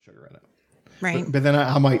sugar in it. Right. But then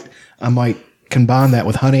I might combine that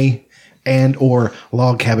with honey and or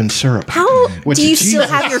log cabin syrup. How Which do you is- still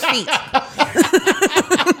have your feet?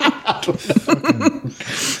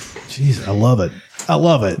 Jeez, I love it. I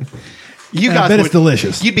love it. You And I guys bet it's would-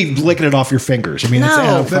 delicious. You'd be licking it off your fingers. I mean,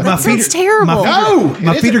 No, it's that sounds terrible.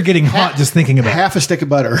 My feet are getting hot just thinking about it. half a stick of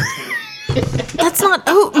butter. That's not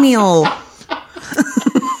oatmeal.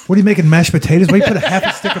 What are you making, mashed potatoes? Why you put a half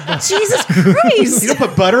a stick of butter? Jesus Christ. You don't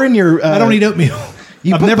put butter in your. I don't eat oatmeal.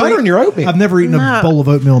 You put butter in your oatmeal. I've never eaten a No. bowl of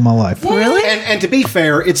oatmeal in my life. Really? And to be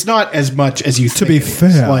fair, it's not as much as you. To be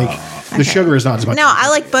fair. like the sugar is not as much. No, I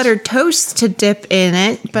like buttered toast to dip in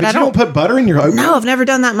it, but I you don't don't. put butter in your oatmeal. No, I've never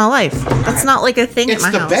done that in my life. That's not like a thing It's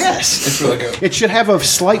at my the house. best. It's really good. It should have a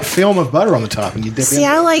slight film of butter on the top, and you dip See, in.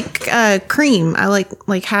 I like cream. I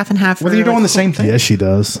like half and half. Whether you're doing the same thing. Yes, she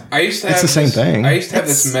does. I used to It's have the same this, thing. I used to have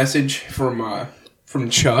this message from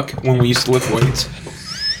Chuck when we used to lift weights,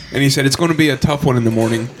 and he said it's going to be a tough one in the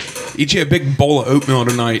morning. Eat you a big bowl of oatmeal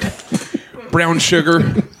tonight, brown sugar,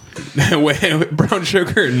 brown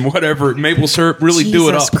sugar, and whatever maple syrup. Really do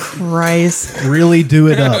it Jesus up. Christ, Really do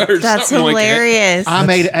it up. Or that's something like that. hilarious. I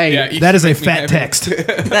made a. Yeah, That is a make me fat happy. text.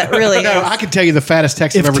 That really No, is. I can tell you the fattest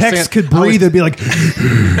text If I've ever text sent. could breathe, it'd be like,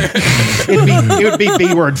 it would be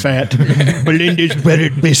B word fat. Belinda's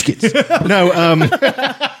buttered biscuits. No,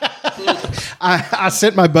 I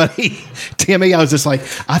sent my buddy Timmy. I was just like,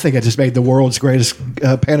 I think I just made the world's greatest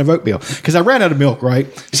pan of oatmeal because I ran out of milk, right?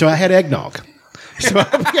 So I had eggnog.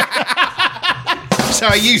 So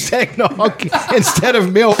I used eggnog instead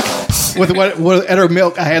of milk with whatever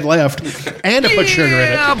milk I had left, and to put sugar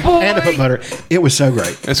in it, and to put butter. It was so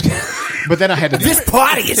great. That's good. But then I had to. This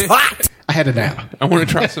party is hot. I had to nap. I want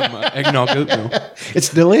to try some eggnog oatmeal. It's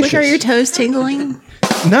delicious. Like, are your toes tingling?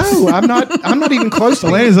 No, I'm not. I'm not even close to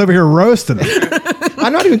being. Elaine's over here roasting it.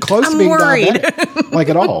 I'm not even close to I'm being worried. diabetic, like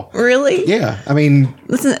at all. Really? Yeah, I mean,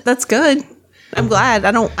 Listen, that's good. I'm glad.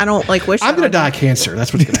 I don't like wish. I'm going to die of cancer.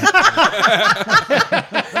 That's what's going to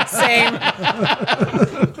happen. Same.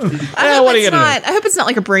 What are you gonna I hope it's not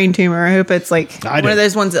like a brain tumor. I hope it's like I one do. of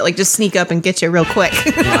those ones that like just sneak up and get you real quick.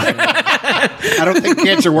 I don't think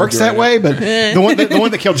cancer works that way, but the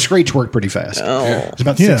one that killed Screech worked pretty fast. Oh, it was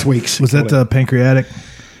about 6 weeks. Was that pancreatic?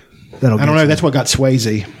 That'll I don't know. That's what got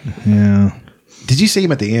Swayze. Yeah. Did you see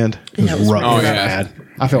him at the end? It was rough. Oh, It was yeah. bad.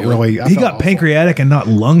 I felt really. I He felt got awful. pancreatic and not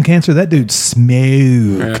lung cancer. That dude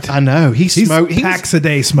smoked. I know. He He's smoked. packs a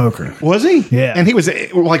day smoker. Was he? Yeah. And he was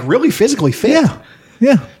like really physically fit. Yeah.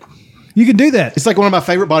 Yeah. You can do that. It's like one of my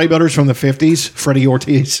favorite bodybuilders from the 50s, Freddie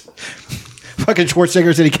Ortiz. Fucking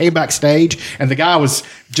Schwarzenegger said he came backstage and the guy was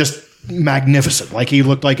just magnificent. Like he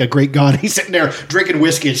looked like a Greek god. He's sitting there drinking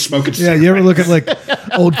whiskey and smoking Yeah, you ever look at like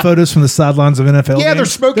old photos from the sidelines of NFL? Yeah, they're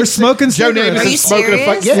games? smoking. They're smoking Joe cigarettes. Namath Are you is smoking a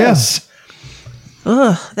fuck. serious? Yes.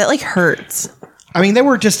 Ugh, that like hurts. I mean, they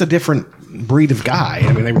were just a different breed of guy.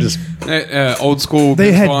 I mean, they were just. Old school.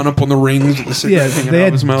 They had- flying up on the rings with the cigarette Yeah, hanging they out had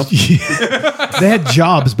of his mouth. They had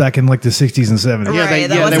jobs back in like the 60s and 70s. Yeah, Right,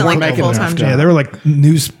 that they wasn't weren't like a making full-time enough. job. Yeah, they were like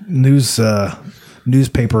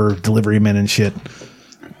newspaper delivery men and shit,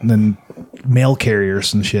 and then mail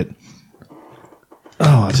carriers and shit.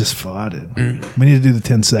 Oh, I just farted. We need to do the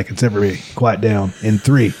 10 seconds. Everybody, quiet down. In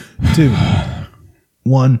 3, 2,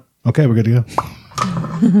 1. Okay, we're good to go.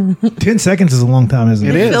 10 seconds is a long time, isn't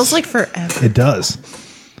it? It is. Feels like forever. It does.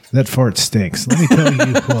 That fart stinks. Let me tell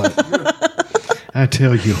you what. I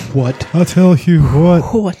tell you what. I'll tell you what.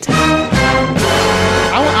 What? I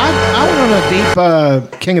went on a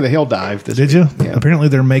deep King of the Hill dive. This Did you? Yeah. Apparently,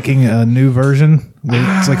 they're making a new version.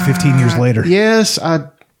 It's like 15 years later. Yes, I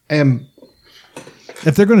am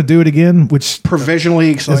If they're going to do it again, which provisionally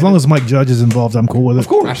excited. as long as Mike Judge is involved, I'm cool with it. of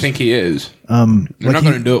course. I think he is. They're Like not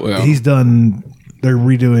going to do it without. He's done. They're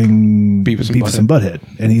redoing Beavis and Butthead,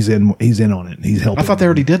 and he's in on it. He's helping. I thought they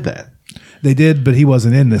already did that. They did, but he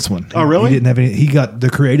wasn't in this one. Oh, really? He didn't have any. He got the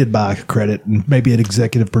created by credit and maybe an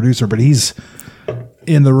executive producer, but he's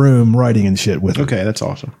in the room writing and shit with it. Okay, that's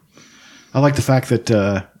awesome. I like the fact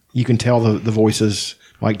that you can tell the voices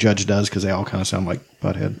Mike Judge does because they all kind of sound like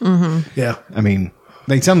Butthead. Mm-hmm. Yeah, I mean,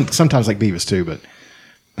 they sound sometimes like Beavis too, but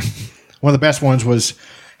one of the best ones was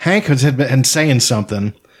Hank had been saying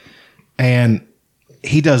something, and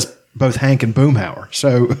he does both Hank and Boomhauer.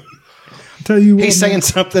 So tell you what, he's saying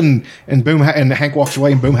something, and and Hank walks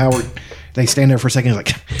away, and Boomhauer, they stand there for a second. He's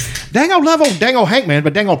like, "Dang old love old dang old Hank, man,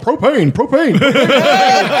 but dang old propane, propane, man."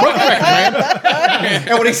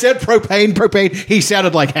 And when he said propane, he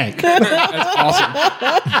sounded like Hank. That's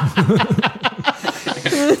awesome.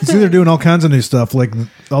 See, they're doing all kinds of new stuff. Like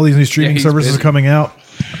all these new streaming he's services busy. coming out.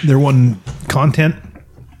 They're wanting content.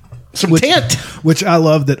 Some tent. Which I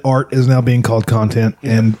love that art is now being called content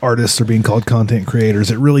and artists are being called content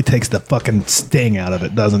creators. It really takes the fucking sting out of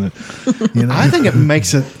it, doesn't it? You know? I think it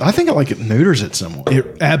neuters it somewhat.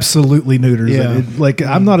 It absolutely neuters Yeah. it. Like,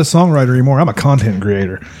 I'm not a songwriter anymore. I'm a content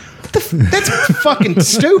creator. That's fucking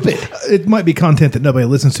stupid. It might be content that nobody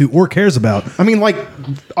listens to or cares about. I mean, like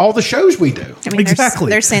all the shows we do. I mean, Exactly.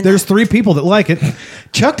 They're saying There's that. 3 people that like it,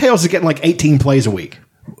 Chuck Tales is getting like 18 plays a week.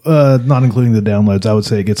 not including the downloads. I would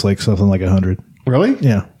say it gets like something like 100. Really?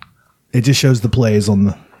 Yeah. It just shows the plays on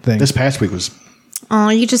the thing. This past week was. Oh,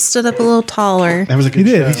 you just stood up a little taller. That was a He good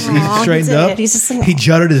did. show. He Aw, straightened he did. up. He's just like- He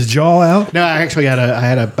jutted his jaw out. No, I actually had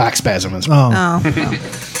a back spasm. As Oh. Oh, well.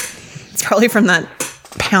 It's probably from that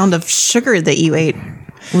pound of sugar that you ate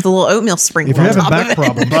with a little oatmeal sprinkle If you're on having top back of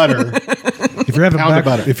it. problems, butter. if you're having Pound of back,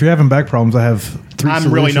 butter. if you're having back problems, I have 3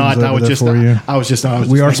 I'm really solutions not. over I was there just. for you. I was just.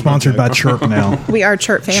 We are sponsored by Chirp now. We are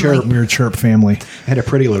Chirp family. Chirp. We're a Chirp family. I had a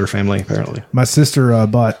pretty litter family apparently. My sister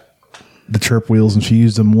bought the Chirp wheels and she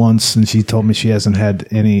used them once, and she told me she hasn't had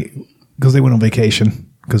any because they went on vacation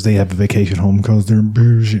because they have a vacation home because they're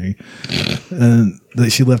bougie, and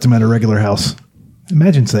that she left them at a regular house.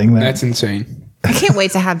 Imagine saying that. That's insane. I can't wait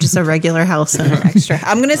to have just a regular house and an extra.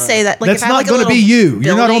 I'm going to say that. Like, That's if I have, not like, a going to be little you.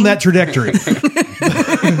 You're not on building, that trajectory.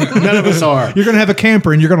 None of us are. You're going to have a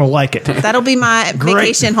camper and you're going to like it. That'll be my Great.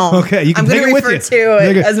 vacation home. Okay, you can I'm take gonna it with refer you. to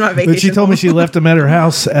Take it as my vacation. But she told me home. she left them at her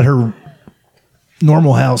house, at her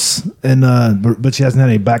normal house, and but she hasn't had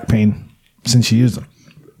any back pain since she used them.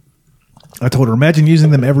 I told her, imagine using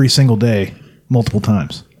them every single day, multiple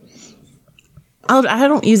times. I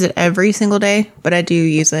don't use it every single day, but I do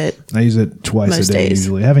use it. I use it twice Most a day days.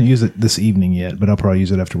 usually. I haven't used it this evening yet, but I'll probably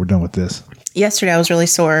use it after we're done with this. Yesterday I was really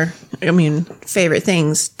sore. I mean, favorite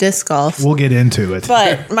things, disc golf. We'll get into it.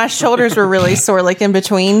 But my shoulders were really sore, like in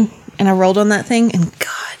between, and I rolled on that thing, and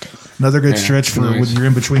God, Another good Yeah, stretch for nice. when you're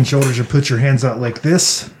in between shoulders, you put your hands out like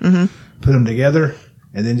this, put them together,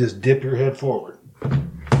 and then just dip your head forward.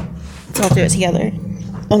 so I'll do it together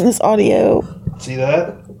on this audio. See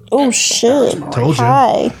that? Oh shit! Told you.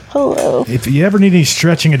 Hi, hello. If you ever need any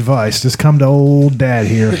stretching advice, just come to old dad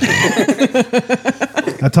here.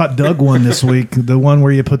 I taught Doug one this week, the one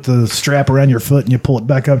where you put the strap around your foot and you pull it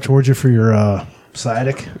back up towards you for your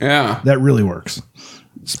sciatic. Yeah. That really works.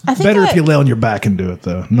 I think Better if you lay on your back and do it,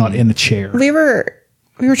 though, not in a chair. we were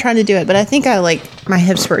trying to do it, but I think my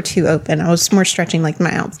hips were too open. I was more stretching like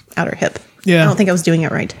my outer hip. Yeah. I don't think I was doing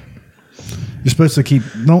it right. You're supposed to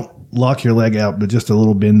don't lock your leg out, but just a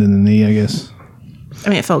little bend in the knee, I guess. I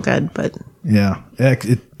mean, it felt good, but Yeah.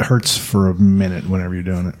 It hurts for a minute whenever you're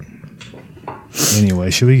doing it.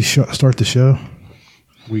 Anyway, should we start the show?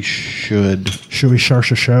 We should. Should we start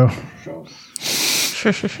the show?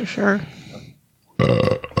 sure.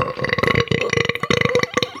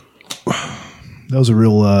 That was a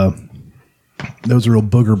real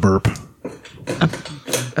booger burp. A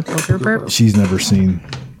booger burp. She's never seen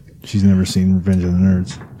Revenge of the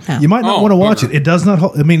Nerds. No. You might not Oh, want to watch booger. it. It does not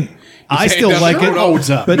hold. I mean, I say it still doesn't like it. hold up. Holds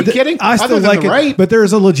up. But Are you kidding? I still Other than like the it. rape. But there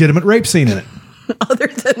is a legitimate rape scene in it. Other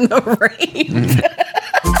than the rain.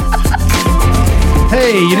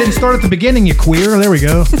 Hey, you didn't start at the beginning, you queer. There we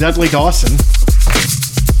go. Dudley Dawson.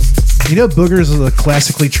 You know, Boogers is a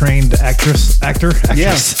classically trained actor.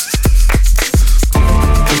 Yes.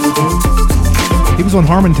 He was on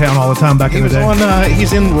Harmontown all the time back He in the was day. on.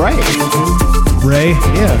 He's in Ray. Ray.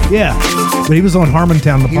 Yeah. Yeah. But he was on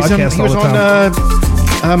Harmontown, the He was, podcast he all was the on time.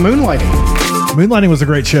 Moonlighting. Moonlighting was a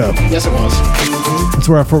great show. Yes, it was. That's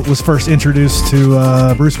where I was first introduced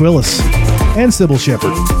to Bruce Willis and Sybil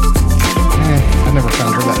Shepherd. I never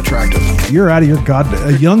found her that attractive. You're out of your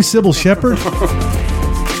a young Sybil Shepherd?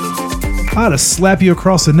 I'd have slapped you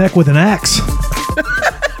across the neck with an axe.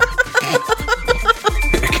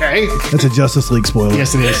 Okay. That's a Justice League spoiler.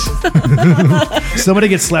 Yes, it is. Somebody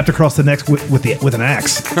gets slapped across the neck with an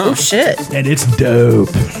axe, Oh shit! and it's dope.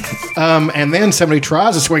 And then somebody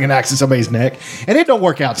tries to swing an axe in somebody's neck, and it don't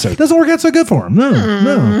work out so. Doesn't work out so good for him.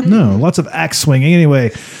 No. Lots of axe swinging. Anyway,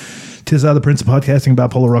 tis I, the Prince of Podcasting,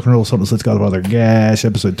 bipolar rock and roll, something let's God Father Gash,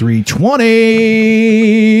 episode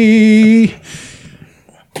 320.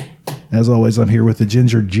 As always, I'm here with the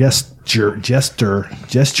ginger jester. Gesturer.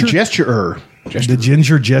 The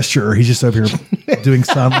ginger gesturer. He's just over here doing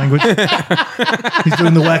sign language. He's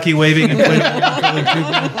doing the wacky waving and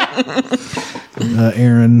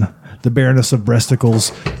Aaron, the Baroness of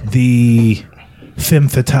Breasticles, the femme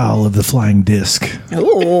fatale of the flying disc.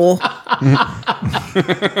 Ooh,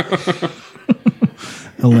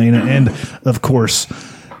 Elena, and of course,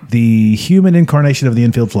 the human incarnation of the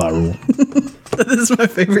infield fly rule. this is my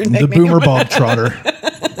favorite The nickname. boomer bog trotter.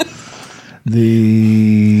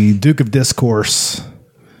 The Duke of Discourse.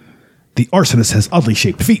 The arsonist has oddly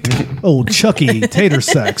shaped feet. Old Chucky tater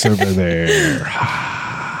sacks over there.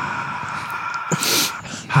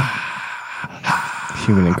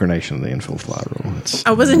 Human incarnation of the infield fly rule.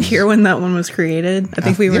 I wasn't here when that one was created. I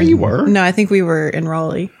think we were. Yeah, you were. No, I think we were in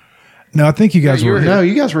Raleigh. No, I think you guys you were. were No,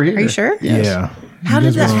 you guys were here. Are you sure? Yes. Yeah. How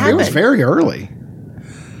did that It happen? was very early.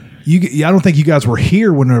 I don't think you guys were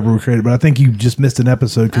here whenever we were created, but I think you just missed an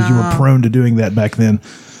episode because you were prone to doing that back then.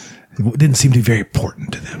 It didn't seem to be very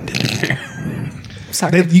important to them, did it?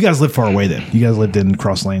 Sorry. You guys lived far away then. You guys lived in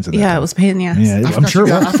Cross Lanes. At that Yeah, time. it was a pain in the ass. Yeah, I'm sure.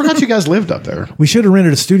 I forgot you guys lived up there. We should have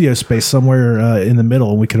rented a studio space somewhere in the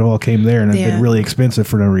middle, and we could have all came there, and it'd Yeah. been really expensive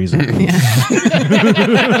for no reason. They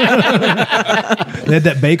had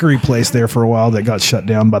that bakery place there for a while that got shut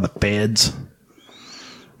down by the feds.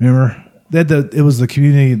 Remember? It was the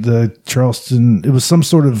community, the Charleston. It was some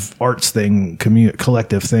sort of arts thing,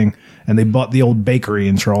 collective thing, and they bought the old bakery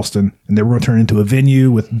in Charleston, and they were going to turn it into a venue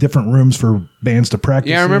with different rooms for bands to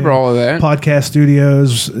practice. Yeah, I remember in, all of that. Podcast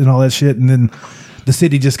studios and all that shit, and then the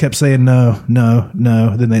city just kept saying no.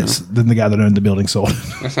 Then the guy that owned the building sold it.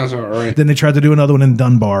 That sounds all right. Then they tried to do another one in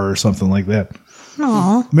Dunbar or something like that.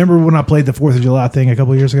 Aw, Remember when I played the 4th of July thing a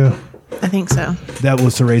couple of years ago? I think so. That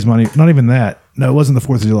was to raise money. Not even that. No, it wasn't the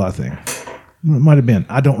 4th of July thing. It might have been.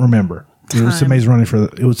 I don't remember. It was to raise money for.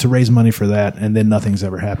 It was to raise money for that, and then nothing's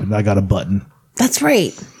ever happened. I got a button. That's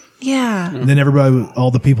right. Yeah. And then everybody,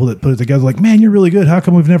 all the people that put it together, like, man, you're really good. How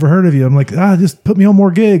come we've never heard of you? I'm like, just put me on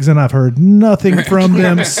more gigs, and I've heard nothing from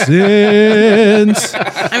them since.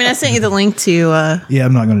 I mean, I sent you the link to. Yeah,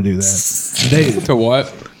 I'm not going to do that. To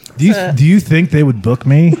what? Do you think they would book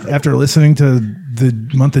me after listening to the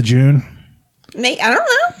month of June? I don't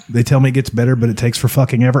know. They tell me it gets better, but it takes for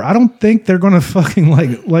fucking ever. I don't think they're going to fucking like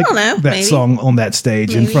don't know. that Maybe. song on that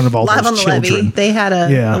stage in front of all Live on those the children. Levee. They had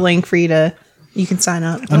a link for you to. You can sign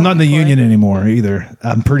up. I'm not in the union anymore either.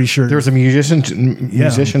 I'm pretty sure There was a musicians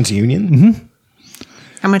union. Mm-hmm.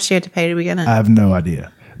 How much do you have to pay to begin it? I have no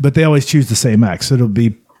idea, but they always choose the same acts. So it'll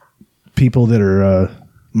be people that are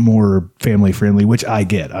more family friendly, which I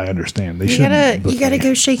get. I understand. They you gotta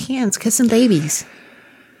go shake hands, kiss some babies.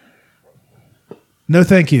 No,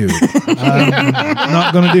 thank you. I'm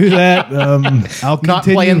not going to do that. I'll continue, Not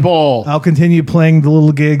playing ball. I'll continue playing the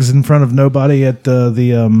little gigs in front of nobody at the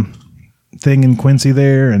thing in Quincy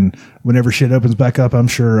there, and whenever shit opens back up, I'm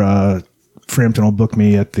sure Frampton will book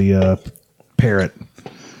me at the Parrot.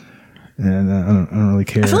 And I don't really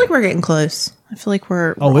care. I feel like we're getting close. I feel like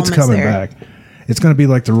we're it's almost coming there. back. It's going to be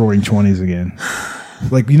like the Roaring '20s again.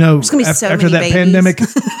 Like, you know, gonna be so after many that babies. pandemic,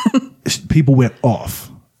 people went off.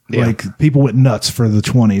 Yeah. Like, people went nuts for the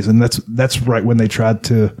 '20s, and that's right when they tried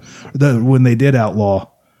to when they did outlaw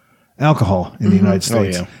alcohol in the United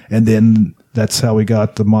States, yeah. and then that's how we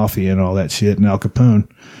got the mafia and all that shit and Al Capone.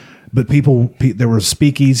 But there were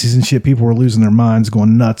speakeasies and shit. People were losing their minds,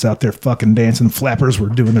 going nuts out there, fucking dancing. Flappers were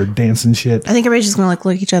doing their dancing shit. I think everybody's just gonna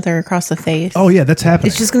look each other across the face. Oh yeah, that's happening.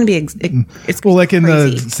 It's just gonna be. It's well, like in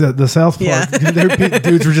crazy. the South Park, Yeah.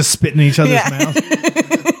 dudes were just spitting in each other's Yeah. mouths.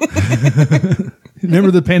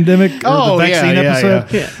 Remember the pandemic or the vaccine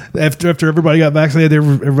episode? Yeah. After everybody got vaccinated,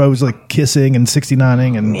 everybody was like kissing and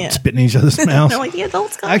 69ing and spitting in each other's mouths. They're like, the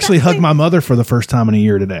adults got I actually hugged vaccine. my mother for the first time in a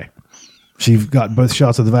year today. She got both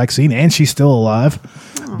shots of the vaccine, and she's still alive.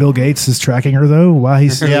 Bill Gates is tracking her though. Why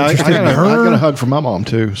he's Yeah, I interested in got her? a hug from my mom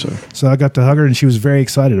too. So So I got to hug her, and she was very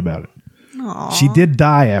excited about it. Aw. She did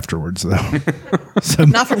die afterwards, though. So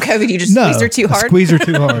Not from COVID. You just squeezed her too I hard. squeezed her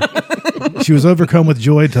too hard. She was overcome with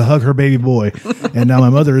joy to hug her baby boy, and now my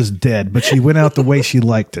mother is dead. But she went out the way she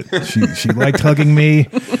liked it. She liked hugging me,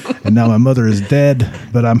 and now my mother is dead.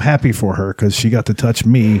 But I'm happy for her because she got to touch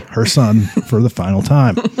me, her son, for the final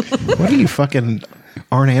time. what are you fucking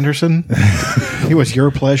Arn Anderson? It was your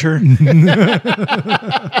pleasure.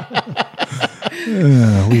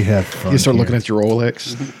 We have fun. You start here. looking at your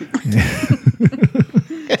Rolex.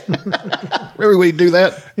 Remember we do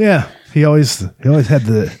that? Yeah, he always had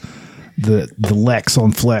the Lex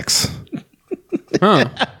on flex. Huh.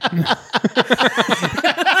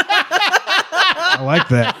 I like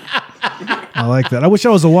that. I wish I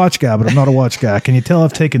was a watch guy, but I'm not a watch guy. Can you tell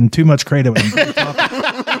I've taken too much creative? Or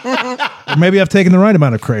maybe I've taken the right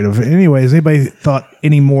amount of creative. Anyways, anybody thought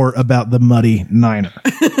any more about the Muddy Niner?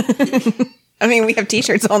 I mean, we have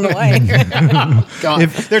T-shirts on the way. God,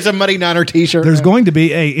 if there's a Muddy Niner T-shirt, There's going to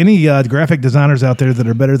be any graphic designers out there that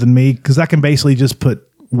are better than me, because I can basically just put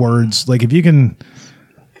words. Like if you can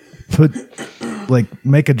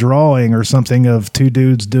make a drawing or something of two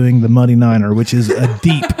dudes doing the Muddy Niner, which is a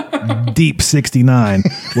deep 69,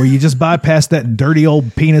 where you just bypass that dirty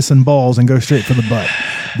old penis and balls and go straight for the butt.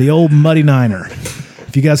 The old Muddy Niner.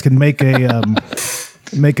 If you guys can make a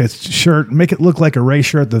Make a shirt. Make it look like a race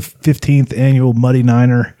shirt. The 15th annual Muddy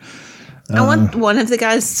Niner. I want one of the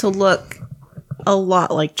guys to look a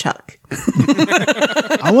lot like Chuck.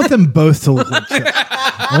 I want them both to look like Chuck.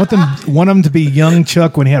 I want them to be young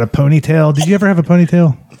Chuck when he had a ponytail. Did you ever have a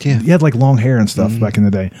ponytail? Yeah. You had like long hair and stuff back in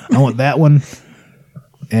the day. I want that one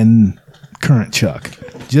and current Chuck.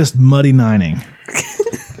 Just Muddy Nining.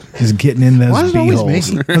 Just getting in Why those is it always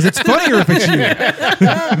b-holes. me? Because it's funnier if it's you.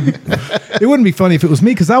 It wouldn't be funny if it was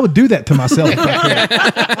me because I would do that to myself.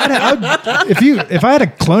 If I had a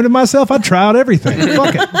clone of myself, I'd try out everything.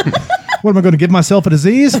 Fuck it. What am I going to give myself a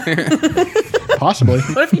disease? Possibly.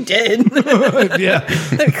 What if you did? Yeah.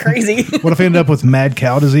 That'd be crazy. What if I ended up with mad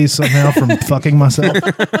cow disease somehow from fucking myself?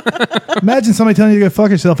 Imagine somebody telling you to go fuck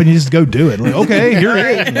yourself and you just go do it. Like, okay, you're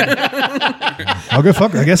it. I'll go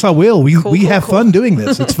fuck. I guess I will. We have fun doing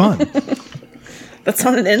this. It's fun. That's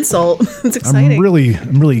not an insult. It's exciting.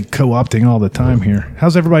 I'm really co-opting all the time here.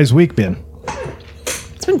 How's everybody's week been?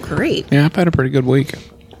 It's been great. Yeah, I've had a pretty good week.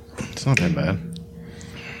 It's not that bad.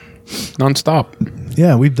 Non-stop.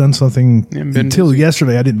 Yeah, we've done something. Yeah, been Until busy.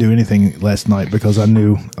 yesterday, I didn't do anything last night because I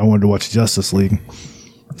knew I wanted to watch Justice League.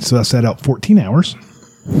 So I sat out 14 hours.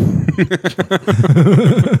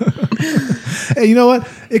 Hey, you know what?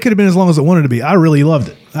 It could have been as long as it wanted to be. I really loved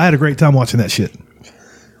it. I had a great time watching that shit.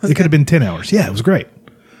 It could have been 10 hours. Yeah, it was great.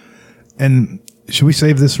 And should we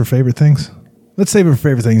save this for favorite things? Let's save it for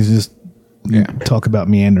favorite things. Just talk about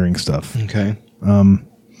meandering stuff. Okay.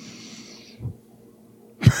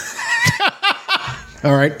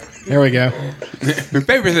 All right. There we go. My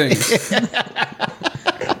favorite things.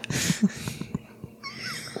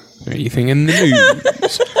 Anything in the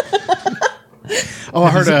news? Oh,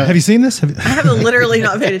 I heard Have you seen this? I have literally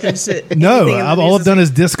not paid attention to No, anything in the all news I've done this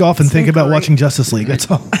is disc golf and think about great. watching Justice League. That's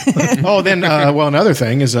all. Oh, then, well, another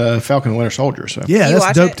thing is Falcon and Winter Soldier. So Yeah, You that's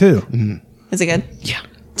watch dope it? too. week. Is it good? yeah,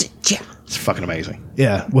 Yeah. it's fucking amazing.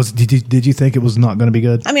 Yeah, did you think it was not going to be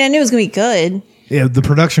good? I mean, I knew it was going to be good. Yeah, the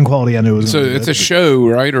production quality I knew was. So gonna be it's good. a show,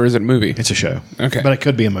 right? Or is it a movie? It's a show. Okay. But it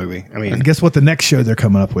could be a movie. I mean, Guess what? The next show they're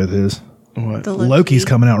coming up with is what? The Loki's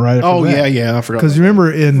coming out right after Oh, that. yeah, I forgot. Because you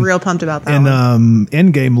remember in Real pumped about that in one.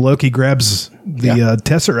 Endgame, Loki grabs the Yeah.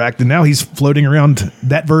 Tesseract, and now he's floating around.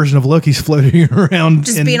 That version of Loki's floating around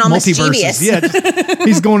Just in being all multiverses. mischievous. Yeah,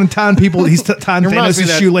 he's going and tying people. He's tying Reminds me Thanos'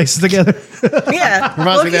 that- shoelaces together. Yeah.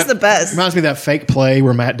 Reminds me Loki's the best. Reminds me of that fake play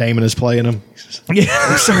where Matt Damon is playing him. Yeah,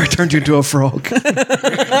 I'm sorry, I turned you into a frog.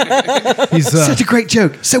 he's Such a great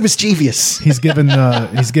joke. So mischievous. he's given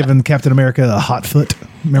Captain America a hot foot.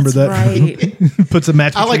 Remember That's that? right. Puts a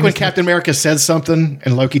match. I like between when his- Captain America says something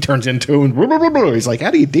and Loki turns into him. And he's like,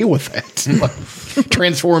 how do you deal with that? Like,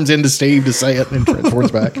 transforms into Steve to say it and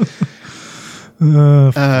transforms back.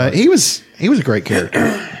 He was a great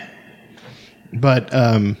character. But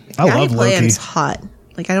I Guy love who Loki. plays hot.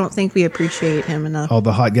 Like, I don't think we appreciate him enough. Oh,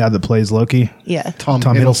 the hot guy that plays Loki. Yeah. Tom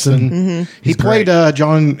Hiddleston. Hiddleston. He He's played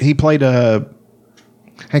great. He played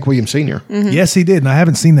Hank Williams Sr. Yes, he did, and I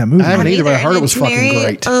haven't seen that movie. I haven't either, but I heard And it was it's fucking Mary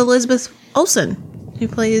great. Elizabeth Olsen, who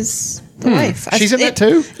plays the wife. She's in that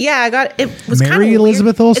too? Yeah, I got it. Was Mary kinda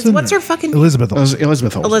Elizabeth weird. Olsen. What's her fucking Elizabeth It was Olsen.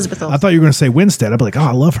 Elizabeth Olsen. Elizabeth Olsen. I thought you were going to say Winstead. I'd be like, oh,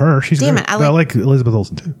 I love her. She's Damn great. it, I But I like- like Elizabeth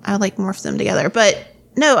Olsen too. I like morphed them together, but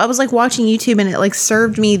no, I was like watching YouTube and it like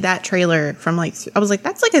served me that trailer from like I was like,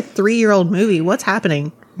 that's like a 3-year-old movie. What's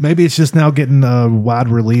happening? Maybe it's just now getting a wide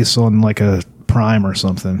release on like a Prime or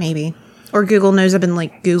something. Maybe. Or Google knows I've been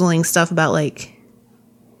like Googling stuff about like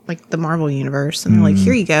the Marvel universe, and they're like,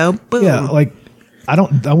 here you go, boom. Yeah, like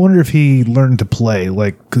I wonder if he learned to play,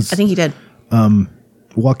 like because I think he did.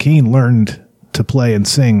 Joaquin learned to play and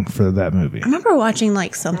sing for that movie. I remember watching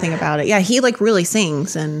like something about it. Yeah, he like really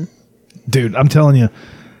sings, and Dude, I'm telling you,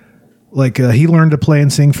 like he learned to play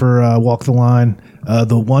and sing for Walk the Line.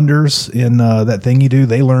 The Wonders in That Thing You Do,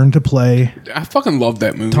 they learned to play. I fucking love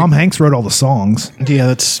that movie. Tom Hanks wrote all the songs. Yeah,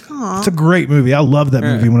 that's It's a great movie. I loved that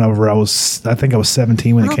movie whenever I think I was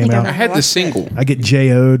 17 when it don't came think out. I've I had the watched single. I get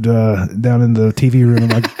J.O.'d down in the TV room in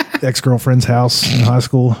my ex-girlfriend's house in high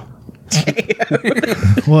school.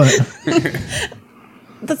 What?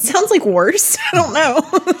 that sounds like worse. I don't know.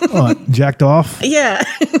 What? Jacked off? Yeah,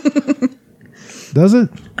 Does it?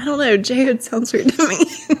 I don't know. Jade sounds weird to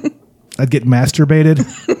me. I'd get masturbated.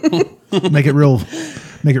 Make it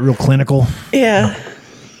real clinical. Yeah,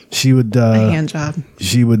 She would hand job.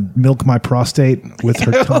 she would milk my prostate with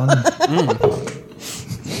her tongue.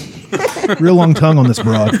 Real long tongue on this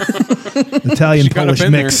broad. Italian got Polish up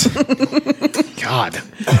in mix.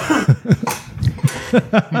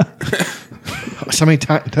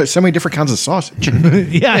 so many different kinds of sausage.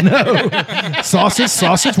 Yeah, I know.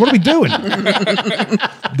 Sausage. What are we doing?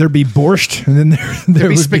 There'd be borscht, and then there There'd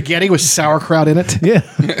be would spaghetti with sauerkraut in it. Yeah.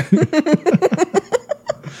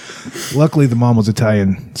 Luckily, the mom was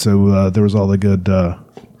Italian, so there was all the good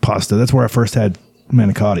pasta. That's where I first had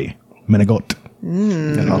manicotti.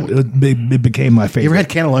 It became my favorite. You ever had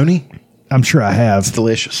cannelloni? I'm sure I have. It's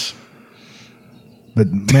delicious. But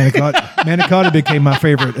manicotti became my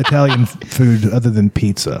favorite Italian food other than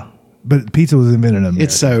pizza. But pizza was invented in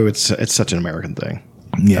America. It's such an American thing.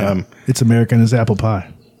 Yeah. It's American as apple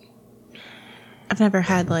pie. I've never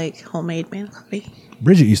had like homemade manicotti.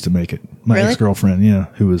 Bridget used to make it. My Really? ex-girlfriend,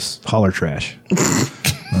 who was holler trash.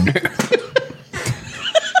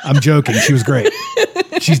 I'm joking. She was great.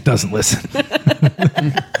 She doesn't listen.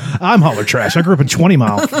 I'm holler trash. I grew up in 20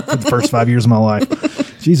 Mile for the first 5 years of my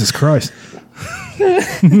life. Jesus Christ.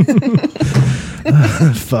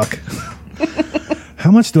 Fuck.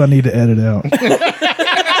 How much do I need to edit out?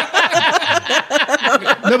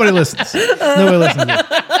 Nobody listens.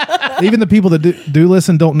 Even the people that do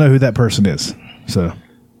listen don't know who that person is. So,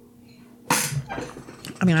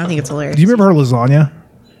 I mean, I think it's hilarious. do you remember her lasagna?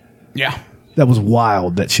 Yeah. That was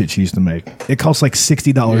wild, that shit she used to make. It cost like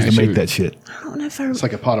 $60 to make that shit. I don't know if I. It's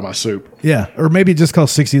like a pot of my soup. Yeah, or maybe it just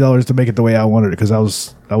cost $60 to make it the way I wanted it because I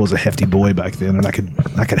was a hefty boy back then, and I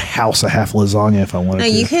could house a half lasagna if I wanted No,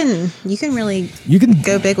 to. you can really You can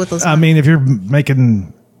go big with those. I mean, if you're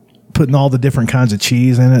putting all the different kinds of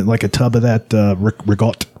cheese in it, like a tub of that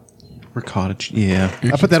ricotta. Ricotta. Yeah.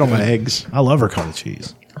 I put that on my eggs. I love ricotta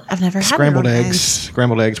cheese. I've never had Scrambled it on eggs.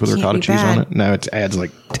 Scrambled eggs with Can't ricotta be cheese on bad. it. No, it adds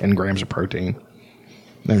like 10 grams of protein.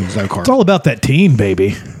 There's no carbs. It's all about that teen,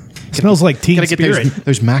 baby. It smells like teen Gotta get spirit.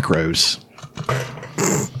 those macros.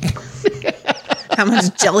 How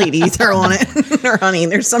much jelly do you throw on it, or honey?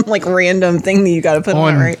 There's some like random thing that you got to put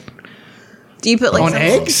on, On- it, right? Do you put like on some,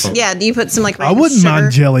 eggs? Yeah. Do you put some like I wouldn't sugar?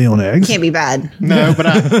 mind jelly on eggs. Can't be bad. No, but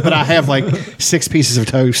I have like 6 pieces of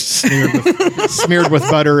toast smeared with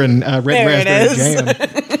butter and red There it raspberry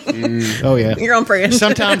is. jam. Oh yeah. You're on brand.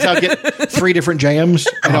 Sometimes I'll get 3 different jams.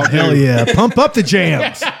 And I'll Hell do- yeah. Pump up the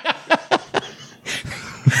jams.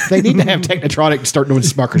 They need to have Technotronic to start doing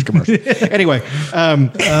Smuckers commercials. Anyway,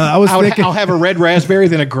 I was thinking. I'll have a red raspberry,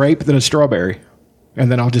 then a grape, then a strawberry,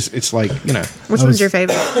 and then I'll just. It's like Which one's your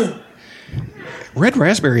favorite? red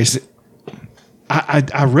raspberries.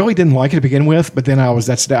 I really didn't like it to begin with, but then I was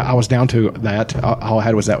down to that. All I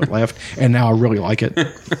had was that left, and now I really like it.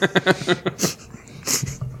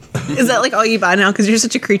 Is that like all you buy now? Because you're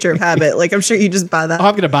such a creature of habit. Like I'm sure you just buy that.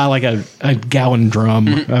 I'm going to buy like a gallon drum.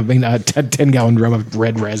 I mean, a 10-gallon drum of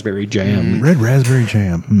red raspberry jam. Red raspberry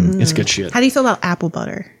jam. It's good shit. How do you feel about apple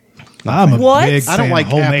butter? I'm a What? big I don't fan like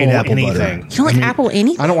of homemade apple apple butter. anything. You don't like apple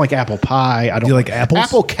anything? I don't like apple pie. I don't you like apples?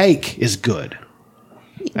 Apple cake is good.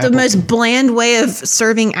 The most bland way of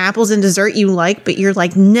serving apples in dessert you like, but you're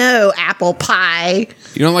like, no, apple pie.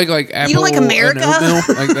 You don't like apple. don't like and America?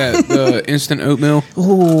 oatmeal? Like that, the instant oatmeal.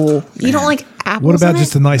 Ooh. You don't like apples? What about in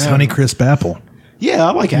just it? a nice Honey Crisp apple? Yeah,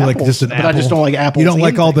 I like You apples, like just an but apple? I just don't like apples. You don't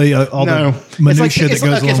like all the minutia that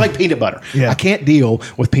goes It's along. like peanut butter. Yeah. I can't deal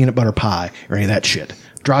with peanut butter pie or any of that shit.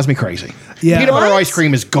 Drives me crazy. Yeah. Peanut butter What? ice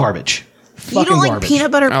cream is garbage. You don't Fucking like garbage.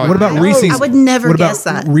 peanut butter? like What about No, Reese's? I would never what guess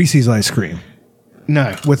about that. Reese's ice cream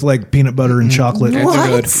No, with like peanut butter and chocolate. It's What?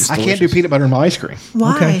 good. It's I can't do delicious. peanut butter in my ice cream.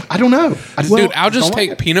 Why? Okay. I don't know. I just, Dude, I'll just don't like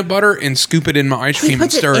take it. peanut butter and scoop it in my ice He cream and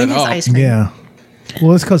puts it stir in it his up. ice cream. Yeah.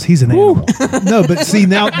 Well, it's because he's an animal. No, but see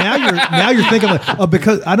now you're thinking like,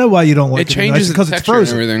 because I know why you don't like It changes the because it's texture and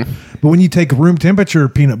frozen. everything. But when you take room temperature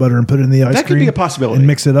peanut butter and put it in the ice That cream, could be a possibility. and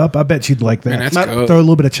mix it up, I bet you'd like that. Man, that's My- good. Throw a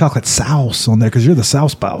little bit of chocolate sauce on there because you're the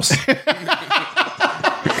sauce spouse.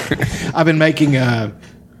 I've been making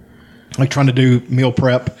like trying to do meal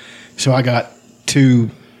prep, so I got 2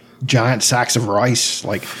 giant sacks of rice,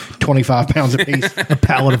 like 25 pounds apiece. A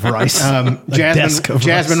pallet of rice. desk of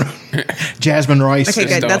Jasmine rice. Okay,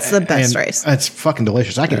 good. stuff. That's the best And rice. It's fucking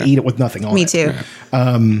delicious. I can eat it with nothing on Me it. too.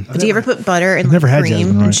 Do you ever put butter and never like had cream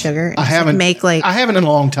jasmine and rice. sugar? And I just, haven't make like I haven't in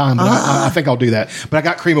a long time, but I think I'll do that. But I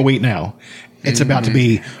got cream of wheat now. It's about to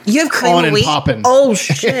be you have cream on of and wheat. popping. Oh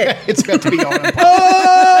shit! It's about to be on and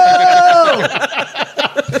popping.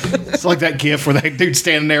 It's like that gif where that dude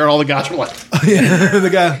standing there and all the guys are like, the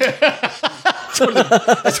guy.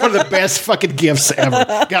 that's one of the best fucking gifs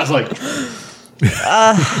ever. Guys like,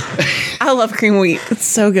 I love cream of wheat. It's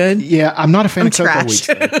so good. yeah, I'm not a fan I'm of cocoa trashed.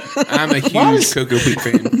 wheat. I'm a huge cocoa wheat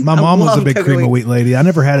fan. My mom was a love big cocoa cream of wheat. wheat lady. I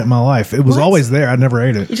never had it in my life. It was What? always there. I never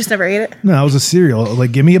ate it. You just never ate it. No, it was a cereal.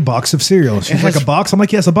 Like, give me a box of cereal. She's like, has- a box? I'm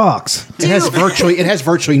like, yes, a box. It has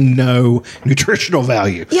virtually no nutritional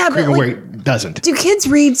value. Yeah, but cream of like, wheat doesn't. Do kids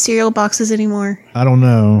read cereal boxes anymore? I don't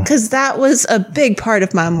know. Because that was a big part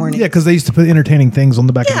of my morning. Yeah, because they used to put entertaining things on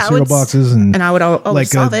the back of the cereal boxes, and I would always like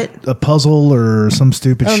solve it. a puzzle or some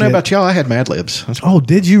stupid I don't shit. know about y'all. I had Mad Libs. Oh,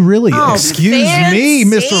 did you really? Oh, Excuse me, fancy.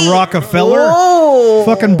 Mr. Rockefeller. Oh.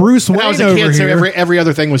 Fucking Bruce Wayne When I was a over kid, so here. every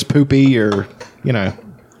other thing was poopy or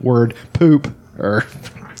word poop or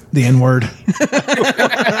The N word.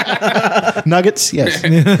 nuggets. Yes.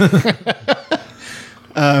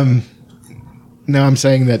 No, I'm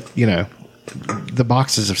saying that the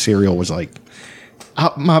boxes of cereal was like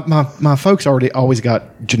my folks always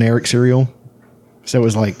got generic cereal, so it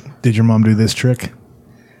was like, Did your mom do this trick?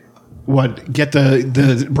 what, get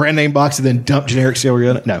the brand name box and then dump generic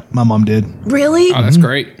cereal in it? No. My mom did. Really? Oh, that's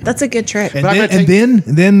great. That's a good trick. And But I'm then, gonna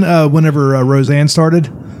and then whenever Roseanne started,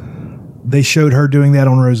 they showed her doing that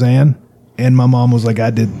on Roseanne, and my mom was like, "I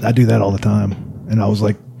do that all the time," and I was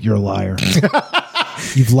like, "You're a liar.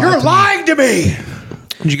 You've lied. You're to me." lying to me.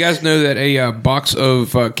 Did you guys know that a box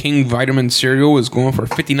of King Vitamin cereal is going for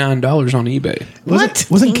 $59 on eBay?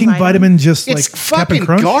 Wasn't King King Vitamin just It's like Captain fucking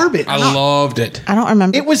Crunch? garbage. I loved it. I don't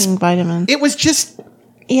remember It was- King Vitamin. It was just.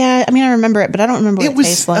 Yeah, I mean, I remember it, but I don't remember what It it was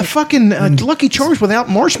tastes a like. fucking Lucky Charms without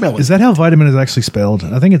marshmallows. Is that how vitamin is actually spelled?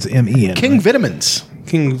 I think it's M-E-N. King Vitamins?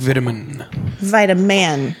 King Vitamin.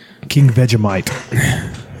 Vitamin. King Vegemite.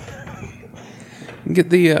 Get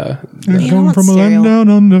the I Going want from a land cereal. down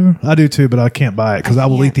under. I do too, but I can't buy it because I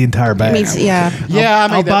will eat the entire bag. Me too, yeah. Yeah, I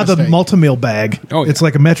made I'll that buy the mistake. multi-meal bag. Oh, yeah. It's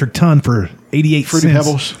like a metric ton for 88 Fruity cents.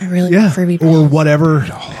 Pebbles. I really Yeah, like Fruity or Pebbles. whatever.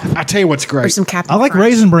 I tell you what's Or great. some Captain I like Crunch.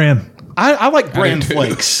 Raisin Bran. I like bran too.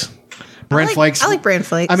 flakes. Bran flakes. I like bran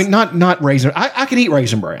flakes. I mean, not raisin. I can eat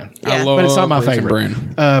raisin bran. Yeah. I love But it's not my Raisin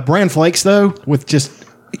favorite. Bran. Bran flakes though, with just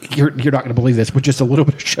you're not going to believe this, with just a little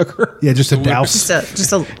bit of sugar. Yeah, just a douse.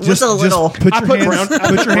 just a little. put your, put hands, brown- I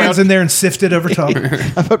put put your hands brown- in there and sift it over top.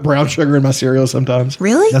 I put brown sugar in my cereal sometimes,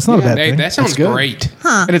 Really? That's not a bad Hey, thing. that sounds good. great.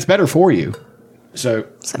 and it's better for you. So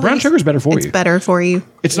brown sugar is better for It's you. better for you.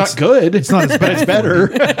 It's not good. It's not as but it's better.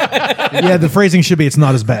 Yeah, the phrasing should be it's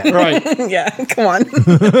not as bad. Right. Yeah, come on.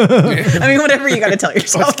 I mean, whatever you got to tell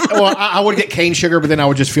yourself. Well, I would get cane sugar, but then I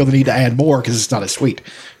would just feel the need to add more because it's not as sweet.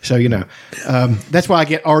 So that's why I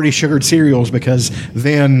get already sugared cereals, because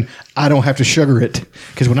then I don't have to sugar it.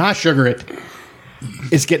 Because when I sugar it,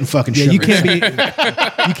 it's getting fucking Yeah, sugar.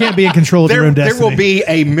 you can't be in control of your own There destiny. will be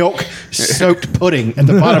a milk soaked pudding at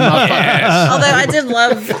the bottom of my phone. Although I did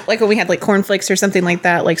love, like when we had like cornflakes or something like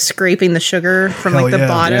that, like scraping the sugar from Hell like the yeah.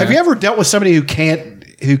 bottom. Have you ever dealt with somebody who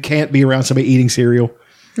can't be around somebody eating cereal?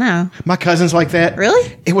 No. My cousin's like that.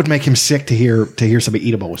 Really? It would make him sick to hear somebody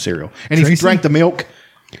eat a bowl of cereal. And if you Tracy? drank the milk,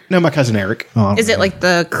 no, my cousin Eric. Oh, Is it like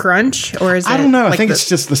the crunch or is it? I don't know. I like think the- it's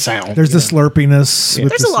just the sound. there's the slurpiness. with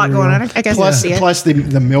There's the a lot cereal. going on. I guess I Plus, see it. plus the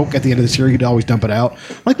milk at the end of the cereal, you'd always dump it out.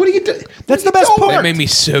 Like, what do you do? That's the best That part. made me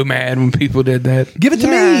so mad when people did that. Give it to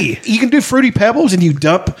Yeah. me. You can do Fruity Pebbles, and you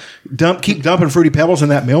keep dumping Fruity Pebbles in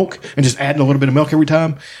that milk, and just adding a little bit of milk every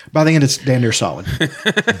time. By the end, it's damn near solid.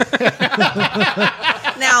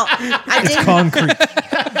 Now, I Concrete.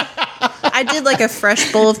 did like a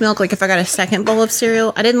fresh bowl of milk. Like if I got a second bowl of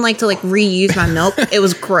cereal, I didn't like to like reuse my milk. It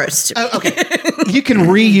was gross. Okay, you can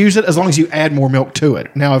reuse it as long as you add more milk to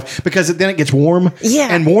it. Now, because then it gets warm. Yeah.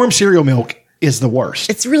 and warm cereal milk is the worst.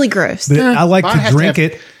 It's really gross. But I like Mine to has to drink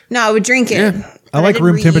have- it. No, I would drink it. Yeah. but I like didn't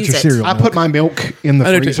room reuse temperature it. cereal. I put my milk in the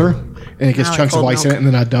I do too. freezer, and it gets I like chunks of cold ice milk. in it, and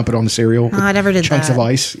then I dump it on the cereal. No, I never did chunks that. of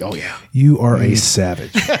ice. Oh yeah, You are a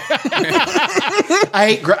savage.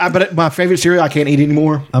 I ate. But my favorite cereal I can't eat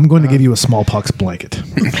anymore. I'm going to give you a smallpox blanket.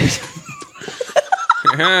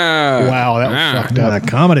 Wow, that was fucked up.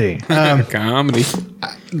 Comedy. Comedy.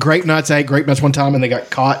 Grape nuts. I ate grape nuts one time, and they got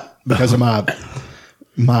caught because of my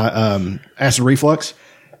acid reflux.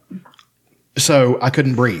 So I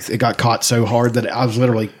couldn't breathe. It got caught so hard that I was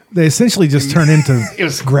literally. They essentially just turn into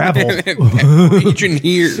was- gravel. Region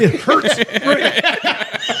here. It hurts.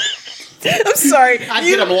 I'm sorry. I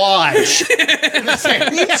get obliged.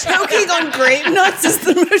 Choking on grape nuts is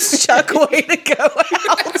the most Chuck way to go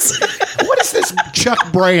out. What is this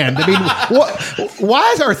Chuck brand? I mean,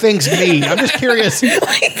 why are things me? I'm just curious.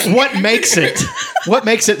 What makes it? What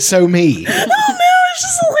makes it so me? It's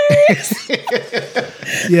just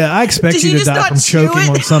hilarious. Yeah, I expect Did you you to just die not from chew choking it?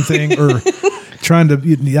 on something or trying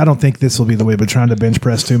to. I don't think this will be the way, but trying to bench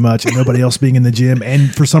press too much and nobody else being in the gym,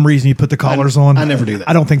 and for some reason you put the collars on. I never do that.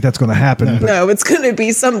 I don't think that's going to happen. But No, it's going to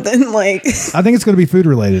be something like I think it's going to be food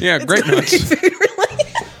related. Yeah, grape nuts. food related.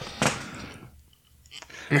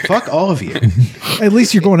 Fuck all of you. At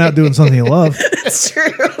least you're going out doing something you love. It's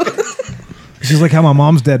true. She's like how my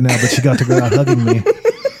mom's dead now, but she got to go out hugging me.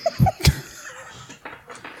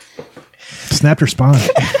 Snapped her spine.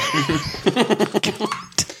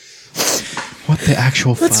 What the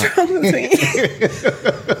actual What's fuck? wrong with me?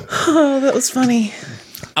 Oh, that was funny.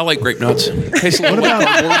 I like grape nuts. Tastes a little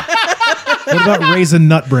What about Raisin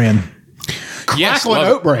Nut Bran? yes, Crackling love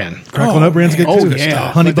oat it. bran. Crackling Oat Bran's good Oh, too.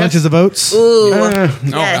 yeah. Honey But that's- Bunches of Oats. Ooh, No, I yes.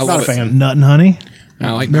 Not love a it. fan. Nut and Honey.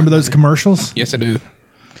 I like Remember those commercials? Yes, I do.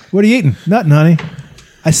 What are you eating? Nut and Honey.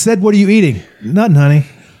 I said, what are you eating? Nut and Honey.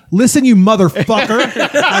 Listen, you motherfucker.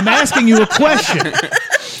 I'm asking you a question.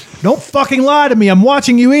 Don't fucking lie to me. I'm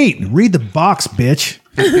watching you eat. Read the box, bitch.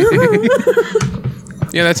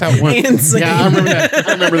 Yeah, that's how it went. Insane. Yeah, I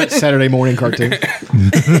remember that Saturday morning cartoon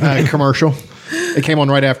commercial. It came on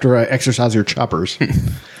right after Exercise Your Choppers.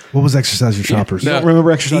 What was Exercise Your Choppers? No. Don't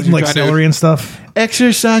remember Exercise Eating Your like Choppers? celery and stuff?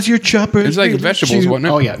 Exercise Your Choppers. It's like Really vegetables, chew. wasn't it?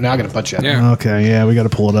 Oh yeah, now I got to punch that. Yeah. Okay, yeah, we got to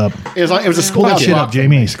pull it up. It was a Pull that schoolhouse shit rock up, thing,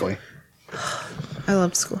 Jamie. basically. I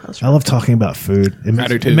love Schoolhouse I Rock. love talking about food. It makes,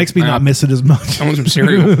 do too. It makes me I- not miss it as much. I want some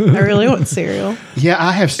cereal. I really want cereal. Yeah,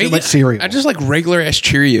 I have so much cereal. I just like regular ass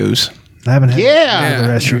Cheerios. I haven't had Yeah. the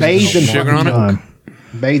rest of Bathed in sugar on it. time.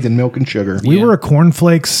 bathed in milk and sugar. We Yeah. were a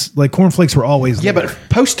cornflakes. Like cornflakes were always Yeah, there. but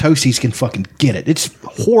Post Toasties can fucking get it. It's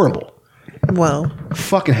horrible. Whoa.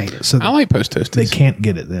 Fucking hate it. so I like Post they Toasties. can't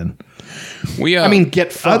get it then. We, I mean,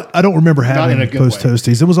 get fucked. I don't remember having in a good Post way.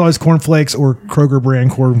 Toasties. It was always cornflakes or Kroger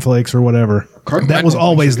brand cornflakes or whatever. Kroger that brand was cornflakes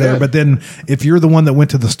always are there. good. But then if you're the one that went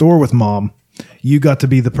to the store with mom, you got to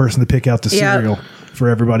be the person to pick out the Yeah. cereal for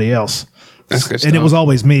everybody else. That's good And it stuff. was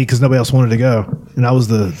always me because nobody else wanted to go. And I was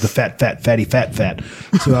the fat.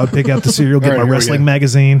 So I would pick out the cereal, get All right, my here we wrestling go.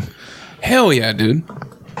 magazine. Hell yeah, dude.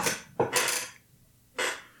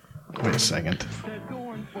 Wait a second.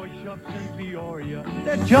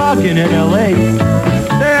 They're jogging in L.A.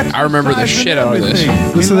 I remember the shit out of this.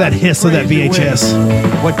 Listen to that hiss of that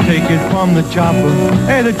VHS. What take it from the chopper?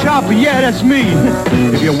 Hey, the chopper, yeah, that's me.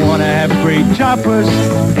 If you want to have great choppers,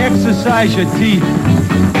 exercise your teeth.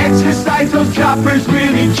 Exercise those choppers,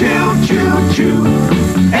 really chew.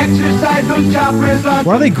 Exercise those choppers.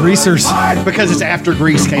 Why are they greasers? Because it's after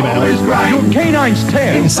Grease came out. Your canines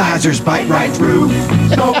tear. Incisors bite right through.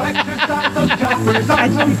 So exercise those choppers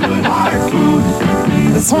on some good hard food.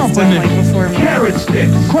 This was done like before me. Carrot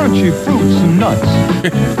sticks, crunchy fruits and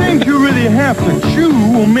nuts. Things you really have to chew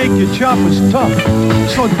will make your choppers tough.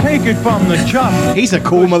 So take it from the chopper. He's a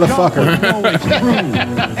cool motherfucker.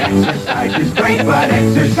 Exercise is great, but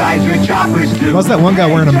exercise your choppers too. Why's that one guy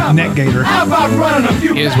wearing a neck gaiter? How about running a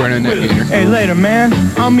few? He is wearing a neck gaiter. Hey, later, man.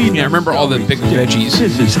 I'll meet Yeah, I remember all the big veggies.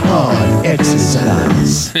 This is hard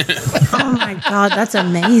exercise. Oh my god, that's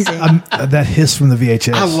amazing. That hiss from the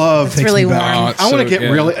VHS. I love- takes It's really me back. warm. Oh, it's I want so to get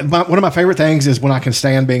good. really. One of my favorite things is when I can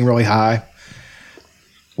stand being really high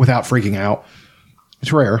without freaking out.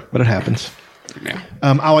 It's rare, but it happens. Yeah.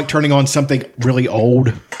 I like turning on something really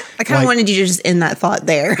old. I kind of wanted you to just end that thought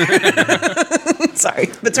there. Sorry,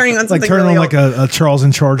 but turning on Like something turn really on like a Charles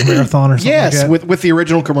in Charge marathon or something. Yes, like that. with the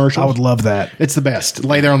original commercial. I would love that. It's the best.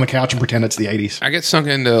 Lay there on the couch and pretend it's the 80s. I get sunk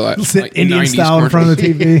into like, Sit Indian style in front of the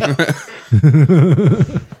TV.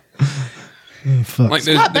 Fuck. like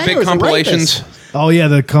the Scott Baio big is a compilations. Oh yeah,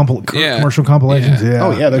 the Yeah. commercial compilations. Yeah.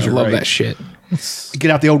 Oh, yeah, those I are love great. that shit.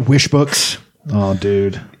 Get out the old wish books. Oh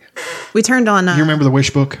dude. We turned on. You remember the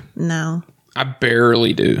wish book? No. I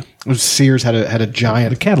barely do. It was Sears had a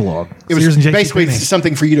giant. Catalog. It was Sears and basically JCPenney.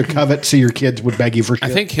 something for you to covet so your kids would beg you for shit. I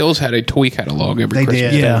think Hills had a toy catalog every They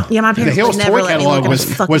Christmas. did. Yeah. Yeah, my The parents Hills would never toy let me look catalog at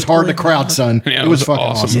the fucking was hard to toy crowd, catalog. son. Yeah, it was fucking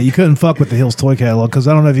awesome. Yeah, you couldn't fuck with the Hills toy catalog because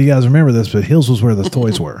I don't know if you guys remember this, but Hills was where the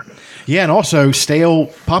toys were. Yeah, and also stale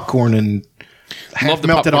popcorn and half Love the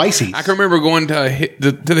melted popcorn. ices. I can remember going to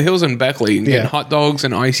the Hills in Beckley and Yeah. getting hot dogs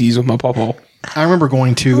and ices with my papa. I remember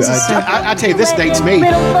going to. I tell you, this dates me.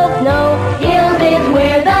 Little folk know Hills is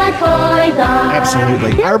where the toys are.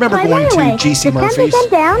 Absolutely. I remember going to GC Murphy's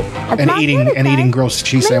and eating grilled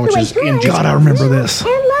cheese sandwiches in GC. God, I remember this.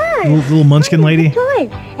 And learn. Little munchkin lady.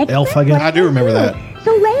 Toys. Elf, I guess. I do remember that.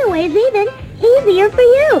 So layaway's even easier for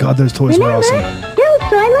you. God, those toys were Remember, awesome. Hills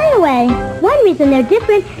Toy Layaway. One reason they're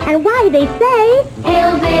different and why they say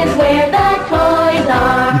Hills is where the toys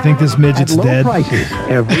are. You think this midget's dead?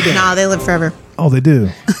 Nah, they live forever. Oh, they do.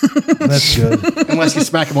 That's good. Unless you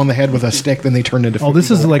smack them on the head with a stick, then they turn into. Oh, this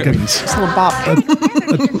is like a. Just a little bop.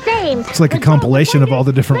 Same. It's like a compilation of all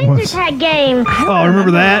the different Laser ones. tag game. Oh,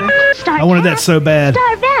 remember that? Star I wanted that Cap, so bad.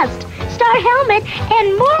 Star vest, star helmet,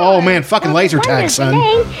 and more. Oh, man, fucking laser tag, Wonders son.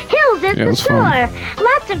 remain. Hills is Yeah, it the was store. fun.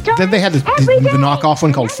 Lots of toys. Then they had the knockoff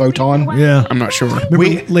one called Photon. Yeah. I'm not sure. Remember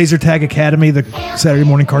Laser Tag Academy, the Saturday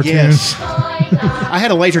morning cartoon? Yes. I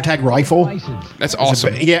had a laser tag rifle. That's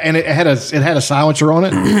awesome. Yeah, and it had a silencer on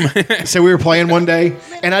it. So we were playing one day,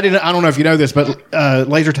 and I don't know if you know this, but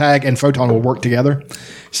laser tag and Photon will work together.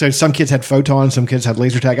 So some kids had Photon, some kids had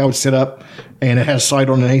laser tag. I would sit up, and it had a sight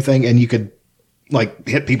on anything, and you could like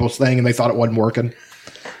hit people's thing, and they thought it wasn't working.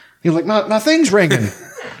 He was like, "My thing's ringing."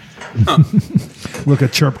 Look, a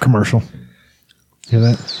Chirp commercial. Hear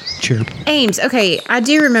that? Chirp. Ames. Okay, I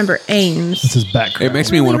do remember Ames. This is background. It makes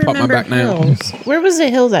me want to pop my back now. Hills. Where was the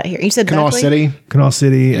hills at here? You said Canal Beckley? City. Canal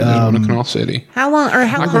City. Canal City. How long?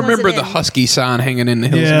 I was remember it the in? Husky sign hanging in the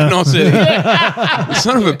hills Yeah. of Canal City.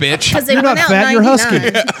 Son of a bitch. Because they You're went not out fat, in you're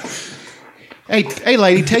 99. husky. Hey,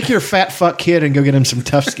 lady, take your fat fuck kid and go get him some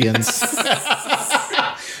Tough Skins.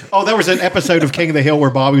 Oh, there was an episode of King of the Hill where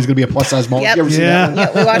Bobby was going to be a plus size model. Yep. You ever seen Yeah. that?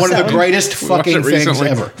 Yeah, we watched One of that the one. greatest watched fucking it things recently.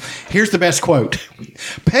 ever. Here's the best quote: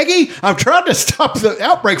 "Peggy, I'm trying to stop the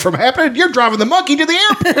outbreak from happening. You're driving the monkey to the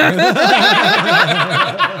airport."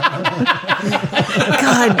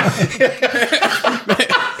 God,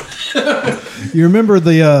 You remember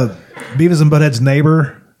the Beavis and Butthead's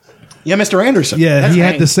neighbor? Yeah, Mr. Anderson. Yeah, That's he had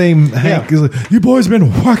Hank. the same Hank. Yeah. He's like, you boys been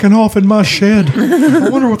whacking off in my shed. I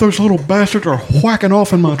wonder what those little bastards are whacking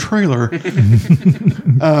off in my trailer. And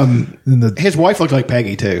the, His wife looked like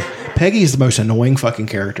Peggy too. Peggy is the most annoying fucking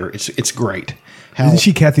character. It's great. How isn't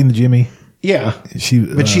she Kathy and the Jimmy? Yeah, She,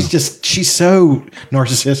 but she's so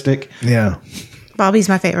narcissistic. yeah. Bobby's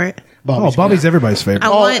my favorite. Oh, Bobby's everybody's favorite.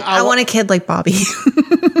 I want a kid like Bobby.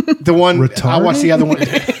 The one Retarded? I watched the other one.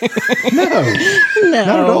 No,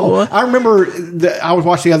 not at all. I remember I was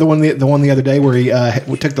watching the other one, the one the other day where he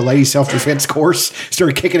took the lady self defense course,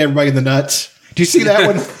 started kicking everybody in the nuts. Do you see that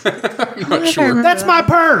one? I'm not sure. That's my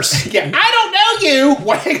purse. Yeah, I don't know you.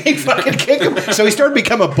 Why did he fucking kick him? So he started to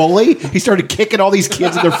become a bully. He started kicking all these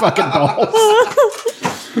kids in their fucking balls.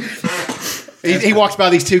 He walks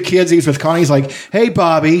by these two kids. He's with Connie. He's like, "Hey,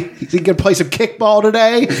 Bobby, you gonna play some kickball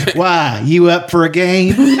today? Why? You up for a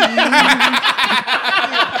game?" I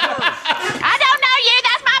don't know you.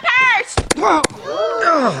 That's my purse.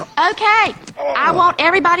 Okay. I want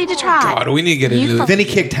everybody to try. God, we need to get into this. Then he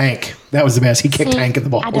kicked Hank. That was the best. He kicked Hank in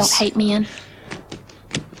the balls. I don't hate men.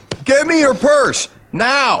 Give me your purse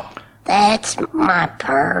now. That's my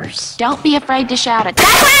purse. Don't be afraid to shout it.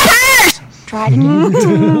 That's my purse! Try it again.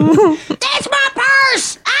 That's my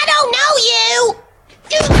purse. I don't know you.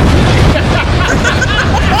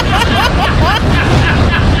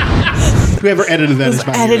 Whoever edited that is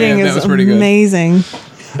my Editing Yeah, that is was pretty good. amazing.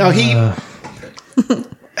 No, he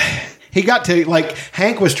got to like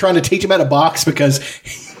Hank was trying to teach him how to box because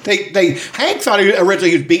Hank thought originally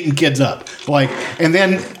he was beating kids up, like, and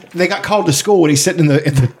then they got called to school and he's sitting in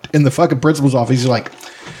the fucking principal's office. He's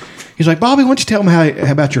like, Bobby, why don't you tell him how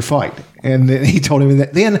about your fight? And then he told him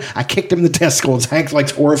that. Then I kicked him in the testicles. Hank's like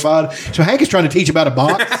horrified. So Hank is trying to teach him how to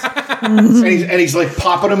box, and he's like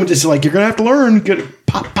popping him and just like, you're gonna have to learn. Get it,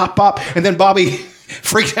 pop, pop, pop. And then Bobby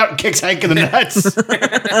freaks out and kicks Hank in the nuts.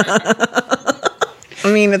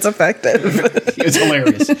 I mean, it's effective. It's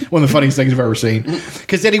hilarious. One of the funniest things I've ever seen.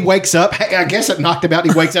 Because then he wakes up. I guess it knocked him out.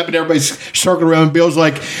 He wakes up and everybody's circling around. And Bill's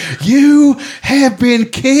like, "You have been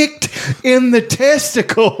kicked in the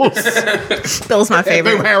testicles." Bill's my And Boom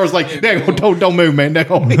favorite. Howard's like, don't move, man.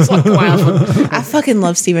 He's like laughing. I fucking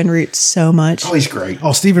love Stephen Root so much. Oh, he's great.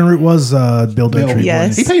 Oh, Stephen Root was Bill Dutry.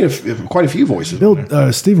 Yes. He played quite a few voices.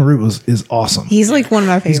 Stephen Root is awesome. He's like one of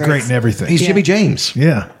my favorites. He's great in everything. He's Jimmy James.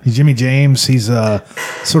 Yeah, he's Jimmy James. He's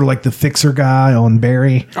sort of like the fixer guy on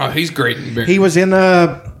Barry. Oh, he's great in Barry. He was in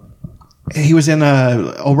Oh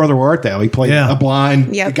Brother Where Art Thou. He played a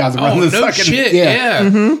blind Yep. guy that Oh, runs the no fucking shit.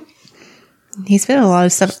 Yeah. He's been in a lot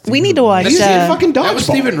of stuff. We need to watch. He's in fucking Dodgeball. That was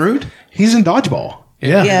Stephen Root? He's in Dodgeball.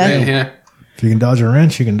 Yeah. Yeah. If you can dodge a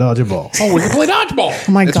wrench, you can dodge a ball. Oh, we can play dodgeball.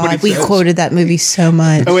 Oh my That's what god, he we says. quoted that movie so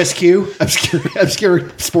much. OSQ, obscure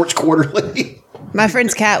Sports Quarterly. My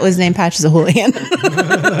friend's cat was named Patches of Julian.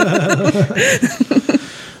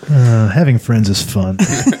 Having friends is fun,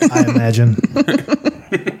 I imagine.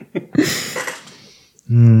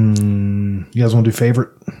 You guys want to do favorite?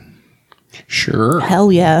 Sure.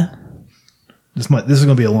 Hell yeah. This is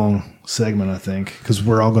going to be a long segment, I think, because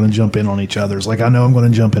we're all going to jump in on each other's. Like, I know I'm going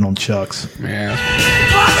to jump in on Chuck's. Yeah.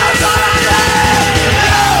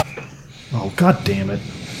 Oh, god damn it.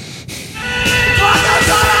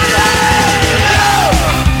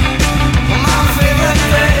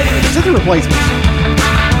 Is it the Replacements?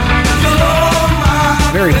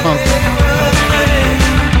 Very punk.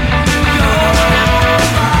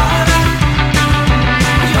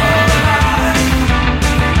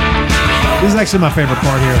 This is actually my favorite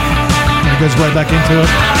part here. When it goes right back into it.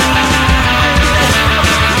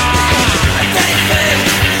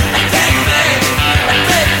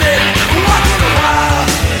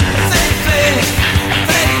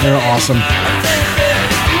 They're awesome.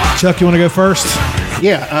 Chuck, you want to go first?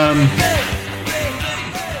 Yeah.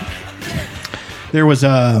 There was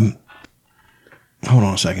hold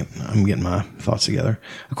on a second. I'm getting my thoughts together.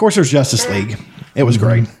 Of course, there's Justice League. It was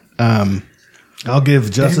great. I'll give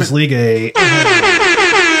Justice League a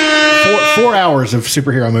 4 hours of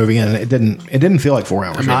superhero movie, and it didn't feel like 4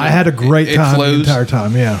 hours. I had a great it time the flows. entire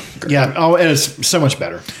time. Yeah. Yeah. Oh, it is so much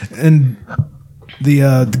better. And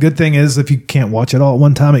the good thing is, if you can't watch it all at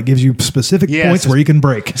one time, it gives you specific Yeah, points it's where you can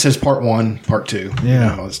break. It says part 1, part 2.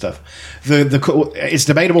 Yeah. All that stuff. It's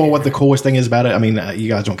debatable what the coolest thing is about it. I mean, you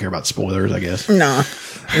guys don't care about spoilers, I guess. Nah.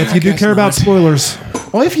 If you do care about spoilers,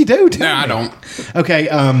 Well, if you do, tell No, I me. don't. Okay.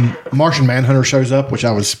 Martian Manhunter shows up, which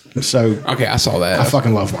I was so. Okay, I saw that. I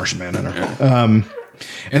fucking love Martian Manhunter.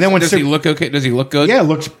 And then when Does he look okay? Does he look good? Yeah, it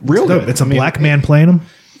looks real good. it's a I mean, black man playing him.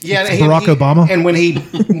 Yeah, It's Barack Obama. And when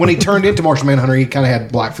he turned into Martian Manhunter, he kind of had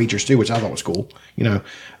black features too, which I thought was cool.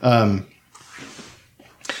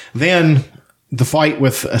 Then the fight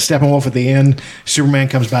with Steppenwolf at the end, Superman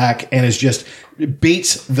comes back and is just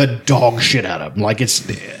beats the dog shit out of him. Like it's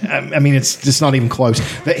just not even close.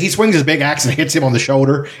 He swings his big axe and hits him on the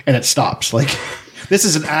shoulder, and it stops. Like this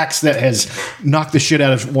is an axe that has knocked the shit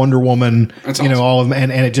out of Wonder Woman. That's awesome. awesome. All of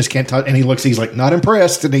them, and it just can't touch. And he looks, he's like not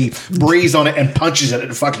impressed, and he breathes on it and punches it,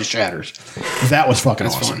 and it fucking shatters. That was fucking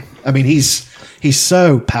awesome. fun. I mean, he's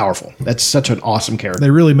so powerful. That's such an awesome character.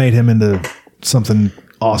 They really made him into something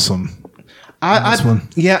awesome. One.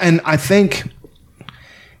 Yeah, and I think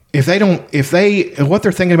what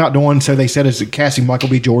they're thinking about doing, so they said is casting Michael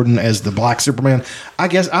B. Jordan as the Black Superman. I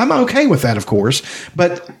guess I'm okay with that, of course,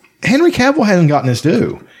 but Henry Cavill hasn't gotten his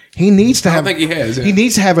due. He needs to have. don't think he has, yeah. He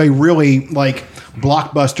needs to have a really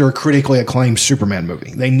blockbuster, critically acclaimed Superman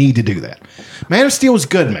movie. They need to do that. Man of Steel is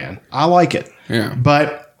good, man. I like it. Yeah.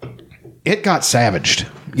 But it got savaged.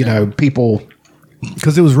 People.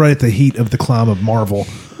 Because it was right at the heat of the climb of Marvel.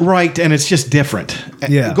 Right, and it's just different.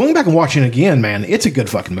 Yeah. Going back and watching it again, man, it's a good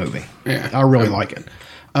fucking movie. Yeah. I really like it.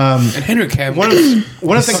 And Henry Cavill. One of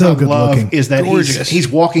the things so I good love looking. is that Gorgeous. he's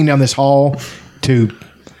walking down this hall to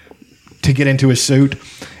get into his suit,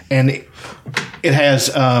 and it has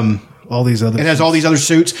All these other. it has all these other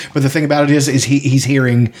suits. But the thing about it is he's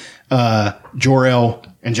hearing Jor-El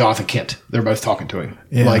and Jonathan Kent. They're both talking to him.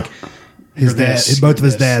 Yeah. Like his you're dad, this, both of you're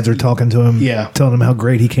his this. dads are talking to him. Yeah. Telling him how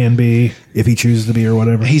great he can be if he chooses to be or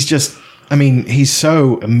whatever. He's just. I mean, he's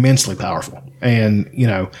so immensely powerful, and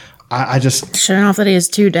I just. Showing off that he has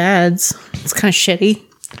 2 dads. It's kind of shitty.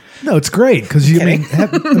 No, it's great because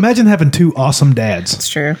imagine having 2 awesome dads It's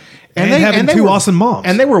true. and having 2 awesome moms.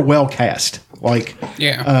 And they were well cast.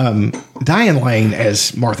 yeah. Diane Lane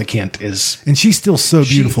as Martha Kent is. And she's still so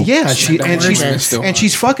beautiful.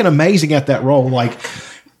 She's fucking amazing at that role. Like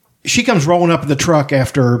she comes rolling up in the truck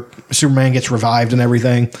after Superman gets revived and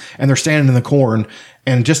everything, and they're standing in the corn,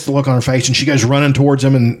 and just the look on her face, and she goes running towards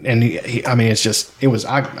him, and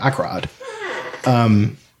I cried.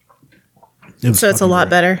 So it's a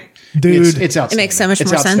lot better. Dude, It's outstanding. It makes so much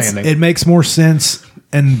It's more sense. outstanding. it makes more sense.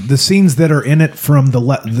 And the scenes that are in it from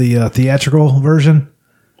the theatrical version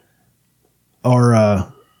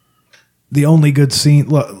are the only good scene.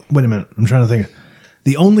 Look, wait a minute. I'm trying to think.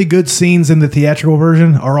 The only good scenes in the theatrical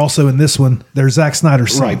version are also in this one. They're Zack Snyder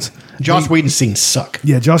scenes. Right. Joss Whedon's scenes suck.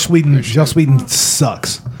 Yeah, Joss Whedon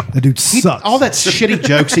sucks. The dude sucks. All that shitty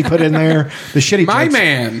jokes he put in there, the shitty My jokes.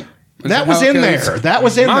 man. That was in there. That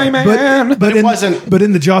was in My there. man. but it wasn't- But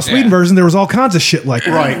in the Joss Whedon Yeah. version, there was all kinds of shit like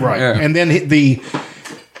that. Right. Yeah. And then the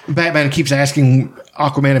Batman keeps asking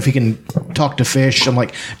Aquaman if he can talk to fish. I'm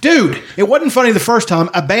like, dude, it wasn't funny the first time.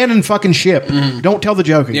 Abandon fucking ship. Don't tell the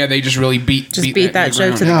joking. Yeah, they just really beat that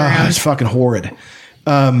joke to the Ah, ground. it's fucking horrid.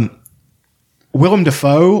 Willem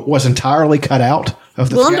Dafoe was entirely cut out of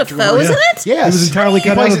the Willem theatrical Dafoe, version. isn't it? Yes. He was entirely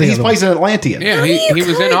cut out of the He other plays an Atlantean. Yeah, How do he you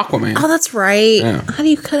was in cut- Aquaman. Oh, that's right. Yeah. How do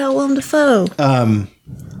you cut out Willem Dafoe?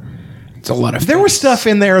 It's a lot of. There was stuff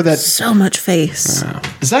in there that So much face.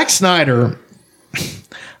 Zack Snyder,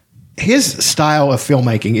 his style of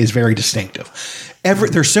filmmaking is very distinctive.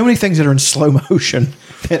 There's so many things that are in slow motion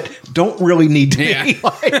that don't really need to be.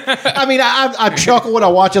 Yeah. I mean, I chuckle when I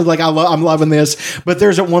watch it, like I'm loving this. But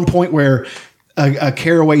there's at one point where a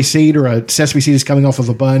caraway seed or a sesame seed is coming off of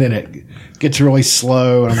a bun, and it gets really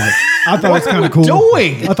slow. And I'm like, I thought it was kind of cool.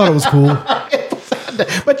 doing? I thought it was cool.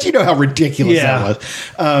 But you know how ridiculous Yeah.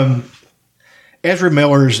 that was. Ezra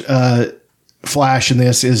Miller's Flash in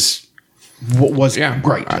this is was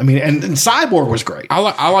great. I mean, and Cyborg was great.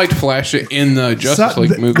 I liked Flash in the Justice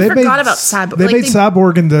League movie. I forgot about Cyborg. They made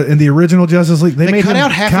Cyborg in the original Justice League. They made cut him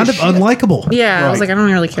out half kind his of shit. unlikable. Yeah, I was Right. like, I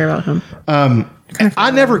don't really care about him.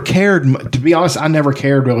 I never cared, to be honest, I never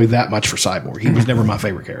cared really that much for Cyborg. He was never my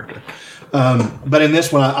favorite character. But in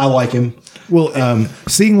this one, I like him. Well,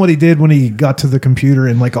 seeing what he did when he got to the computer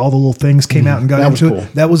and like all the little things came out and got That was into cool.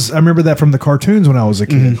 it. That was I remember that from the cartoons when I was a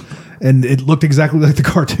kid, and it looked exactly like the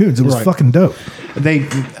cartoons. It was Right. fucking dope.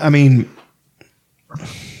 I mean,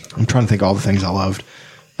 I'm trying to think of all the things I loved.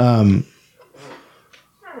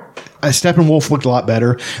 Steppenwolf looked a lot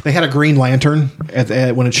better. They had a Green Lantern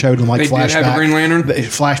when it showed them like They did flashback. have a Green Lantern?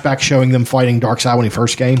 Flashback showing them fighting Darkseid when he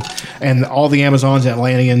first came, and all the Amazons,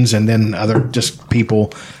 Atlanteans, and then other just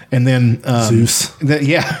people, and then Zeus.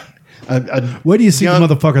 Where do you see the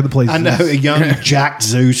motherfucker that plays I know Zeus? a young Jack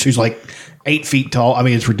Zeus who's like 8 feet tall. I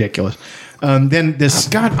mean, it's ridiculous. Then this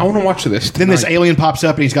God, I want to watch this. then this tonight. alien pops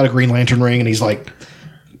up and he's got a Green Lantern ring and he's like,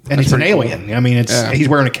 and he's an pretty cool. alien. I mean, he's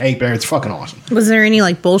wearing a cape and it's fucking awesome. Was there any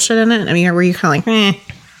like bullshit in it? I mean, were you kind of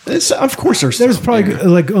like, Of course, There's probably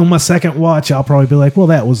like on my second watch, I'll probably be like, well,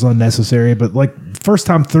 that was unnecessary. But like first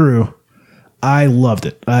time through, I loved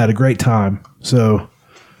it. I had a great time. So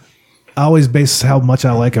I always base how much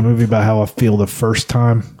I like a movie by how I feel the first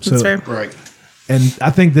time. So That's fair. right? and I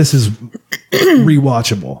think this is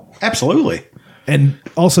rewatchable. Absolutely. And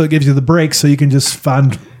also it gives you the break so you can just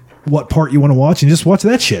find what part you want to watch and just watch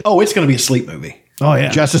that shit. Oh, it's going to be a sleep movie. Oh, yeah.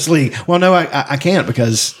 Justice League. Well, no, I can't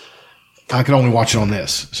because I can only watch it on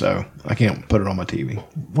this, so I can't put it on my TV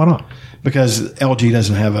Why not? because LG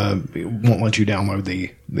doesn't have won't let you download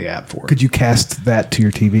the app for it. Could you cast that to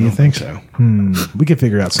your TV, you think? So We could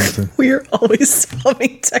figure out something. we're always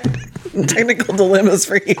solving technical dilemmas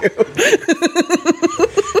for you.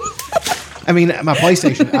 I mean, my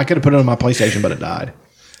PlayStation. I could have put it on my PlayStation, but it died.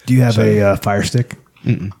 Do you have a Fire Stick?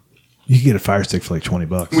 Mm-mm. You can get a Fire Stick for like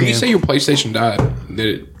 $20. When you say your PlayStation died,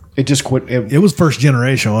 did it? It just quit. It was first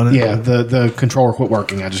generation, wasn't it? Yeah, the controller quit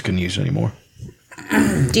working. I just couldn't use it anymore.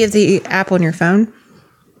 Do you have the app on your phone?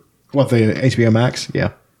 What, the HBO Max?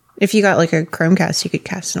 Yeah. If you got like a Chromecast, you could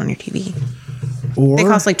cast it on your TV. Or They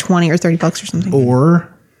cost like $20 or $30 or something.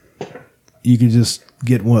 or you could just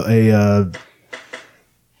get a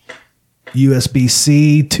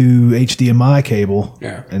USB-C to HDMI cable,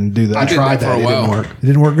 Yeah. and do that. I did Tried that for that. a It didn't while. work. It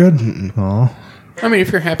didn't work good. Oh, I mean,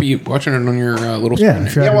 if you're happy watching it on your little yeah. screen.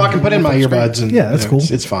 if you're Yeah, well, I having- can put in my earbuds and Yeah, that's cool.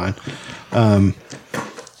 It's fine.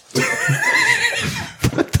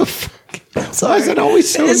 What the fuck? Why is it always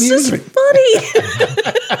so It's just amusing? funny.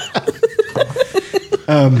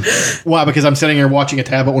 Why? Because I'm sitting here watching a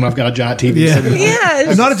tablet when I've got a giant TV. Yeah. sitting- Yeah.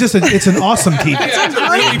 It's not just it's an awesome TV. Yeah, it's a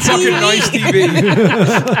really fucking nice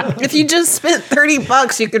TV. If you just spent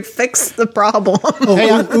 $30, you could fix the problem.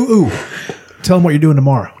 Ooh. Tell them what you're doing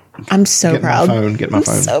tomorrow. I'm so Get my proud. phone. Get my I'm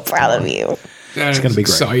phone. so proud of you. It's gonna be great.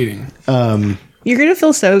 exciting. You're gonna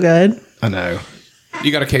feel so good. I know.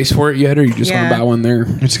 You got a case for it yet, or you just Yeah. want to buy one there?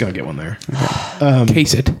 I'm just gonna get one there.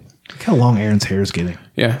 Case it. Look how long Aaron's hair is getting.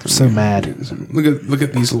 Yeah. So mad. Look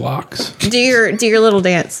at these locks. Do your little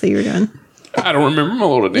dance that you were doing. I don't remember my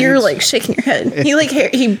little dance. You're like shaking your head.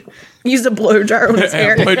 He used a blow dryer on his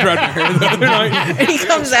hair. I dried my hair the other night. And he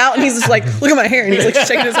comes out and he's just like, look at my hair. And he's like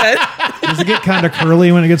shaking his head. Does it get kind of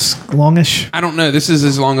curly when it gets longish I don't know. This is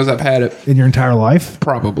as long as I've had it, in your entire life?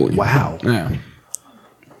 probably. Wow. Yeah.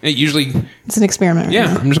 It usually. It's an experiment. right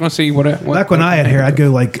Yeah. now. I'm just gonna see what. Back when I had hair, I'd go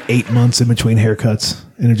like 8 months in between haircuts,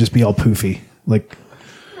 and it'd just be all poofy. Like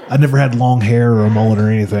I never had long hair or a mullet or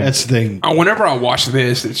anything. That's the Whenever I watch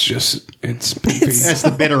this, it's poofy. that's the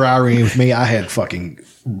bitter irony with me. I had fucking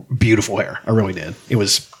beautiful hair. I really did. It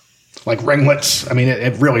was like ringlets. I mean,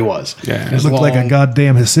 it really was. Yeah. it was looked like a long.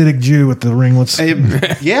 goddamn Hasidic Jew with the ringlets.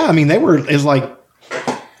 Yeah, I mean, they were. It's like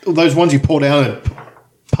those ones you pull down and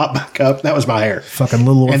pop back up. That was my hair. Fucking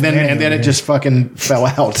little. And then it just fucking fell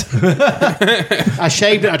out. I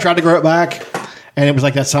shaved it. I tried to grow it back, and it was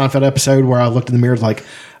like that Seinfeld episode where I looked in the mirror like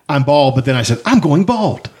I'm bald, but then I said I'm going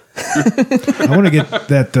bald. I want to get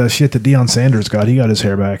that shit that Deion Sanders got. He got his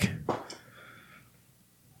hair back.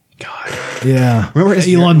 God, Yeah. remember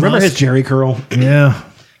his Jerry curl? Yeah.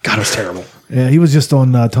 God, it was terrible. Yeah. He was just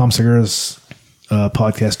on Tom Segura's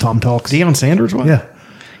podcast, Tom Talks. Deion Sanders was. Yeah.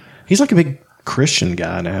 He's like a big Christian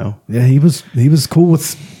guy now. Yeah. He was cool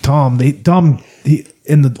with Tom. On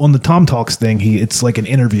the Tom Talks thing, it's like an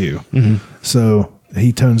interview. So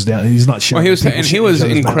he tones down. He's not sure. Well, he was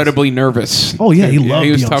incredibly nervous. Oh yeah, he loved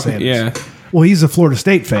he was Deion talking. Sanders. Yeah. Well, he's a Florida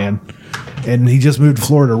State fan, and he just moved to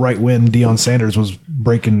Florida right when Deion Sanders was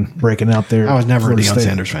breaking out there. I was never a Florida Deion State.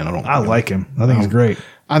 Sanders fan. I like him. I think he's great.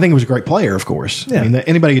 I think he was a great player, of course. Yeah. I mean,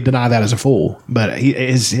 anybody could deny that as a fool, but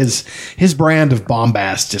his brand of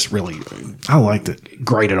bombast just really I liked it.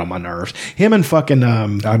 grated on my nerves. Him and fucking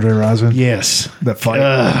Andre Rison. yes, That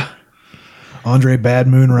fight. Andre Bad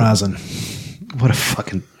Moon Rison. what a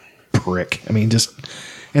fucking prick. I mean, just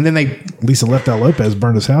and then they Lisa Leftow Lopez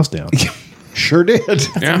burned his house down. sure did.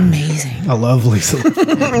 Yeah. Amazing. I love Lisa.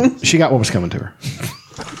 She got what was coming to her.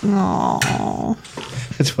 Aww.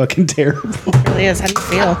 It's fucking terrible. It really is. How do you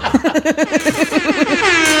feel?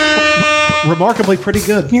 Remarkably pretty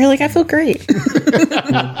good. You're like, I feel great.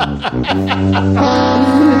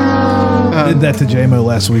 I did that to J-Mo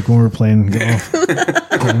last week when we were playing golf.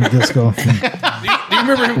 Playing disc golf. Do you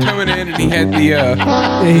remember him coming in and he had the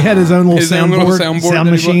Yeah, he had his own little His own little sound soundboard that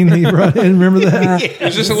he machine he brought in. Remember that? it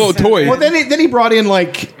was just a little toy. Well, then he brought in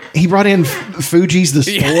Fuji's the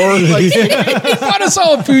store, like, he bought us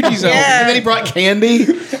all a Fuji's album. and then he brought candy.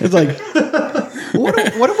 It's like,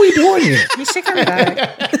 what are we doing here? You should come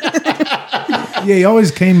back. Yeah, he always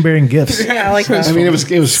came bearing gifts. Yeah, I like that. I mean, it was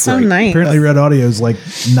so great. nice. Apparently, Red Audio's like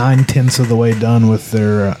 9/10 of the way done with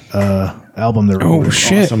their album. They're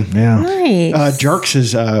shit. Awesome. Yeah, Nice. Jerks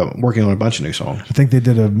is working on a bunch of new songs. I think they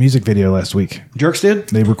did a music video last week. Jerks did?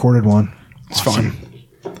 They recorded one. It's fun.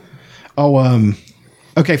 Oh,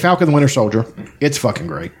 okay, Falcon the Winter Soldier. It's fucking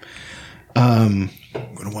great. I'm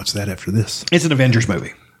gonna watch that after this. It's an Avengers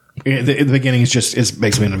movie. The beginning is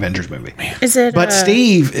basically an Avengers movie. Is it? But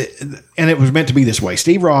Steve, and it was meant to be this way,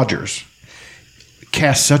 Steve Rogers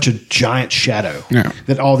cast such a giant shadow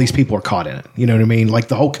that all these people are caught in it. You know what I mean? Like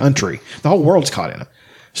the whole country, the whole world's caught in it.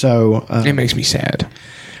 So It makes me sad.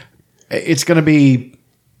 it's going to be...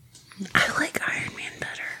 I like Iron Man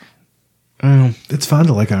better. It's fun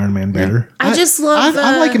to like Iron Man better. I just love.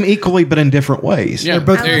 I like him equally, but in different ways. Yeah,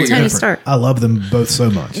 Both there you Tony go. Stark. I love them both so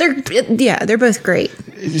much. They're both great.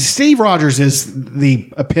 Steve Rogers is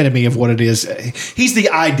the epitome of what it is. He's the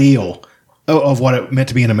ideal of what it meant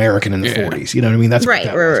to be an American in the 40s. You know what I mean? That's what Right,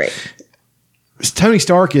 that was. right. Tony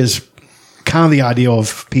Stark is kind of the ideal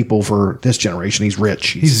of people for this generation. He's rich.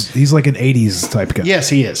 He's like an 80s type guy. Yes,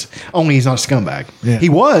 he is. Only he's not a scumbag. Yeah. He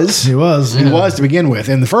was. He was, He yeah. was to begin with.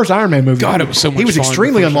 In the first Iron Man movie, God, it was so much he was fun,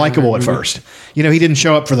 extremely the first Iron unlikable Man at movie. first. You know, he didn't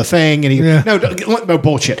show up for the thing, and no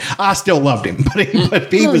bullshit. I still loved him, but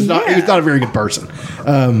he was not. He was not a very good person.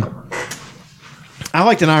 I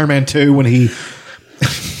liked in Iron Man 2 when he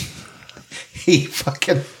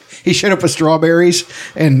showed up with strawberries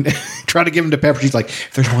and tried to give them to Pepper. She's like,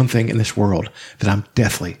 if there's one thing in this world that I'm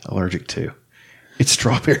deathly allergic to, it's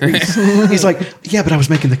strawberries. He's like, yeah, but I was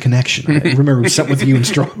making the connection. I remember something with you and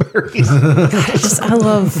strawberries. I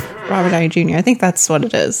love Robert Downey Jr. I think that's what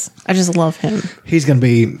it is. I just love him. He's gonna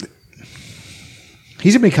be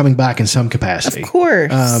coming back in some capacity, Of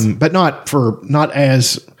course. but not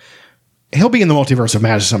as he'll be in the multiverse of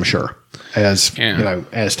madness, I'm sure, as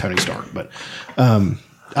as Tony Stark. But I'm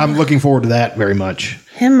looking forward to that very much.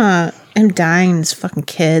 Him dying, this fucking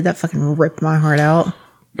kid that fucking ripped my heart out.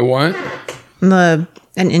 The what? An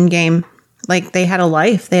Endgame, like they had a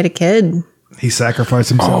life, they had a kid. He sacrificed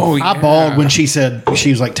himself. Oh, I bawled when she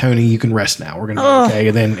was like, "Tony, you can rest now. We're gonna be okay."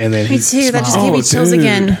 And then Me he too. That just smiled. gave me chills dude.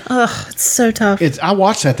 again. Ugh, it's so tough. I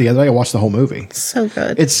watched that the other day. I watched the whole movie. so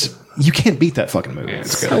good. You can't beat that fucking movie.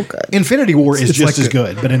 It's so good. Infinity War is It's just like as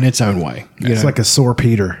good, but in its own way. You It's know? like a sore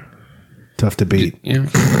Peter. Tough to beat. Yeah.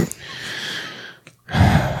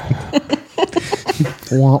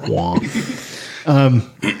 Wah, wah.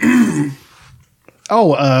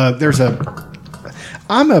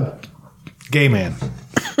 I'm a Gay man.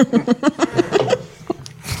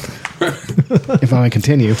 if I may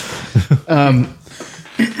continue. I'm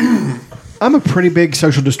a pretty big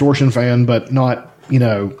Social Distortion fan, but not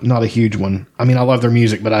a huge one. I mean, I love their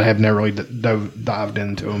music, but I have never really dived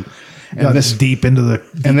into them. And Got this deep into the.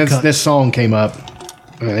 and deep cut. this song came up.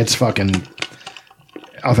 And it's fucking.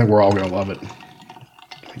 I think we're all gonna love it.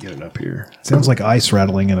 Let me get it up here. Sounds like ice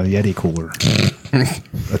rattling in a Yeti cooler.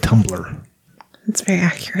 A tumbler. It's very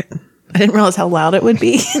accurate. I didn't realize how loud it would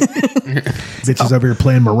be. Bitches over here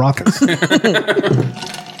playing maracas.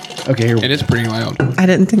 Okay, here. It is pretty loud. I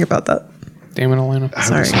didn't think about that. Damn it, Atlanta.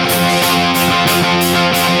 Sorry.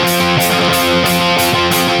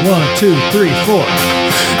 1, 2, 3, 4.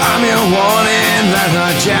 I'm your worn-in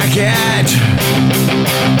leather jacket.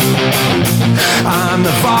 I'm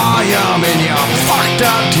the volume in your fucked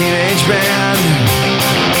up teenage band.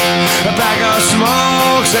 A bag of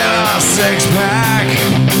smokes and a six-pack.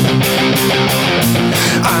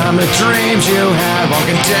 I'm the dreams you had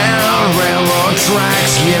walking down railroad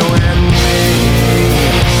tracks, you and me.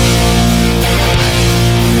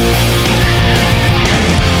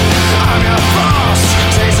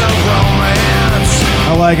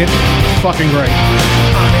 like it. Fucking great.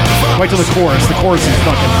 Wait till the chorus. The chorus is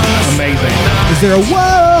fucking amazing. Is there a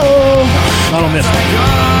whoa? Not on this one.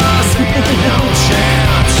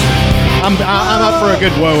 I'm up for a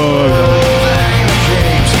good whoa, whoa, whoa.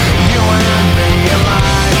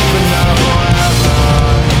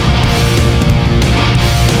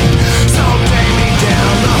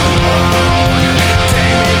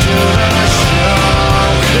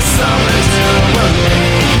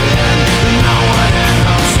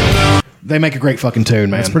 They make a great fucking tune,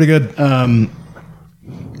 man. That's pretty good. What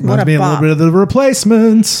Reminds a me a little bop. bit of the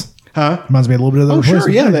Replacements. Huh? Reminds me a little bit of the Oh, Replacements.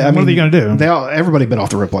 sure, yeah. What are you going to do? Everybody bit off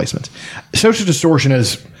the Replacements. Social Distortion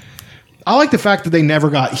is. I like the fact that they never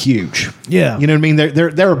got huge. Yeah. You know what I mean?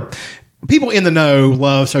 They're people in the know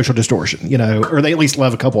love Social Distortion. You know, or they at least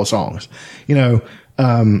love a couple of songs. You know,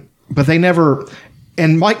 but they never.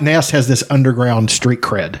 And Mike Ness has this underground street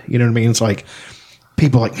cred. You know what I mean? It's like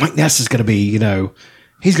people like Mike Ness is going to be. You know.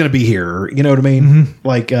 He's going to be here. You know what I mean? Mm-hmm.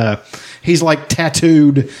 Like, he's like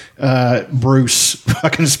tattooed Bruce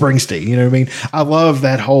fucking Springsteen. You know what I mean? I love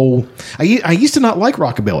that whole. I used to not like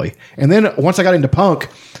rockabilly. And then once I got into punk,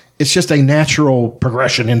 it's just a natural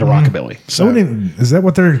progression into rockabilly. So, Is that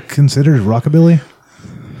what they're considered, rockabilly?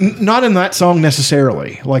 not in that song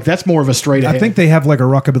necessarily. Like, that's more of a straight ahead. I think they have like a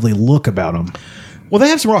rockabilly look about them. Well, they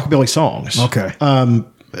have some rockabilly songs. Okay.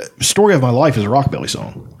 Story of My Life is a rockabilly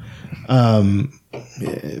song.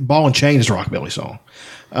 Ball and Chain is a rockabilly song.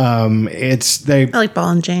 I like Ball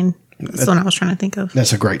and Chain. That's the one I was trying to think of.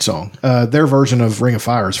 That's a great song. Their version of Ring of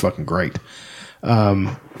Fire is fucking great.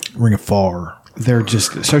 Ring of Fire. They're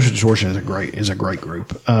just Social Distortion is a great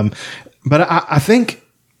group. But I think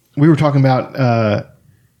we were talking about.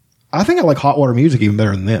 I think I like Hot Water Music even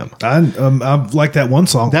better than them. I like that one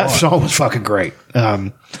song. That song was fucking great.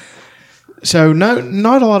 So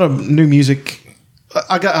not a lot of new music.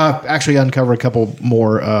 I actually uncovered a couple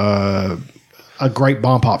more. A great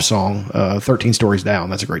bomb pop song, 13 Stories Down.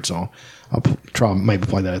 That's a great song. I'll try maybe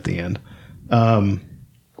play that at the end.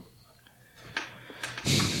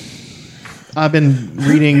 I've been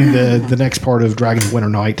reading the next part of Dragon's Winter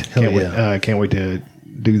Night. Can't wait to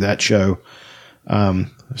do that show.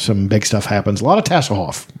 Some big stuff happens. A lot of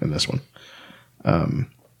Tasselhoff in this one.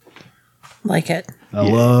 Like it. I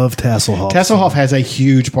love Tasselhoff. Tasselhoff has a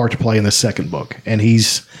huge part to play in the second book, and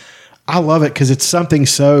I love it because it's something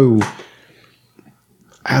so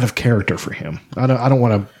out of character for him. I don't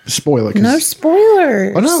want to spoil it. No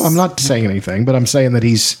spoilers. Oh, no, I'm not saying anything, but I'm saying that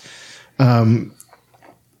he's.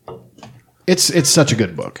 It's such a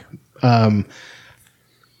good book.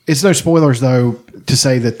 It's no spoilers though to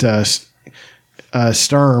say that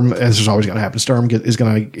Sturm, as is always going to happen, Sturm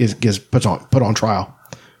gets put on trial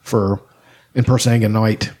for impersonating a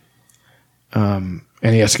knight, and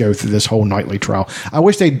he has to go through this whole knightly trial. I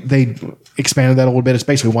wish they expanded that a little bit. It's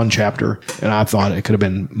basically one chapter, and I thought it could have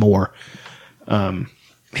been more.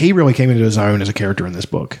 He really came into his own as a character in this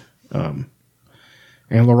book, and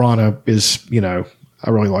Lorana is, I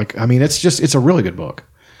really like. I mean, it's a really good book.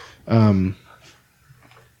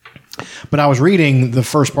 But I was reading the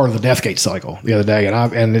first part of the Deathgate cycle the other day,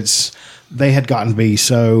 and they had gotten to be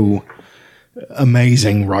so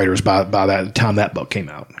amazing writers by that time that book came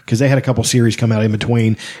out, because they had a couple series come out in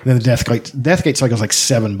between, and then the Deathgate cycle is like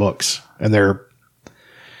 7 books, and they're,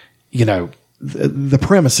 the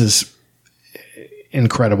premise is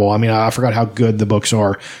incredible. I mean, I forgot how good the books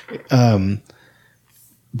are.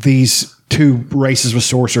 These 2 races with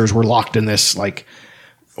sorcerers were locked in this like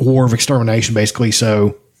war of extermination, basically.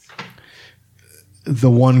 So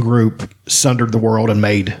the one group sundered the world and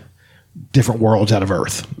made different worlds out of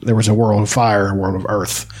Earth. There was a world of fire, a world of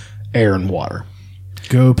earth, air, and water.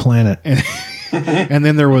 Go planet. And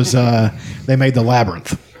then there was they made the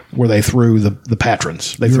labyrinth where they threw the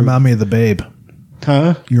patrons. You remind me of the Babe.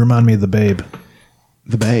 Huh? You remind me of the Babe.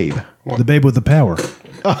 The Babe. What? The Babe with the power.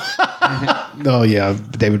 Oh yeah,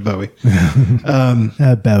 David Bowie.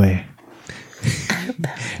 Bowie.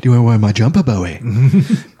 Do you want to wear my jumper, Bowie?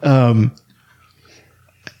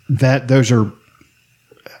 Those are,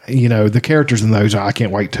 the characters in those. I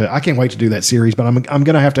can't wait to do that series. But I'm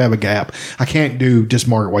gonna have to have a gap. I can't do just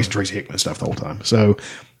Margaret Weiss and Tracy Hickman stuff the whole time. So,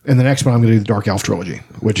 in the next one, I'm gonna do the Dark Elf trilogy,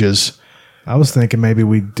 which is. I was thinking maybe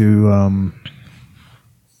we'd do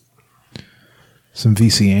some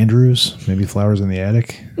V.C. Andrews, maybe Flowers in the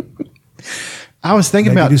Attic. I was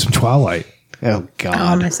thinking maybe about do some Twilight. Oh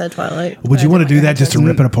God! I said Twilight. Would you want to do that just to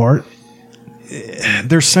rip it apart?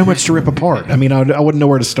 there's so much to rip apart. I mean, I wouldn't know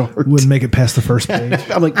where to start. Wouldn't make it past the first page.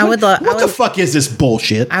 I'm like, I would what lo- I the would- fuck is this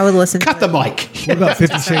bullshit? I would listen. Cut to the it. mic. What about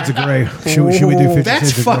 50 Shades of Grey? Should we do 50 That's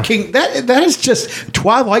Shades of Grey? fucking that is just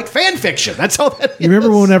Twilight fan fiction. That's all that is. You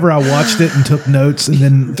remember whenever I watched it and took notes, and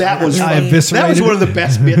then That was I fun. eviscerated That was one of the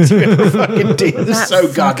best bits you ever fucking did. This is That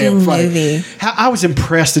so goddamn fucking funny. movie. I was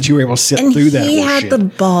impressed that you were able to sit And through that. he had shit. the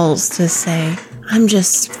balls to say, "I'm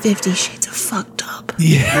just 50 Shades of fucked up."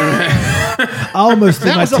 I almost threw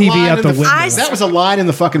That my was a TV line out in the window. That was a line in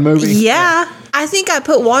the fucking movie. Yeah. I think I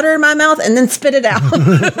put water in my mouth and then spit it out.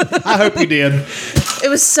 I hope you did. It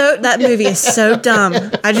was so, that movie is so dumb.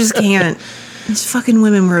 I just can't. These fucking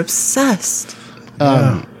women were obsessed.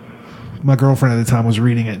 My girlfriend at the time was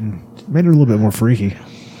reading it and made it a little bit more freaky. You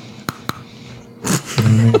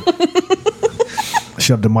know what I mean?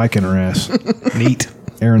 Shoved a mic in her ass. Neat.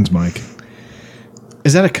 Aaron's mic.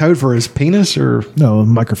 Is that a code for his penis or No, a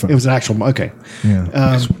microphone. it was an actual? Okay. Yeah.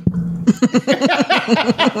 That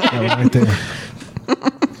one right there.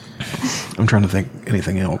 I'm trying to think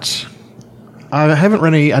anything else. I haven't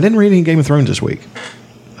read any. I didn't read any Game of Thrones this week,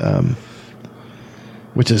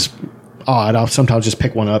 which is odd. I'll sometimes just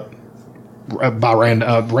pick one up by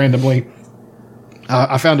randomly.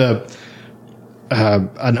 I found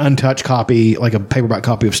an untouched copy, like a paperback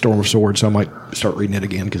copy of Storm of Swords, so I might start reading it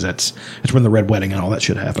again because that's when the Red Wedding and all that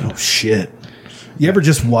shit happened. Shit. You ever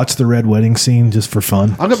just watch the Red Wedding scene just for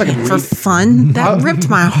fun? I'll go back and read For it. fun? That ripped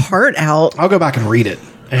my heart out. I'll go back and read it,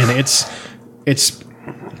 and it's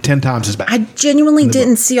 10 times as bad. I genuinely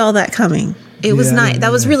didn't see all that coming. It was Yeah, nice.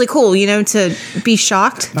 That was really cool, to be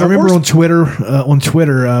shocked. I remember on Twitter,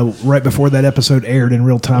 right before that episode aired in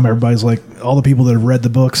real time, everybody's like, all the people that have read the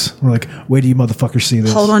books were like, wait till you motherfuckers see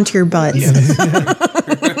this. Hold on to your butts.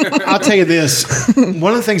 I'll tell you this: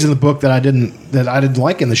 one of the things in the book that I didn't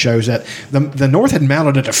like in the show is that the North had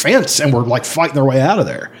mounted a defense and were like fighting their way out of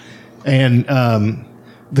there. And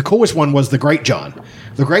the coolest one was the Great John.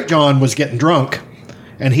 The Great John was getting drunk,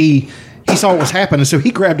 and he saw what was happening, so he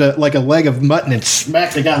grabbed a leg of mutton and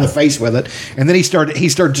smacked the guy in the face with it. And then he started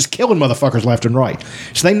just killing motherfuckers left and right.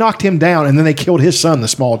 So they knocked him down, and then they killed his son, the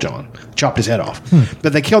Small John, chopped his head off.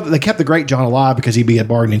 But they kept the Great John alive because he'd be a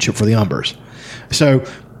bargaining chip for the Umbers. So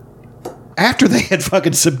after they had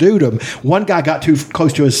fucking subdued him, one guy got too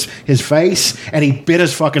close to his face, and he bit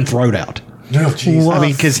his fucking throat out. No, jeez. I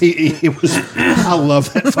mean, because he was. I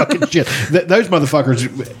love that fucking shit. Those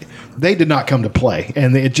motherfuckers, they did not come to play,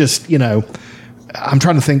 and it just, I'm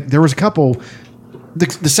trying to think. There was a couple.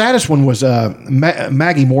 The saddest one was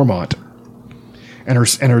Maggie Mormont,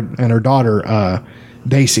 and her daughter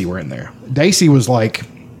Daisy were in there. Daisy was like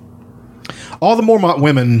all the Mormont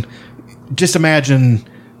women. Just imagine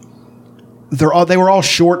they were all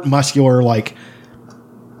short, muscular, like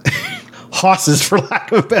hosses, for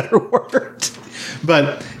lack of a better word.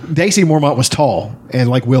 But Daisy Mormont was tall and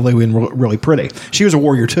like willowy and really pretty. She was a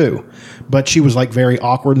warrior too, but she was like very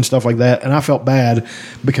awkward and stuff like that. And I felt bad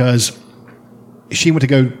because she went to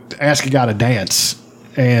go ask a guy to dance,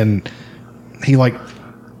 and he like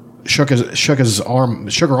shook her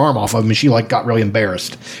arm off of him, and she like got really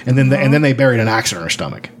embarrassed. And then they buried an axe in her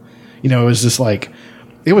stomach. It was just like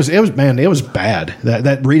it was bad.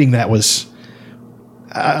 That reading that was.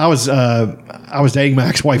 I was dating my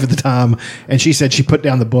ex-wife at the time, and she said she put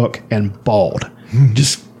down the book and bawled.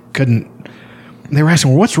 Just couldn't. They were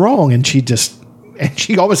asking, well, what's wrong? And she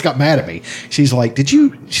almost got mad at me. She's like,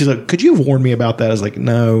 she's like, could you have warned me about that? I was like,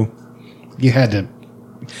 no, you had to.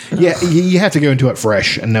 Yeah, you have to go into it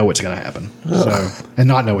fresh and know what's going to happen. So, and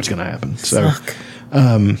not know what's going to happen. So,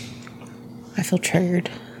 I feel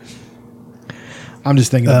triggered. I'm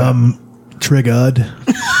just thinking about Triggered.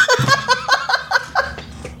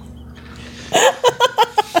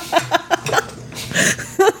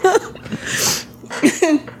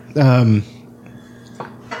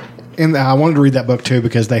 and I wanted to read that book too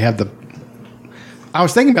because they have I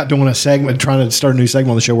was thinking about doing a segment, trying to start a new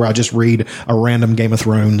segment on the show where I just read a random Game of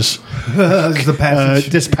Thrones The passage.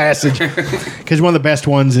 this passage, because one of the best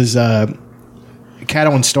ones is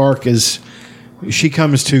Catelyn Stark she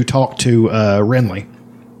comes to talk to Renly.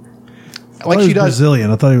 Like she does. Brazilian.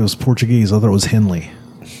 I thought he was Portuguese. I thought it was Henley.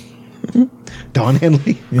 Don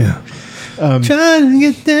Henley. Yeah. Trying to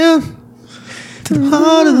get down to the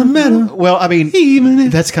heart of the matter. Well, I mean,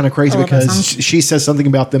 that's kind of crazy love that because song. she says something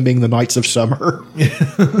about them being the Knights of Summer.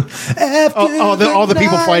 After all the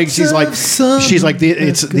people fighting. She's like, she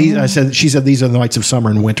said these are the Knights of Summer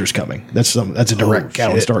and winter's coming. That's a direct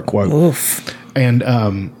Catelyn Stark quote. Oof.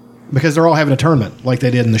 And because they're all having a tournament like they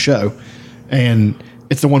did in the show, and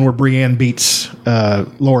it's the one where Brienne beats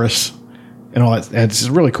Loras and all that. And it's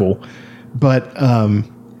really cool. But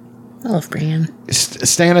I love Brienne.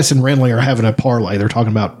 Stannis and Renly are having a parlay. They're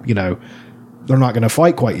talking about, they're not going to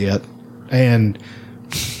fight quite yet. And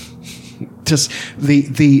just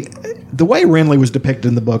the way Renly was depicted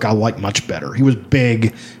in the book, I like much better. He was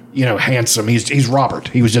big, handsome. He's Robert.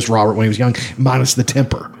 He was just Robert when he was young, minus the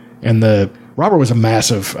temper. And Robert was a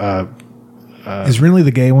massive. Is Renly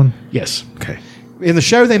the gay one? Yes. Okay. In the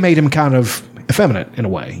show, they made him kind of effeminate in a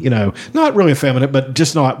way. Not really effeminate, but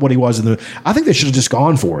just not what he was in the. I think they should have just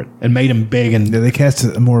gone for it and made him big and They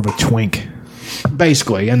cast more of a twink.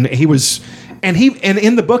 basically. And he was, and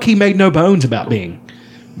in the book, he made no bones about being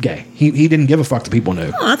gay. He didn't give a fuck that people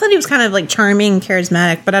knew. Oh, I thought he was kind of like charming,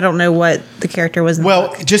 charismatic, but I don't know what the character was. In the Well,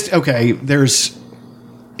 book. just okay. There's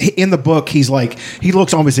in the book, he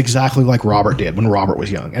looks almost exactly like Robert did when Robert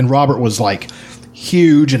was young, and Robert was like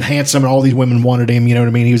huge and handsome, and all these women wanted him. You know what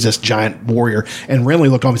I mean? He was this giant warrior, and Renly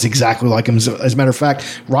looked almost exactly like him. As a matter of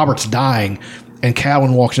fact, Robert's dying, and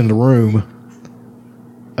Cowan walks in the room.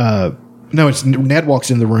 No, it's Ned walks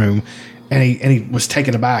in the room. And he was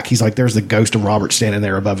taken aback. He's like, "There's the ghost of Robert standing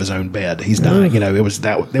there above his own bed. He's dying." It was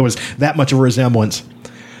that much of a resemblance.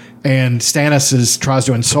 And Stannis tries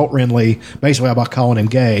to insult Renly basically by calling him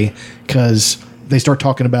gay because they start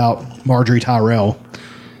talking about Marjorie Tyrell.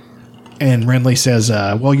 And Renly says,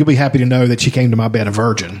 "Well, you'll be happy to know that she came to my bed a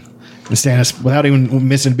virgin." And Stannis, without even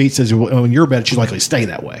missing a beat, says, "Well, in your bed, she's likely to stay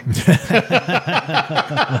that way."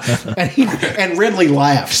 and Renly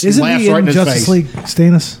laughs. Isn't laughs he right in his Justice face. League,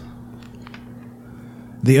 Stannis?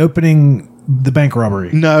 The opening, the bank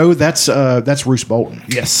robbery. No, that's Roose Bolton.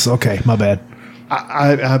 Yes. Okay. My bad.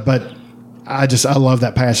 But I love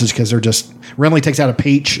that passage because Renly takes out a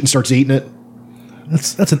peach and starts eating it.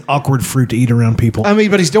 That's an awkward fruit to eat around people. I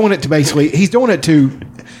mean, but he's doing it to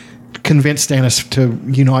convince Stannis to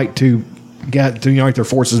unite their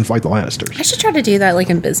forces and fight the Lannisters. I should try to do that like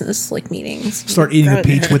in business meetings. Start eating a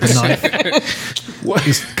peach with a knife.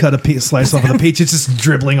 Just cut a slice off of the peach. It's just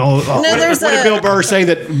dribbling all. No, What did Bill Burr say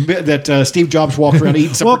that Steve Jobs walked around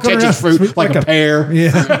eating some Walking pretentious around fruit like a pear?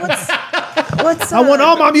 Yeah. What's I want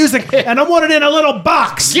all my music, and I want it in a little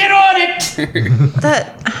box. Get on it.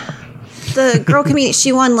 the girl comedian?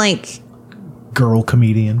 She won like Girl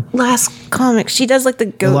comedian. last comic. She does like the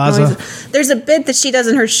goat Eliza? noises. There's a bit that she does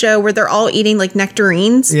in her show where they're all eating like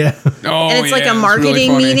nectarines. Yeah. Oh, And it's like yeah, a it's marketing really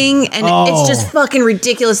funny. meeting, and it's just fucking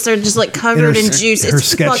ridiculous. They're just like covered in juice. her It's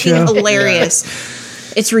sketch fucking show? hilarious.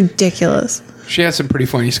 It's ridiculous. She has some pretty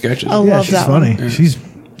funny sketches. Oh, Yeah, love she's that funny. one.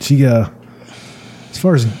 She as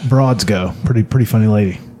far as broads go, pretty funny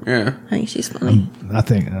lady. Yeah. I think she's funny. I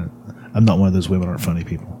think I'm not one of those women aren't funny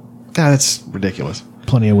people. That's ridiculous.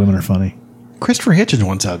 Plenty of women are funny. Christopher Hitchens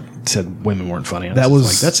once said women weren't funny. That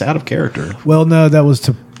was- that's out of character. Well, no, that was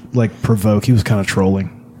to like provoke. He was kind of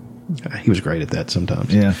trolling. He was great at that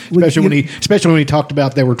sometimes. Yeah. Especially when he talked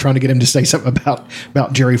about they were trying to get him to say something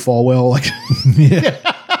about Jerry Falwell. Like, Yeah.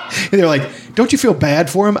 and they're like, "Don't you feel bad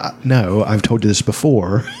for him?" No, I've told you this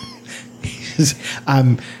before.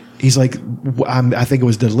 He's like, I think it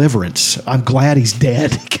was Deliverance. I'm glad he's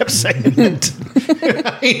dead. He kept saying it.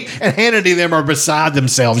 And Hannity and them are beside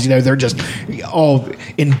themselves. They're just all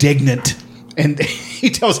indignant. And he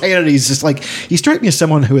tells Hannity, he's just like, "You strike me as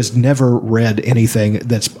someone who has never read anything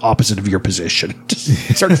that's opposite of your position."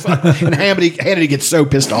 Just sort of fun. And Hannity gets so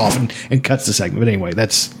pissed off and cuts the segment. But anyway,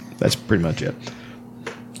 that's pretty much it.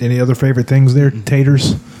 Any other favorite things there,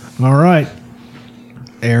 taters? All right.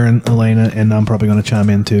 Aaron, Elena, and I'm probably going to chime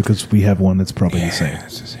in too because we have one that's probably the same.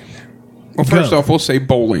 It's the same thing. Well, first off, we'll say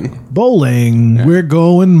bowling. Bowling. Yeah. We're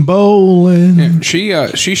going bowling.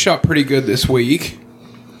 Yeah, she shot pretty good this week.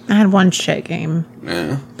 I had one shit game.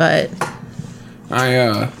 Yeah. But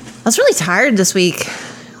I was really tired this week.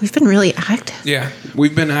 We've been really active. Yeah,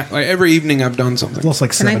 we've been like every evening I've done something. Lost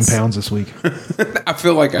like 7 pounds this week. I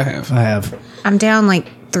feel like I have. I have. I'm down like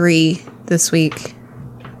 3 this week.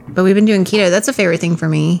 But we've been doing keto. That's a favorite thing for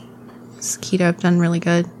me. Keto, I've done really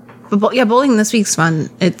good. But yeah, bowling this week's fun.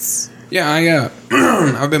 I've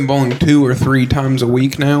been bowling 2 or 3 times a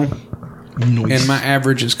week now. Nice. And my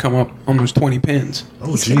average has come up almost 20 pins.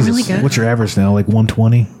 Oh, Jesus. Really good. What's your average now? Like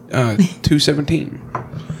 120? 217.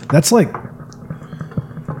 That's like,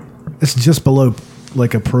 it's just below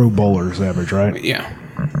like a pro bowler's average, right? Yeah.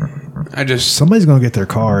 Somebody's going to get their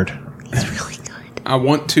card. It's really good. I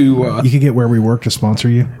want to... you could get Where We Work to sponsor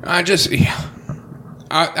you. I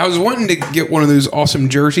was wanting to get one of those awesome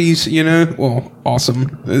jerseys, Well,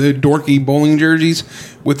 awesome. The dorky bowling jerseys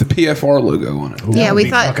with the PFR logo on it. Ooh, yeah, we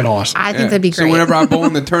thought... fucking awesome. I think that'd be great. So whenever I bowl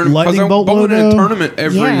in the tournament... Lightning bolt bowling logo? in a tournament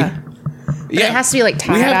every... Yeah. It has to be like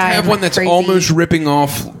tie-dye. We have to have one that's crazy. almost ripping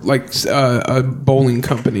off like a bowling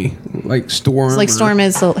company, like Storm. It's like Storm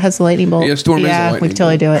has the lightning bolt. Yeah, Storm is the lightning we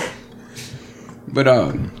totally do it. But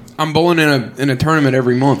I'm bowling in a tournament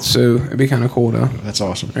every month, so it'd be kind of cool to That's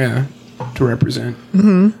awesome. to represent.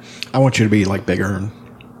 I want you to be like bigger. And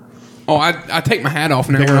Oh, I take my hat off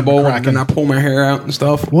now Bigger when I and bowl, and cracking. then I pull my hair out and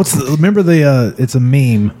stuff. Remember the it's a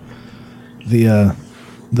meme. The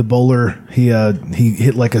bowler he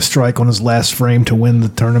hit like a strike on his last frame to win the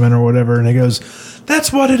tournament or whatever, and he goes,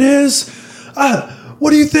 "That's what it is. What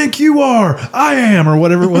do you think you are? I am," or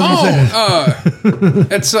whatever it was. he said.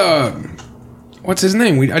 It's what's his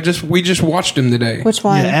name? We just watched him today. Which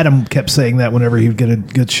one? Yeah, Adam kept saying that whenever he would get a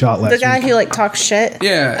good shot last The guy week. who like talks shit.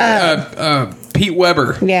 Yeah, Pete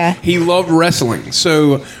Weber. Yeah. He loved wrestling.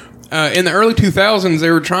 So in the early 2000s, they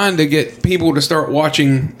were trying to get people to start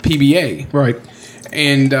watching PBA. right.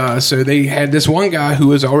 And so they had this one guy who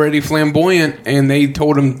was already flamboyant, and they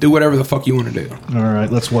told him, do whatever the fuck you want to do. All right,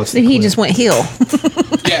 let's watch. He just went heel.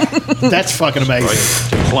 Yeah. That's fucking amazing.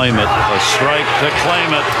 To claim it. A strike to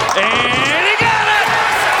claim it. And he got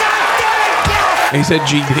it! He said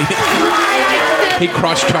GD. He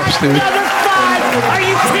cross chops through. Another 5! Are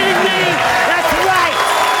you kidding me? That's right!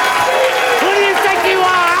 Who do you think you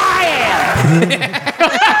are? I am!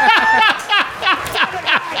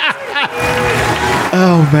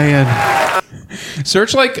 Oh man.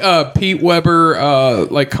 Search like Pete Weber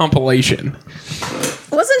like compilation.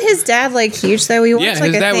 Wasn't his dad like huge though? We watched Yeah, like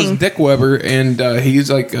his a dad thing. was Dick Weber, and he's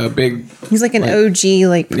like a big. He's like an OG,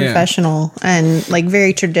 like professional and like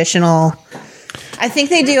very traditional. I think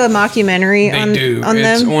they do a mockumentary They on do. on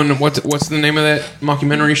It's them. on what's the name of that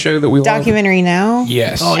mockumentary show that we love? Documentary now.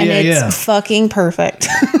 Yes. Oh, And yeah, it's yeah. fucking perfect.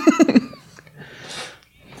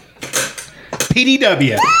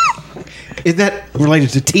 PDW. Is that related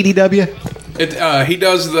to TDW? He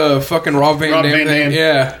does the fucking Rob Van Rob Dam Van thing. Dam.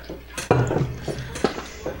 Yeah.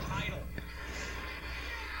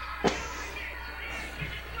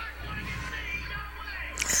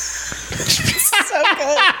 So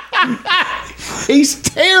good. He's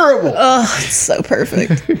terrible. Oh, it's so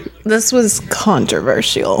perfect. This was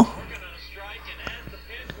controversial.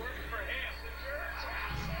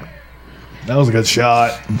 That was a good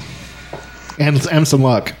shot. And some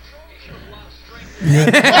luck. He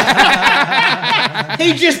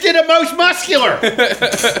just did a most muscular.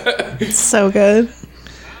 It's so good.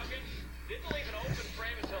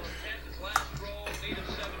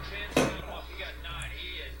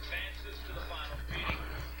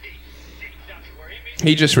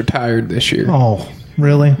 He just retired this year. Oh,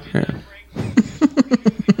 really?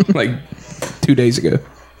 Like 2 days ago.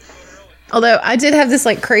 Although I did have this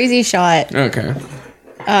like crazy shot. Okay.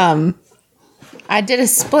 I did a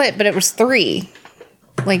split, but it was 3.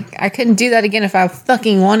 Like I couldn't do that again if I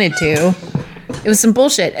fucking wanted to. It was some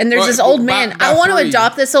bullshit. And there's Well, this old by- man. by I want to 3.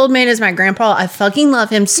 adopt this old man as my grandpa. I fucking love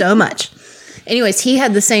him so much. Anyways, he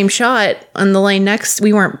had the same shot on the lane next.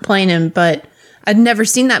 We weren't playing him, but I'd never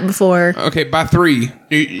seen that before. Okay, by 3.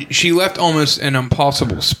 She left almost an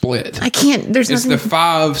impossible split. I can't. There's It's nothing. the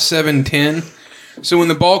 5, 7, 10. So when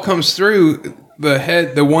the ball comes through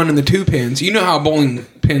the 1 and the 2 pins, you know how a bowling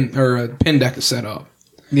pin or a pin deck is set up.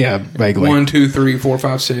 Yeah, vaguely. 1, 2, 3, 4,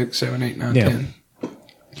 5, 6, 7, 8, 9, Yeah. 10.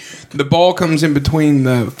 The ball comes in between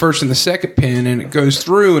the first and the second pin, and it goes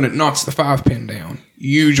through, and it knocks the 5 pin down,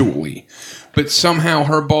 usually. But somehow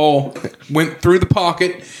her ball went through the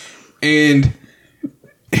pocket, and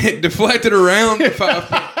it deflected around the 5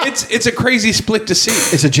 pin. It's a crazy split to see.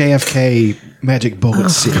 It's a JFK magic bullet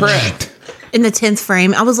cinch. Correct. In the 10th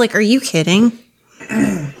frame, I was like, "Are you kidding?"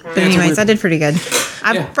 But anyways, I did pretty good.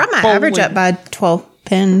 I Yeah. brought my Bowling. average up by 12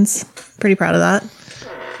 pins. Pretty proud of that.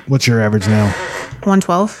 What's your average now?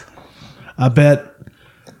 112. I bet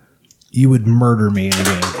you would murder me in a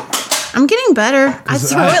game. I'm getting better. I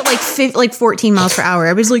throw it like 14 miles per hour.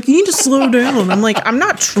 Everybody's like, "You need to slow down." I'm like, I'm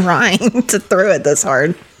not trying to throw it this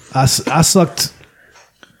hard. I sucked.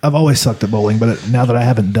 I've always sucked at bowling, but now that I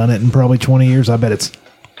haven't done it in probably 20 years, I bet it's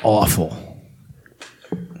awful.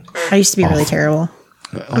 I used to be really terrible.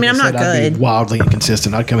 I mean, I'm not I'd good. be wildly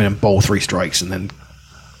inconsistent. I'd come in and bowl 3 strikes and then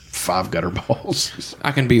 5 gutter balls.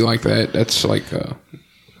 I can be like that. That's like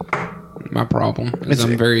my problem. Is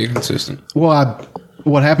I'm very inconsistent. Well,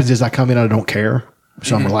 what happens is I come in and I don't care.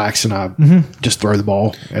 So I'm relaxed and I just throw the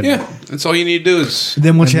ball. And Yeah, that's all you need to do is.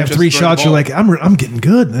 Then once you have just 3 throw the shots, you're ball. like, I'm getting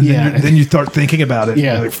good. And Yeah. then you start thinking about it.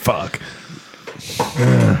 Yeah. You're like, fuck.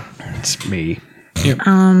 It's me.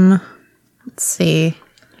 Let's see.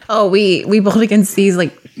 Oh, we bowled against these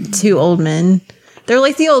like 2 old men. They're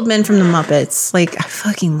like the old men from the Muppets. Like, I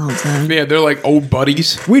fucking love them. Yeah, they're like old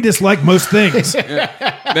buddies. We dislike most things.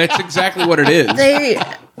 That's exactly what it is.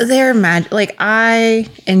 They're mad. Like, I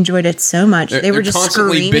enjoyed it so much. They were they're just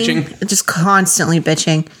constantly screaming, bitching. just constantly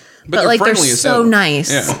bitching. But like they're friendly as so hell.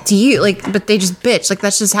 nice Yeah. to you. Like, but they just bitch. Like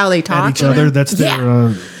that's just how they talk At each you know? other. That's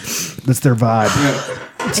their vibe.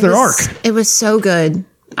 It's their arc. It was so good.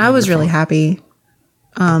 I was really happy.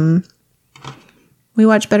 We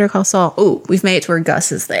watched Better Call Saul. Oh, we've made it to where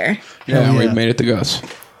Gus is there. Yeah, yeah. we made it to Gus.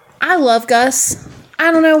 I love Gus.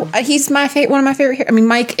 I don't know. He's my one of my favorite. I mean,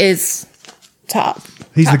 Mike is top.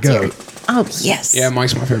 He's top the tier. goat. Oh yes. Yeah,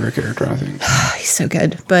 Mike's my favorite character, I think. He's so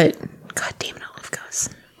good. But God damn it, I love Gus.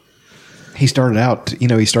 He started out,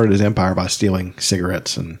 he started his empire by stealing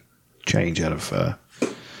cigarettes and change out of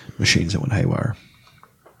machines that went haywire.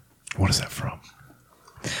 What is that from?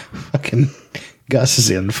 Fucking Gus is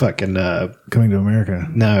in fucking. Coming to America.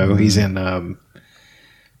 No, he's in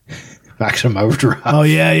Maximum Overdrive. Oh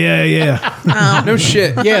yeah. No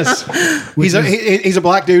shit. Yes, he's a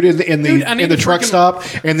black dude in Dude, I need the to truck freaking- stop,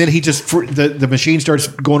 and then he just the machine starts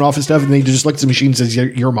going off and stuff, and then he just looks at the machine and says,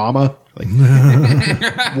 "Your mama." Like,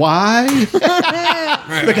 why?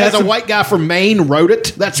 Because a white guy from Maine wrote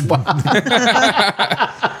it. That's why.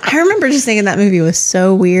 I remember just thinking that movie was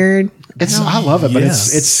so weird. I love it, but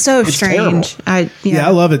Yes. it's So it's terrible. strange. Yeah,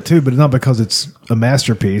 I love it too, but not because it's a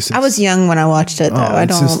masterpiece. I was young when I watched it, though. I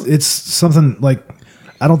don't. It's something like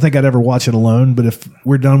I don't think I'd ever watch it alone. But if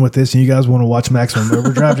we're done with this and you guys want to watch Maximum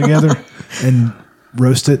Overdrive together and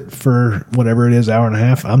roast it for whatever it is, hour and a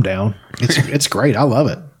half, I'm down. It's great. I love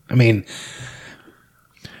it. I mean,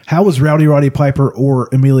 How was Rowdy Roddy Piper or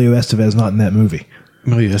Emilio Estevez not in that movie?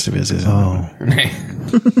 Emilio Estevez is.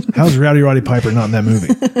 How was Rowdy Roddy Piper not in that movie?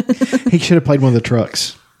 He should have played one of the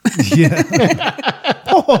trucks. Yeah.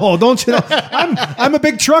 Oh, don't you know? I'm a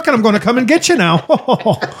big truck and I'm going to come and get you now.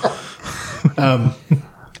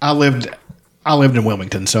 I lived in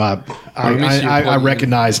Wilmington, so I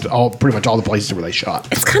recognized pretty much all the places where they shot.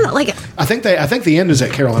 It's kind of like I think the end is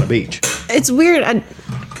at Carolina Beach. it's weird.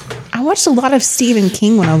 I watched a lot of Stephen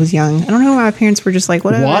King when I was young. I don't know why my parents were just like,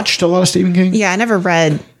 whatever. Watched a lot of Stephen King. Yeah, I never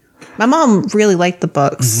read. My mom really liked the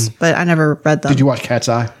books, but I never read them. Did you watch Cat's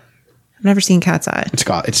Eye? I've never seen Cat's Eye.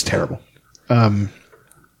 It's terrible. I'm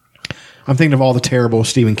thinking of all the terrible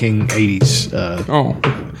Stephen King 80s.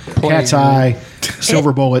 Cat's Eye,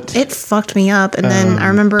 Silver Bullet. It fucked me up. And then I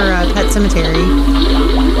remember Pet Cemetery.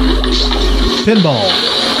 Pinball.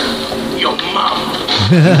 Your mom.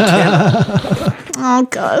 Oh,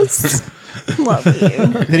 Gus. Love you.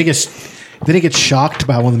 Then he gets shocked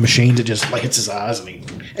by one of the machines that just hits his eyes, and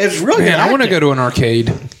it's really good. Man, I want to acting. go to an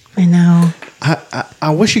arcade. I know.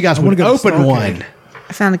 I wish you guys would go to open Starcade. one.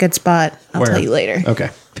 I found a good spot. I'll Where? tell you later. Okay.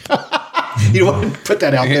 You don't want to put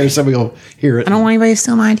that out there. Somebody will hear it. I don't want anybody to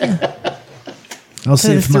steal my idea. I'll see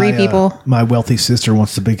the if three people. my wealthy sister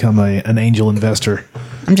wants to become an angel investor.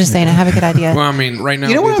 I'm just saying I have a good idea. Well, I mean, right now.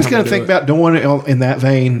 You know what I was going to think about doing it in that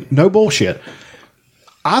vein? No bullshit.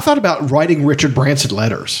 I thought about writing Richard Branson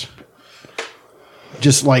letters.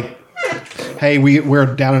 Just like, hey, we're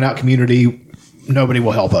a down and out community. Nobody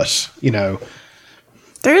will help us.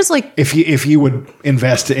 There's like If you would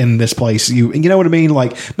invest in this place, you know what I mean?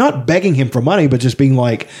 Like, not begging him for money, but just being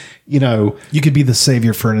like, You could be the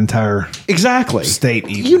savior for an entire exactly state.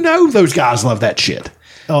 Even. Those guys love that shit.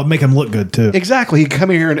 Oh, make them look good too. Exactly. He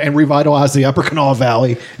come here and revitalize the Upper Kanawha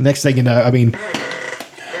Valley. And next thing you know, I mean,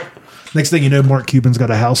 Next thing you know, Mark Cuban's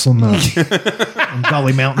got a house on on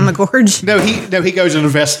Dolly Mountain. on the gorge. no, he goes and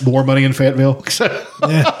invests more money in Fayetteville.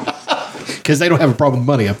 Yeah. Because they don't have a problem with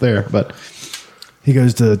money up there. But He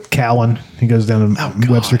goes to Cowan. He goes down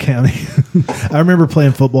to Webster County. I remember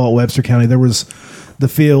playing football at Webster County. There was the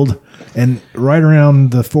field, and right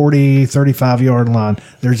around the 40, 35-yard line,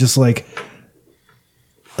 there's just like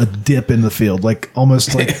a dip in the field, like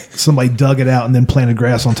almost like somebody dug it out and then planted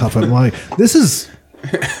grass on top of it. I'm like, this is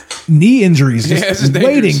knee injuries just Yeah, this is waiting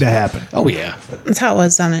dangerous. to happen. oh yeah, That's how it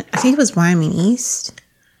was on it. I think it was Wyoming East.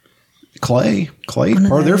 Clay. One of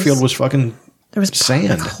Part of their those. field was fucking There was sand.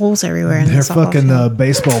 like holes everywhere in Their the softball fucking field.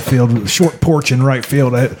 baseball field, short porch in right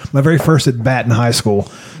field. My very first at bat in high school,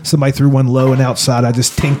 somebody threw one low and outside. I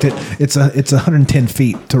just tinked it. It's 110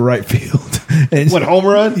 feet to right field. And What, home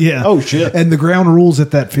run? Yeah. Oh shit. And the ground rules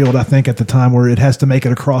at that field, I think, at the time, where it has to make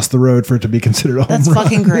it across the road for it to be considered a home That's run.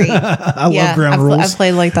 fucking great. I love ground rules. I've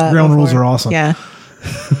played like that. Ground rules before. are awesome. Yeah.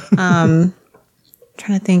 Trying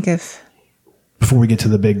to think if Before we get to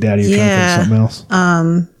the Big Daddy, you're trying to think of something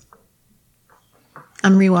else.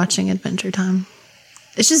 I'm rewatching Adventure Time.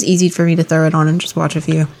 It's just easy for me to throw it on and just watch a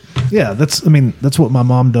few. Yeah, that's what my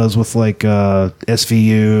mom does with like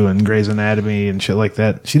SVU and Grey's Anatomy and shit like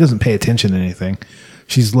that. She doesn't pay attention to anything.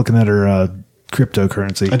 She's looking at her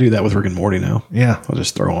cryptocurrency. I do that with Rick and Morty now. Yeah. I'll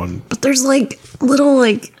just throw on. But there's like little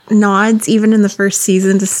like nods even in the first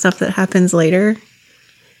season to stuff that happens later.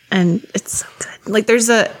 and it's so good. Like there's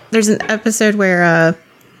an episode where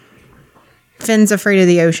Finn's afraid of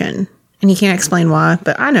the ocean, and he can't explain why,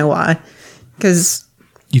 but I know why, because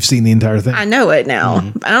You've seen the entire thing. I know it now.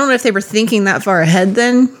 I don't know if they were thinking that far ahead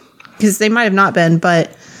then, because they might have not been,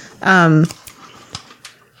 but I'm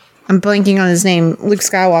blanking on his name. Luke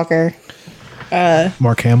Skywalker.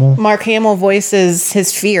 Mark Hamill. Mark Hamill voices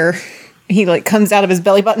his fear. He like comes out of his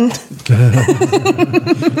belly button. That's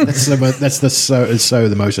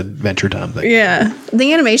the most Adventure Time thing. Yeah,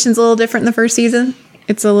 the animation's a little different in the first season.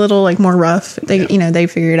 It's a little like more rough. They they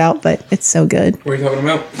figured it out, but it's so good. What are you talking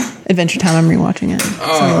about? Adventure Time. I'm rewatching it. So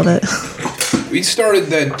I love it. We started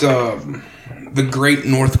that the Great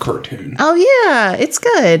North cartoon. Oh yeah, it's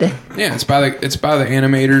good. Yeah, it's by the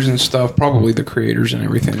animators and stuff. Probably the creators and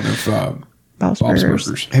everything of Bob's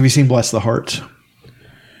Burgers. Have you seen Bless the Hearts?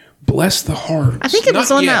 Bless the Heart. I think it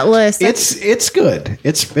was on that list. It's good.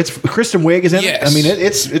 It's Kristen Wiig is in it. I mean,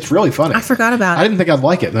 it's really funny. I forgot about it. I didn't think I'd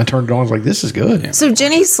like it, and I turned it on. I was like, this is good. So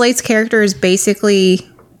Jenny Slate's character is basically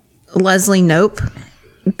Leslie Knope,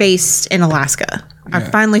 based in Alaska. I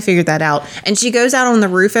finally figured that out. And she goes out on the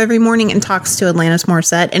roof every morning and talks to Alanis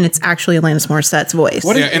Morissette, and it's actually Alanis Morissette's voice.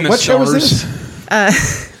 What show is this?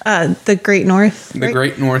 The Great North. The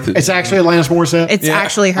Great North. It's actually Alanis Morissette. It's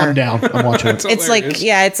actually her. I'm down. I'm watching it. It's like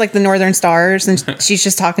it's like the Northern Stars, and she's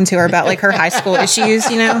just talking to her about like her high school issues,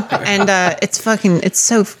 and it's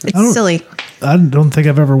silly. I don't think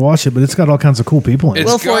I've ever watched it, but it's got all kinds of cool people in it.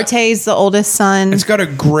 Will Forte's the oldest son. It's got a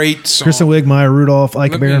great song. Kristen Wiig, Maya Rudolph,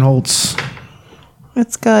 Ike Barinholtz.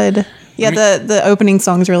 It's good. Yeah, the opening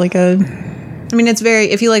song's really good. I mean, it's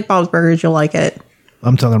if you like Bob's Burgers, you'll like it.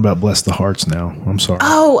 I'm talking about Bless the Hearts now. I'm sorry.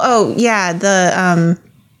 Oh, yeah.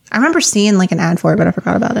 I remember seeing like an ad for it, but I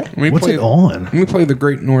forgot about it. What's it on? Let me play the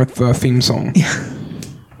Great North theme song. Yeah.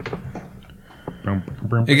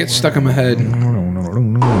 It gets stuck in my head.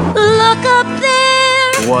 Look up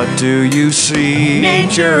there. What do you see?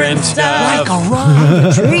 Nature and stuff. Like a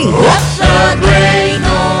rock tree. That's the Great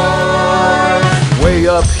North. Way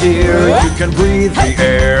up here, you can breathe the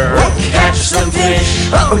air. Catch some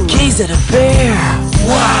fish. Or gaze at a bear.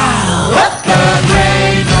 Wow. Up the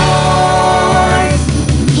Great North.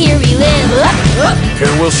 Here we live.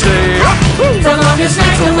 Here we'll stay. The longest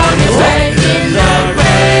night, the longest day in the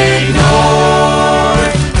Great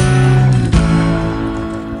North.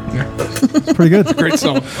 It's pretty good. Great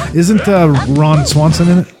song. Isn't Ron Swanson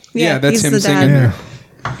in it? Yeah, that's he's him the singing. dad.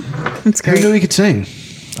 Yeah. It's Who great. knew he could sing?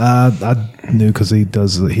 I knew because he did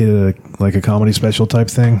a comedy special type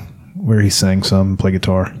thing where he sang some, play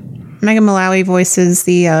guitar. Megan Mullally voices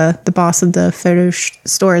the boss of the photo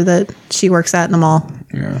store that she works at in the mall.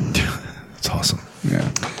 Yeah. It's awesome. Yeah.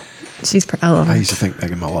 I love her. I used to think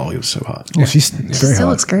Megan Mullally was so hot. Well, she's She very still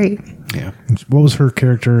hot. looks great. Yeah. What was her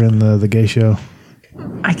character in the gay show?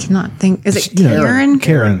 I cannot think. Is it You know, Karen?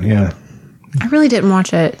 Karen, yeah. I really didn't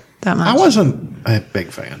watch it that much. I wasn't a big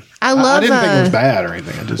fan. I love. I didn't think it was bad or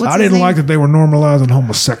anything. What's I his didn't name? like that they were normalizing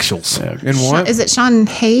homosexuals. And what? Is it Sean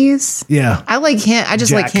Hayes? Yeah. I like him. I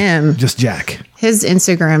just Jack. like him. Just Jack. His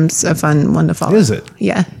Instagram's a fun one to follow. Is it?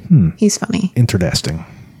 Yeah. He's funny. Interesting.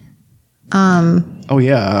 Oh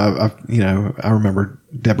yeah, I remember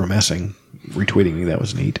Deborah Messing retweeting me. That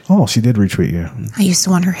was neat. Oh, she did retweet you. I used to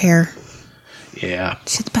want her hair. Yeah.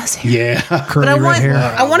 She had the best hair. Yeah. Curly But red hair.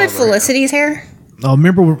 I wanted Felicity's hair. Oh,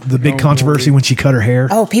 remember the big controversy when she cut her hair?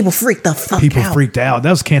 Oh, people freaked the fuck People out. freaked out.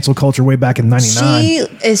 That was cancel culture way back in '99. She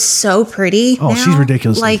is so pretty. Oh, now. she's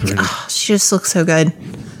ridiculously Like, pretty. she just looks so good.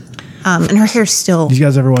 And her hair's still Did you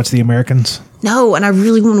guys ever watch The Americans? no. And I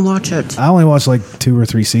really want to watch it. I only watched like 2 or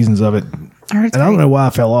 3 seasons of it. I heard it's And I don't great. know why I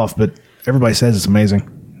fell off, but everybody says it's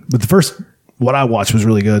amazing. But the first, what I watched was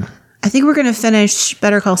really good. I think we're gonna finish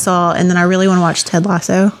Better Call Saul, and then I really want to watch Ted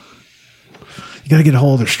Lasso. You got to get a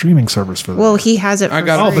hold of their streaming service for that. Well, he has it. For I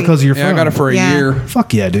got oh, free. because of your phone. I got it for a Yeah. year.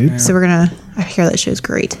 Fuck yeah, dude. So we're gonna. I hear that show's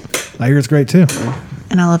great, I hear it's great too.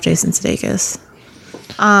 and I love Jason Sudeikis.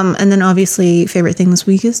 And then obviously favorite thing this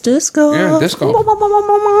week is disco. Yeah, disco.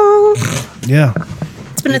 Yeah.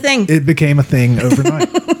 It's been a thing. It became a thing overnight.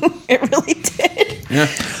 It really did. Yeah.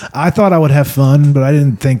 I thought I would have fun, but I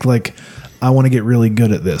didn't think like I want to get really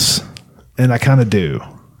good at this. And I kind of do.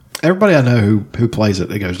 Everybody I know who plays it,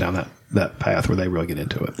 that goes down that path where they really get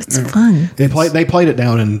into it. It's fun. They played it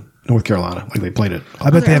down in North Carolina. Like they played it. I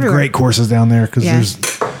bet they have everywhere. great courses down there because Yeah. there's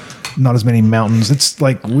not as many mountains. It's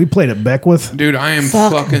like we played at Beckwith. Dude, I am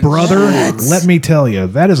Fuck, fucking Brother, let me tell you,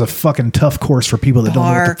 that is a fucking tough course for people that don't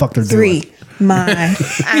know what the fuck they're three. doing. My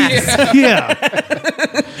ass. Yeah.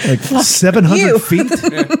 Like 700 You. feet.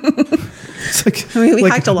 It's like, I mean, we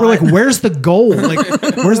hiked a lot. We're like, where's the goal? Like,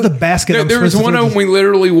 where's the basket? There was one of them we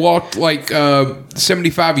literally walked like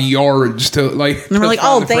 75 yards to like. And we're like,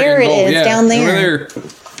 find oh, the there friggin' it goal. is, Yeah, down there. over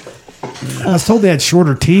I was told they had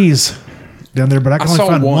shorter tees down there, but I can only saw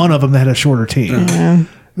find one of them that had a shorter tee. Yeah.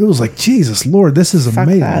 It was like, Jesus Lord, this is Fuck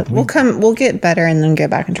amazing. that. We'll get better and then go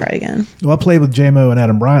back and try it again. Well, I played with JMO and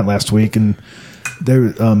Adam Bryant last week, and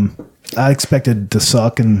they I expected to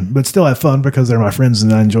suck, but still have fun because they're my friends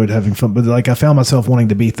and I enjoyed having fun. But like, I found myself wanting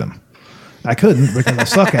to beat them. I couldn't because I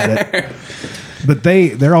suck at it. But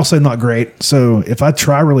they're also not great. So if I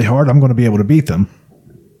try really hard, I'm going to be able to beat them.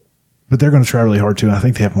 But they're going to try really hard too. And I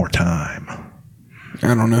think they have more time.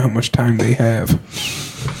 I don't know how much time they have.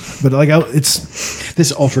 But like, it's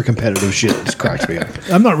this ultra competitive shit just cracks me up.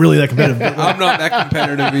 I'm not really that competitive. I'm not that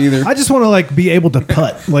competitive either. I just want to like be able to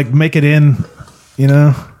putt, like make it in, you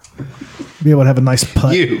know, be able to have a nice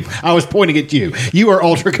putt. I was pointing at you. You are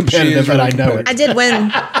ultra competitive, and I know it. I did win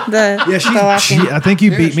the last game. I think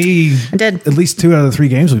you beat me. I did. At least 2 out of the 3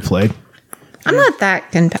 games we played. I'm not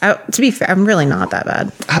that to be fair, I'm really not that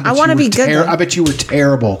bad. I want to be good. I bet you were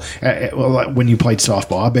terrible when you played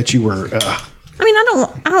softball. I bet you were. I mean,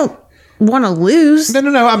 I don't want to lose.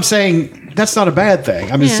 No. I'm saying that's not a bad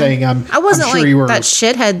thing. I'm just saying I wasn't I'm sure like you were, that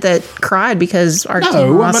shithead that cried because our team lost.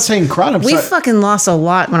 No, I'm not saying cried. We fucking lost a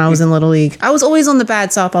lot when I was in Little League. I was always on the bad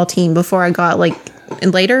softball team before I got like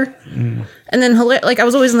in later. And then like I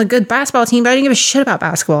was always on the good basketball team, but I didn't give a shit about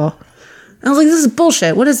basketball. I was like, this is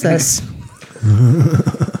bullshit. What is this?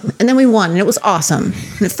 And then we won, and it was awesome.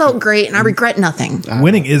 And it felt great, and I regret nothing.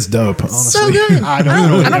 Winning is dope, honestly. So good. I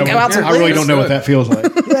don't go out to I really lose. don't know what that feels like.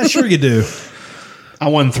 Yeah, sure you do. I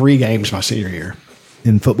won 3 games my senior year.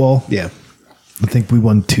 In football? Yeah. I think we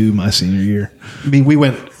won 2 my senior year. I mean, we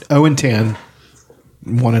went 0-10,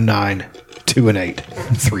 1-9, 2-8,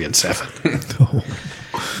 3-7.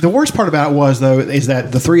 The worst part about it was, though, is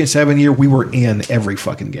that the 3-7 year we were in every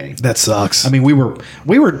fucking game. That sucks. I mean, we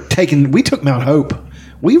took Mount Hope.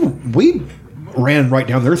 We ran right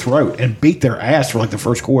down their throat and beat their ass for like the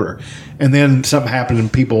first quarter, and then something happened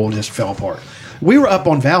and people just fell apart. We were up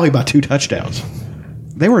on Valley by 2 touchdowns.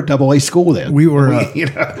 They were a AA school then. We were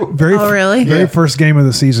very first game of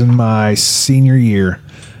the season, my senior year.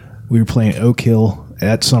 We were playing Oak Hill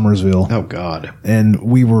at Summersville. Oh God! And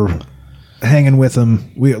we were hanging with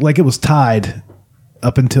them. It was tied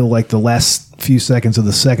up until like the last few seconds of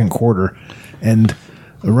the second quarter, and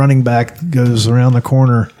the running back goes around the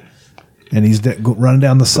corner, and he's running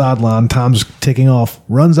down the sideline. Time's ticking off.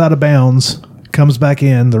 Runs out of bounds. Comes back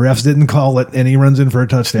in. The refs didn't call it, and he runs in for a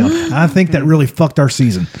touchdown. I think that really fucked our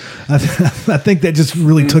season. I think that just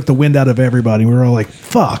really took the wind out of everybody. We were all like,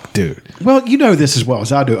 "Fuck, dude." Well, you know this as well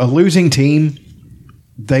as I do. A losing team,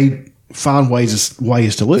 they find ways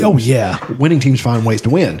to lose. Oh yeah, winning teams find ways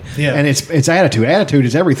to win. Yeah, and it's attitude. Attitude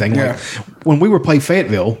is everything. Yeah. Like, when we were playing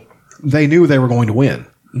Fayetteville, they knew they were going to win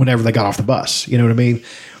whenever they got off the bus. You know what I mean?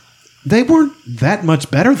 They weren't that much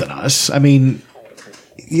better than us. I mean,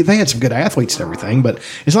 they had some good athletes and everything, but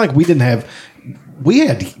it's not like we didn't have.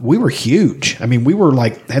 We were huge. I mean, we were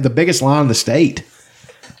had the biggest line in the state,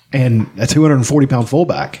 and a 240-pound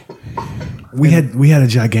fullback. We had a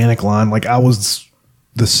gigantic line. Like, I was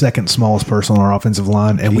the second smallest person on our offensive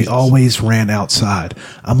line, and we always ran outside.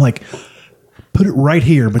 I'm like, put it right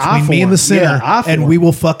here between me and the center, and we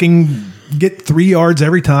will fucking get 3 yards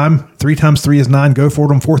every time. 3 times 3 is 9. Go for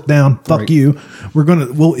it on 4th down. Fuck you.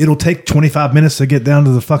 It'll take 25 minutes to get down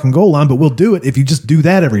to the fucking goal line, but we'll do it if you just do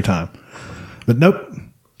that every time. But nope.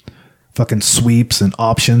 Fucking sweeps and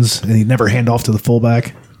options, and he'd never hand off to the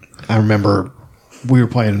fullback. I remember we were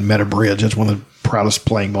playing Meta Bridge. That's one of the proudest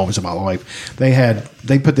playing moments of my life.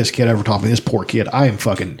 They put this kid over top of me. This poor kid. I am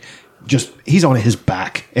fucking he's on his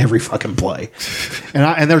back every fucking play.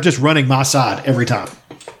 And they're just running my side every time.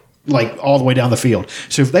 Like all the way down the field.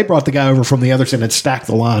 So if they brought the guy over from the other side and stacked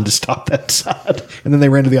the line to stop that side, and then they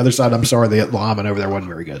ran to the other side, I'm sorry, the lineman over there wasn't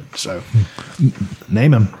very good. So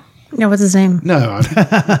name him. Yeah, what's his name? No,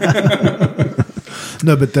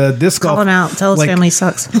 no, but disc golf. Call him out. Tell his family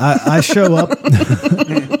sucks. I show up.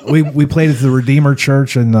 we played at the Redeemer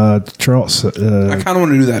Church in Charleston. I kind of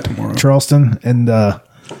want to do that tomorrow. Charleston, and I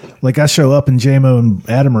show up, and JMO and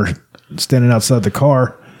Adam are standing outside the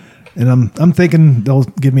car. And I'm thinking they'll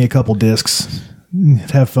give me a couple discs,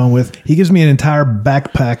 have fun with. He gives me an entire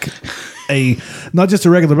backpack, not just a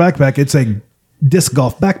regular backpack. It's a disc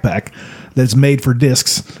golf backpack that's made for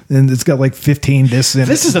discs, and it's got like 15 discs in it.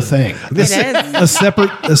 This is the thing. It is.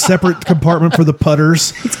 A separate compartment for the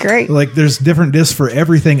putters. It's great. Like there's different discs for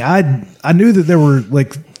everything. I knew that there were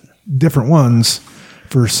like different ones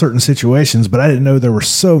for certain situations, but I didn't know there were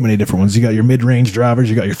so many different ones. You got your mid-range drivers,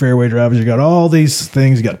 you got your fairway drivers, you got all these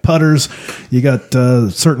things. You got putters, you got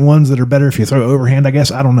certain ones that are better if you throw overhand, I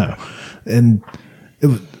guess. I don't know. And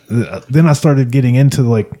then I started getting into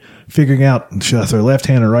like figuring out, should I throw left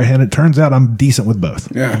hand or right hand? It turns out I'm decent with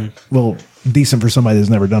both. Yeah. Well, decent for somebody that's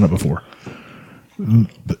never done it before. And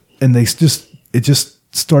it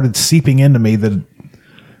just started seeping into me that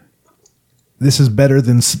this is better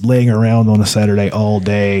than laying around on a Saturday all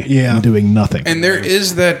day and doing nothing. And there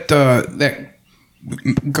is that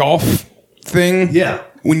golf thing. Yeah.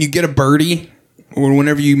 When you get a birdie or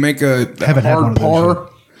whenever you make a hard par,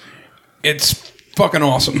 it's fucking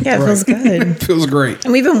awesome. Yeah, it feels good. It feels great.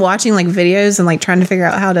 And we've been watching like videos and like trying to figure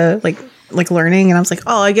out how to like learning. And I was like,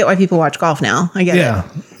 oh, I get why people watch golf now. I get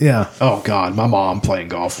it. Yeah. Oh God, my mom playing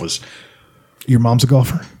golf was. Your mom's a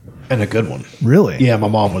golfer? And a good one. Really? Yeah, my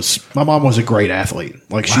mom was a great athlite.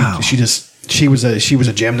 Like she was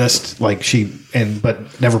a gymnast, like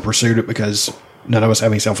but never pursued it because none of us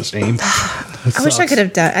have any self-esteem. I wish I could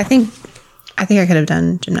have done I think I could have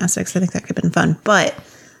done gymnastics. I think that could have been fun. But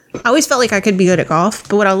I always felt like I could be good at golf.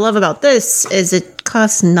 But what I love about this is it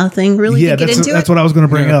costs nothing really to get into it. That's what I was going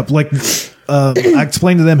to bring up. Like I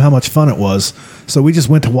explained to them how much fun it was. So we just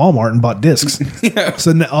went to Walmart and bought discs.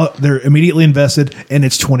 So now they're immediately invested, and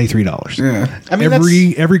it's $23. Yeah. I mean,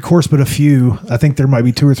 every course but a few. I think there might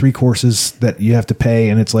be 2 or 3 courses that you have to pay,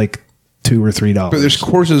 and it's like $2 or $3. But there's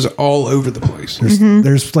courses all over the place.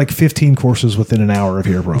 There's like 15 courses within an hour of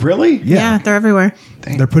here, bro. Really? Yeah, they're everywhere.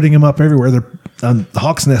 They're putting them up everywhere. They're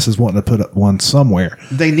Hawks Nest is wanting to put up one somewhere.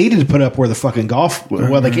 They needed to put up where the fucking golf.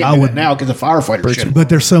 Well, they can't do it now because the firefighters shit. But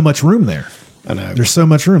there's so much room there. I know. There's so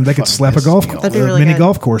much room. They could slap a golf That'd be really mini good.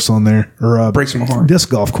 golf course on there, or a Breaks my heart. disc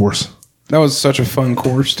golf course. That was such a fun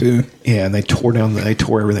course too. Yeah, and they tore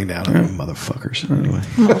everything down. Motherfuckers. Anyway.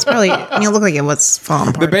 Well, it's probably. I mean, it looked like it was falling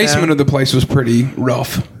apart. The basement of the place was pretty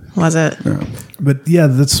rough. was it? But yeah,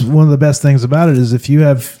 that's one of the best things about it is if you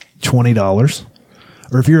have $20,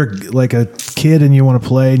 or if you're like a kid and you want to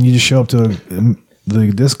play and you just show up to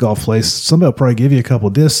the disc golf place, somebody will probably give you a couple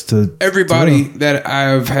discs to Everybody that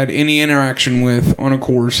I've had any interaction with on a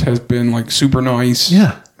course has been like super nice.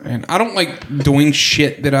 Yeah. And I don't like doing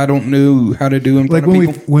shit that I don't know how to do in front Like of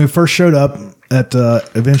when people. we first showed up at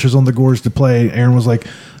Adventures on the Gorge to play, Aaron was like,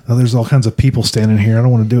 "Oh, there's all kinds of people standing here. I don't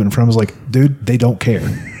want to do it in front." I was like, "Dude, they don't care.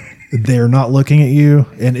 They're not looking at you,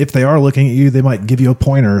 and if they are looking at you, they might give you a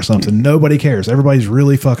pointer or something. Nobody cares. Everybody's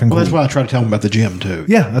really fucking cool." Well, that's why I try to tell them about the gym too.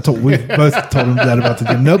 Yeah, we both told them that about the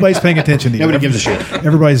gym. Nobody's paying attention to you. Nobody gives a shit.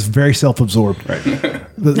 Everybody's very self-absorbed. Right.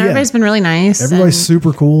 But yeah, Everybody's been really nice. everybody's and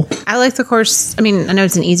super cool. I like the course. I mean, I know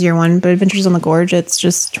it's an easier one, but Adventures on the Gorge, it's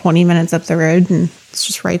just 20 minutes up the road, and it's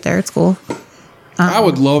just right there. It's cool. I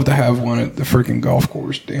would love to have one at the freaking golf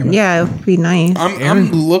course. Damn it. Yeah, it would be nice.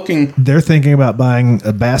 I'm looking. They're thinking about buying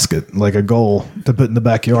a basket, like a goal, to put in the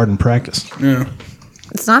backyard and practice. Yeah.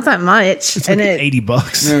 It's not that much. It's like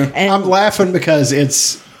 $80. and I'm laughing because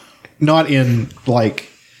it's not in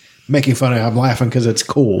like making fun of it. I'm laughing because it's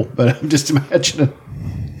cool, but I'm just imagining.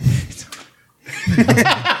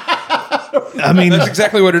 I mean, That's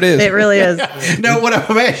exactly what it is. it really is. No, what I'm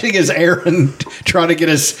imagining is Aaron trying to get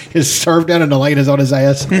his serve down and Elena's on his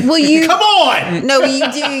ass. Will you? Come on! No, will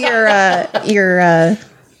you do your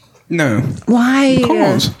No. why?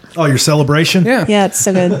 Cause. oh, your celebration? Yeah. Yeah, it's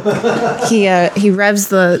so good. He revs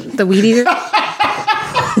the weed eater,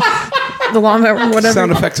 the lawnmower, whatever.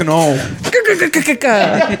 Sound effects and all.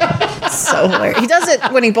 So hilarious. He does it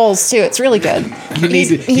when he bowls too. It's really good. You need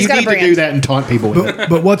to do that and taunt people with it.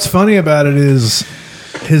 But what's funny about it is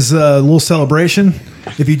his little celebration.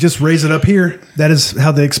 If you just raise it up here, that is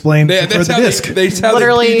how they explain Yeah, for that's the how disc. That's how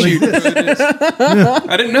Literally. they teach you.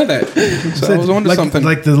 I didn't know that. So I was on to like, something.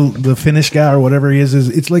 Like the Finnish guy or whatever he is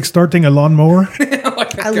it's like starting a lawnmower.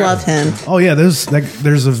 I love him. Oh yeah, there's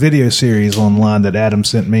a video series online that Adam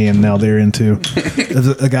sent me, and now they're into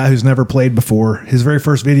a guy who's never played before. His very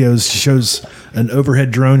first videos shows an overhead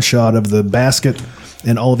drone shot of the basket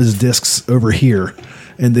and all of his discs over here,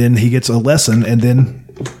 and then he gets a lesson, and then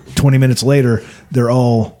 20 minutes later, they're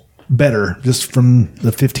all better just from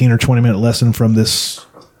the 15 or 20 minute lesson from this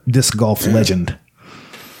disc golf legend.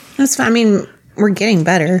 That's fine. I mean, we're getting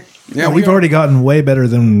better. yeah, We've already gotten way better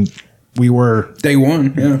than we were. day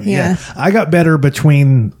one. Yeah. Yeah. I got better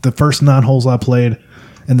between the first 9 holes I played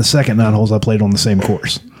and the second 9 holes I played on the same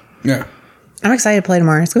course. Yeah. I'm excited to play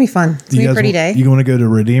tomorrow. It's gonna be fun. It's gonna be a pretty day. You want to go to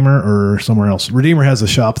Redeemer or somewhere else? Redeemer has a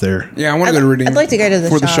shop there. Yeah, I want to go to Redeemer. I'd like to go to the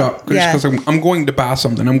for the shop. shop Yeah. because I'm going to buy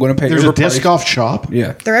something. I'm going to pay. There's a overpriced. disc golf shop.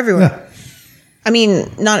 Yeah, They're everywhere. I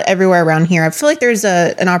mean, not everywhere around here. I feel like there's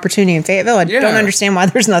an opportunity in Fayetteville. I don't understand why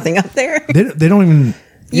there's nothing up there. They don't even.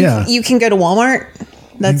 You can go to Walmart.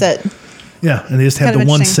 That's it. Yeah, and they just have Kind of the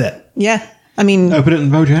one interesting. set. Yeah. I mean, Open it in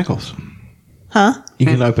Bojangles. huh? You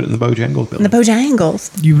can open it in the Bojangles building. The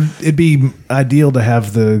Bojangles. It'd be ideal to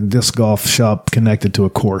have the disc golf shop connected to a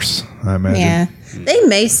course, I imagine. Yeah. They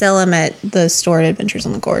may sell them at the store at Adventures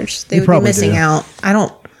on the Gorge. They would be probably missing do. out. I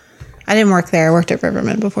didn't work there. I worked at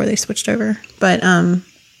Riverman before they switched over. But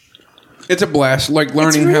It's a blast. Like it's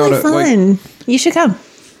learning really how to fun. You should come.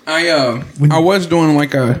 I was doing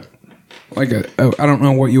like a I don't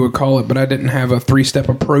know what you would call it, but I didn't have a 3-step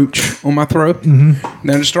approach on my throw. Mm-hmm.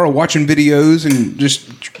 Then I just started watching videos and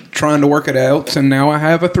just trying to work it out, and now I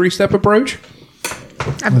have a 3-step approach.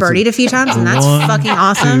 I've birdied a few times, and that's fucking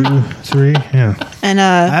awesome. 2, 3, yeah. And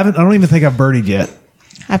I don't even think I've birdied yet.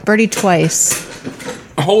 I've birdied twice.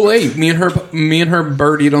 A hole 8. Me and her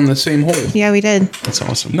birdied on the same hole. Yeah, we did. That's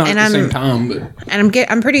awesome. Not And at the I'm- same time, but And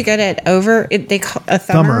I'm pretty good at over. They call a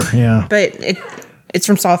thumber, Yeah. but it's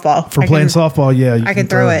from softball. For playing softball, yeah. You I can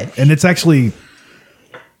throw it. And it's actually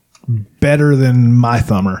better than my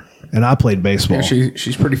thumber. And I played baseball. yeah,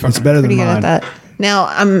 she's pretty fucking. It's better Pretty than good mine. at that. Now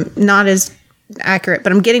I'm not as accurate,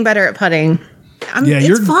 but I'm getting better at putting. Yeah,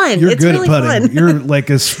 it's fun. You're It's good really at putting. fun. You're like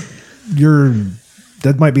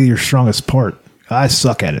that might be your strongest part. I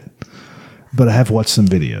suck at it, but I have watched some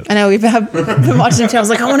videos. I know we've been watching it too. I was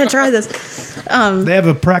like, I want to try this. They have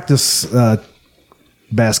a practice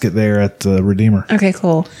basket there at Redeemer. Okay,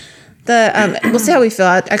 cool. We'll see how we feel.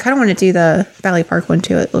 I kind of want to do the Valley Park one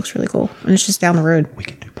too. It looks really cool, and it's just down the road. We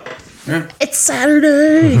can do both. Yeah. It's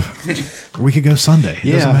Saturday. We could go Sunday.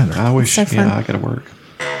 It doesn't Yeah, matter. I wish. So fun. Yeah, I got to work.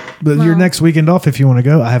 But your next weekend off, if you want to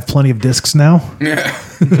go, I have plenty of discs now. Yeah.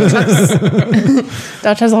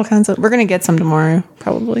 Dutch has all kinds of. We're gonna get some tomorrow,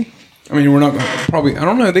 probably. I mean, we're not gonna, probably. I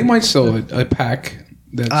don't know. They might sell a pack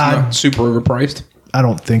that's not super overpriced. I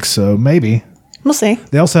don't think so. Maybe. We'll see.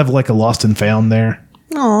 They also have like a lost and found there.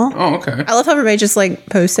 Aw. Oh, okay. I love how everybody just like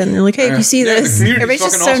posts it and they're like, hey, if you see Yeah, the this, community's everybody's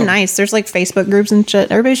just fucking so awesome. nice. There's like Facebook groups and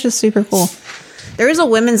shit. Everybody's just super cool. There is a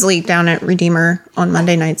women's league down at Redeemer on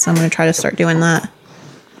Monday nights, so I'm going to try to start doing that.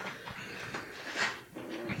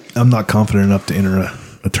 I'm not confident enough to enter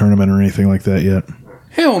a tournament or anything like that yet.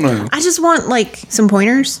 Hell no. I just want like some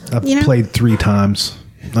pointers. I've you know? played 3 times.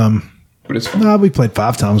 But it's fun. No, we played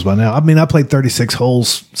 5 times by now. I mean, I played 36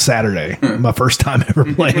 holes Saturday. My first time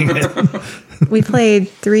ever playing it. We played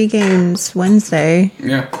 3 games Wednesday,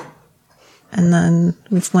 Yeah. and then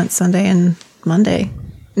we went Sunday and Monday.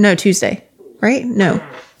 No, Tuesday. Right? No.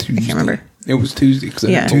 I can't remember. It was Tuesday. Cause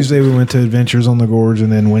Yeah. Tuesday we went to Adventures on the Gorge,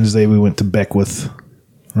 and then Wednesday we went to Beckwith.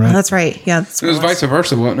 Oh, that's right. Yeah. That's It was vice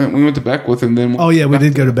versa, wasn't it? We went to Beckwith and then. Oh yeah, we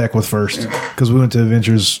did go to Beckwith first because we went to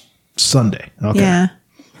Adventures Sunday. Okay. Yeah.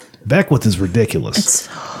 Beckwith is ridiculous.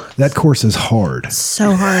 It's That course is hard.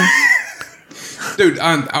 so hard. Dude,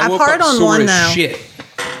 I I've woke hard up on sore one, as though. shit.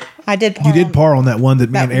 I did par. You did par on that one that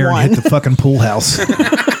me That and Aaron one. hit the fucking pool house.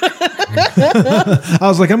 I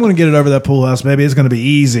was like, I'm going to get it over that pool house, baby. It's going to be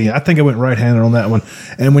easy. I think I went right-handed on that one.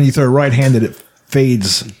 And when you throw right-handed, it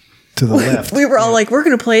fades to the left. We were all like, we're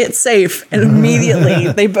going to play it safe. And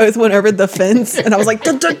immediately they both went over the fence. And I was like,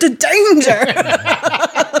 danger.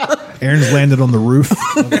 Aaron's landed on the roof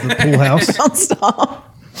of the pool house. Don't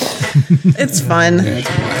stop. It's fun.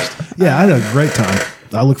 Yeah, I had a great time.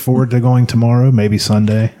 I look forward to going tomorrow, maybe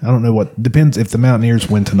Sunday. I don't know what. Depends if the Mountaineers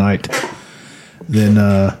win tonight. Then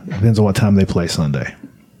depends on what time they play Sunday.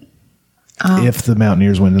 If the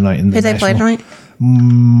Mountaineers win tonight in the Did they play National- tonight?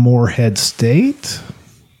 Moorhead State,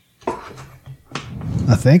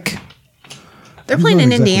 I think. They're playing not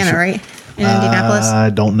in exactly Indiana, sure. right? In Indianapolis? I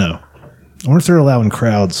don't know. I wonder if they're allowing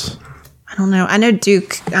crowds. I don't know. I know Duke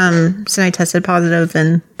tonight tested positive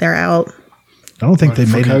and they're out. I don't think they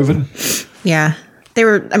For made it. COVID. Yeah. They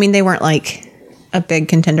weren't like a big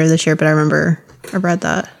contender this year, but I remember I read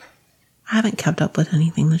that. I haven't kept up with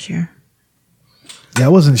anything this year. Yeah, I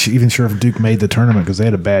wasn't even sure if Duke made the tournament because they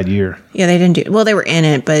had a bad year. Yeah, they didn't do well. They were in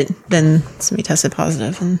it, but then somebody tested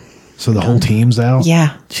positive, and So the whole team's out?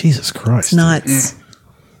 yeah, Jesus Christ. it's nuts.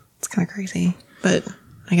 It's kind of crazy, but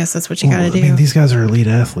I guess that's what you got to I do. mean, these guys are elite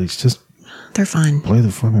athletes. Just They're fine. play the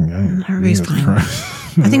fucking game. Everybody's Jesus fine. Christ.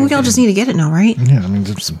 I think we all just need to get it now, right? Yeah, I mean,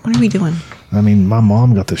 just, What are we doing? I mean, my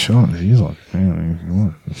mom got the shot. She's like,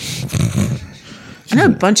 man, I know a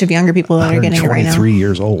bunch of younger people that are getting it right now. 123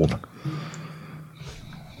 years old.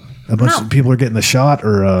 A bunch of people are getting the shot,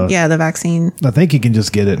 or Yeah, the vaccine. I think you can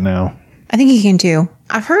just get it now. I think you can too.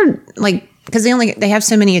 I've heard because they have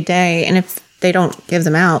so many a day, and if they don't give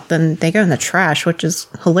them out, then they go in the trash, which is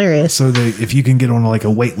hilarious. So if you can get on like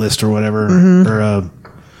a wait list or whatever, Mm-hmm. or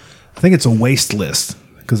I think it's a waste list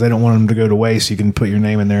because they don't want them to go to waste. You can put your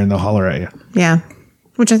name in there and they'll holler at you. Yeah.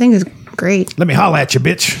 Which I think is great. Let me holler at you,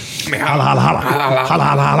 bitch. Holla, holla, holla. Holla,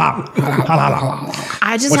 holla, holla. Holla, holla.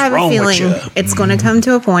 I just What's have a wrong with feeling you? it's going to come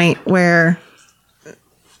to a point where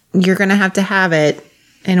you're going to have it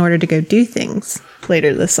in order to go do things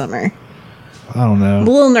later this summer. I don't I'm a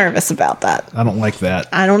know. little nervous about that. I don't like that.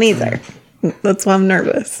 I don't either. That's why I'm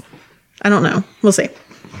nervous. I don't know. We'll see.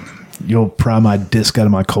 You'll pry my disc out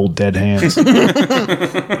of my cold, dead hands.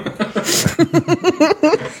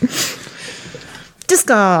 Disc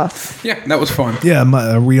golf. Yeah, that was fun. Yeah,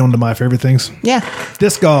 are we on to my favorite things? Yeah.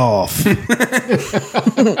 Disc golf.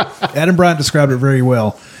 Adam Bryant described it very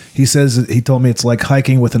well. He says he told me it's like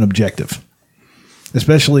hiking with an objective,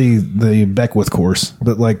 especially the Beckwith course.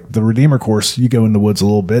 But like the Redeemer course, you go in the woods a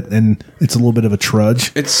little bit, and it's a little bit of a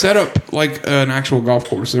trudge. It's set up like an actual golf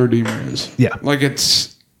course. The Redeemer is. Yeah. Like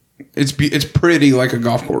it's pretty like a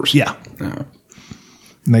golf course. Yeah. Yeah.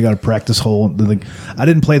 And they got a practice hole. I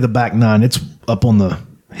didn't play the back nine. It's up on the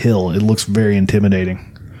hill. It looks very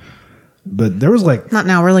intimidating. But there was like, Not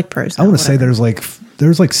now. We're like pros. I now, want to say whatever.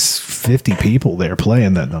 there's like 50 people there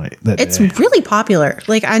playing that night. It's day. really popular.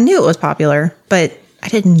 Like, I knew it was popular, but I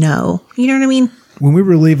didn't know. You know what I mean? When we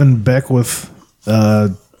were leaving Beckwith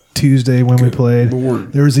Tuesday when we played,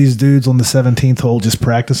 Lord. there was these dudes on the 17th hole just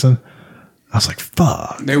practicing. I was like,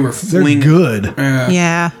 fuck. They were They're flinging. good.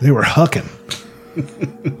 Yeah. They were hucking.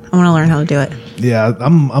 I want to learn how to do it. Yeah, I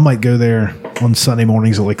might go there on Sunday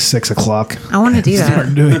mornings at like 6 o'clock. I want to do that.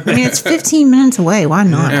 Start doing it. I mean, it's 15 minutes away. Why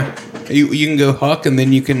not? Yeah. You can go huck, and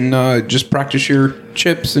then you can just practice your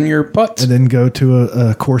chips and your putts. And then go to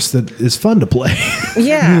a course that is fun to play.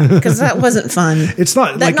 Yeah, because that wasn't fun. It's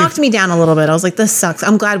not That like knocked me down a little bit. I was like, this sucks.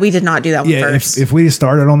 I'm glad we did not do that one yeah, first. if we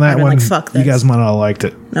started on that I'd been one, like, fuck you this. guys might not have liked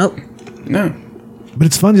it. Nope. No. But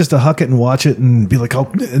it's fun just to huck it and watch it and be like, oh,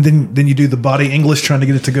 and then you do the body English trying to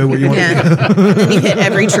get it to go where you want it to Yeah. And then you hit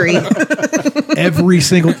every tree. go. Every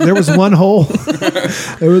single. There was one hole.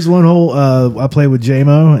 I played with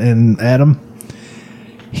JMO and Adam.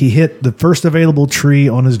 He hit the first available tree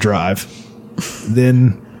on his drive.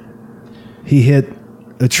 Then he hit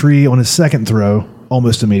a tree on his second throw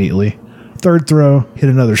almost immediately. Third throw, hit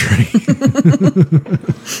another tree.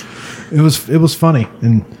 It was funny.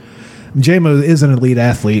 And JMO is an elite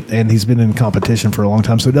athlete, and he's been in competition for a long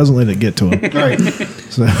time, so he doesn't let it get to him. Right.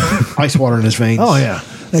 So, Ice water in his veins. oh yeah,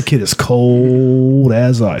 that kid is cold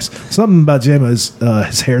as ice. Something about JMO is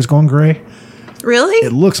his hair's gone gray. Really?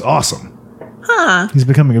 It looks awesome. Huh? He's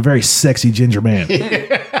becoming a very sexy ginger man.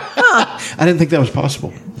 I didn't think that was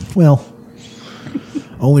possible. Well,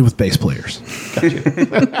 only with bass players.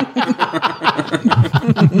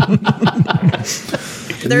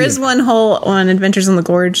 There is one hole on Adventures in the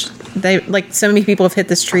Gorge. They like so many people have hit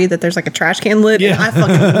this tree that there's like a trash can lid. Yeah. And I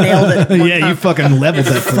fucking nailed it. one Yeah, you time. fucking leveled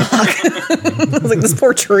that thing. I was like, this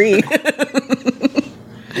poor tree.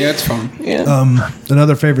 Yeah, it's fun.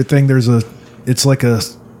 Another favorite thing, it's like a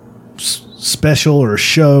special or a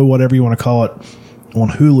show, whatever you want to call it, on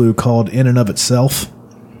Hulu called In and of Itself.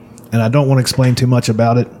 And I don't want to explain too much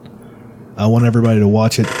about it. I want everybody to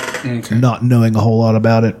watch it, not knowing a whole lot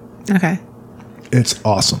about it. Okay. It's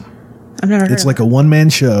awesome. I've never heard It's of like it. a one-man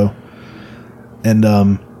show. And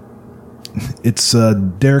it's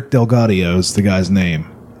Derek Delgadio is the guy's name.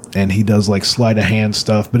 And he does like sleight of hand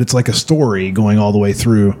stuff, but it's like a story going all the way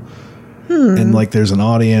through. And like there's an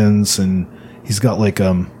audience, and he's got like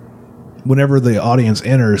whenever the audience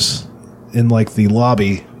enters in like the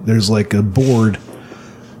lobby, there's like a board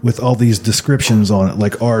with all these descriptions on it,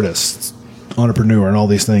 like artists, entrepreneur, and all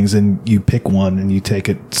these things, and you pick one and you take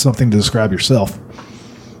it, something to describe yourself.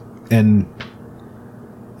 And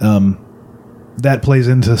that plays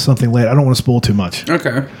into something later. I don't want to spoil too much.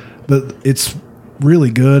 Okay. But it's really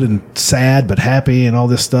good and sad but happy and all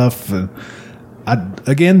this stuff. And I,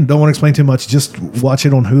 again, don't want to explain too much. Just watch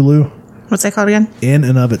it on Hulu. What's that called again? In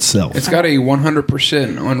and of itself. It's got a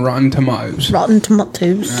 100% on Rotten Tomatoes. Rotten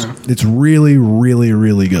Tomatoes. It's really, really,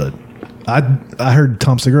 really good. I heard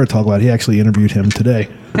Tom Segura talk about it. He actually interviewed him today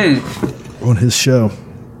on his show.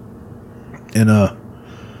 And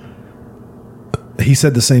he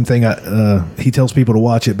said the same thing. He tells people to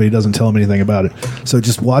watch it, but he doesn't tell them anything about it. So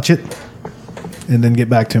just watch it and then get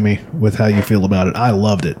back to me with how you feel about it. I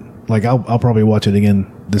loved it. Like, I'll probably watch it again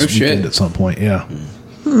this weekend at some point. Yeah.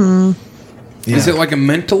 Yeah. Is it like a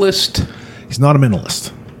mentalist? He's not a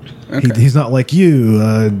mentalist. Okay. He's not like you.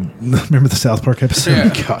 Remember the South Park episode?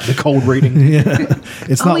 Yeah. God, the cold reading. Yeah.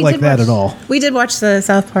 It's not we like did that watch- at all. We did watch the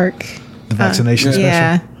South Park. The vaccination special.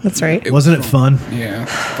 Yeah, that's right. Wasn't it fun? Yeah,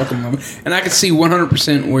 fucking love it. And I could see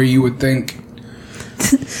 100% where you would think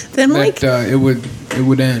Then like that it would it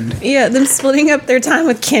would end. Yeah, them splitting up their time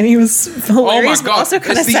with Kenny was hilarious, Oh my but god, also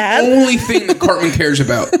kind of that's the sad. only thing that Cartman cares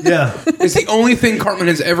about. Yeah. It's the only thing Cartman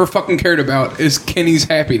has ever fucking cared about is Kenny's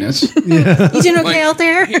happiness. You doing okay Like, out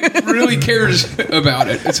there? He really cares about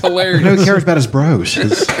it. It's hilarious. No, he cares about his bros.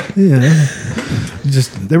 Yeah.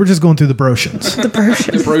 They were just going through the brotions. The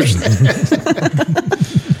version.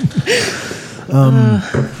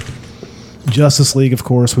 Justice League, of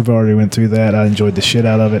course, we've already went through that. I enjoyed the shit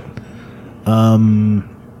out of it.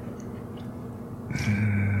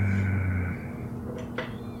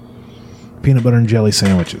 Peanut butter and jelly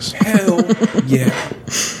sandwiches. Hell yeah.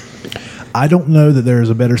 I don't know that there is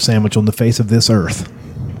a better sandwich on the face of this earth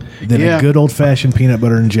than Yeah. a good old fashioned peanut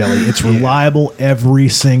butter and jelly. It's reliable every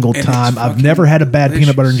single And time. it's I've fucking never had a bad delicious.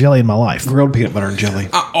 peanut butter and jelly in my life. Grilled peanut butter and jelly.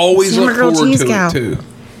 I always I'm a look grilled forward cheese to cow. it too.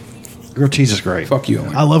 Grilled cheese is great. Fuck you,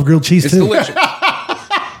 Elaine. I love grilled cheese It's too. delicious.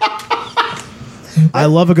 I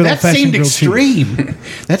love a good old That fashioned seemed grilled cheese. extreme.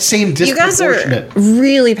 That seemed You guys are disproportionate.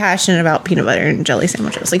 really passionate about peanut butter and jelly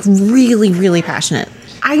sandwiches. Like, really, really passionate.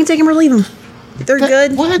 I can take them or leave them. They're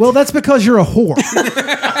good. What? Well, that's because you're a whore.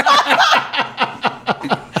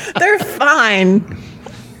 They're fine.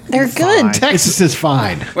 They're good. Texas is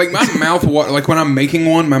fine. Like my mouth water. Like when I'm making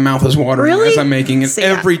one, my mouth is watering Really? as I'm making it See,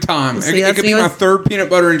 every time. see, it that's could be me my with- third peanut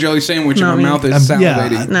butter and jelly sandwich, No, and my me- mouth is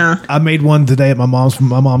salivating. Yeah, No. I made one today at my mom's.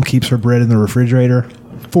 My mom keeps her bread in the refrigerator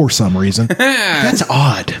for some reason. That's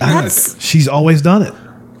odd. She's always done it.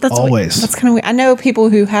 That's Always. That's kind of weird. I know people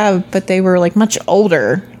who have, but they were like much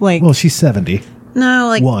older. Like, Well, she's 70. no,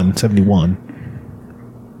 like 71.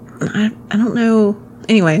 I don't know.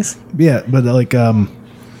 Anyways, Yeah, but like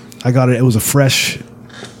I got it. It was a fresh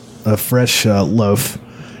loaf,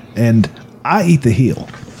 and I eat the heel.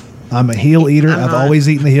 I'm a heel eater. I've not. always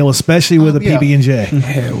eaten the heel, especially with a yeah. PB and J.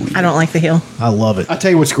 I don't like the heel. I love it. I tell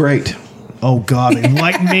you what's great. Oh God,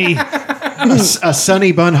 enlighten me. A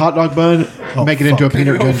sunny bun, hot dog bun, make it into a fuck.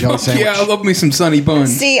 peanut butter and jelly sandwich. Yeah, I love me some sunny buns.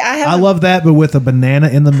 See, I have. I love that, but with a banana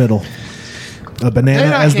in the middle. A banana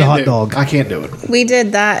And I as the can't hot do it. dog. I can't do it. We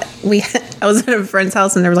did that. I was at a friend's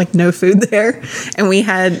house and there was like no food there, and we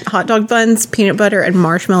had hot dog buns, peanut butter, and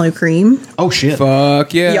marshmallow cream. Oh shit!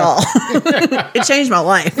 Fuck yeah. Y'all, it changed my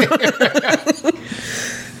life.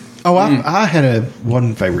 Oh, I had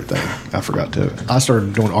one favorite thing. I forgot to. I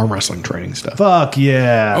started doing arm wrestling training stuff. Fuck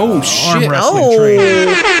yeah. Oh, Arm shit. wrestling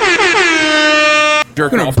training. You're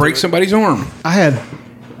gonna break somebody's arm. I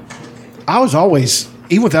was always,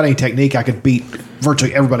 even without any technique, I could beat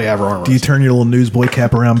virtually everybody I ever arm Do you wrestled. turn your little newsboy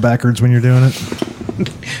cap around backwards when you're doing it?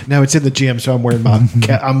 No, it's in the gym, so I'm wearing my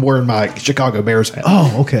I'm wearing my Chicago Bears hat.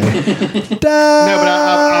 Oh, okay. No, but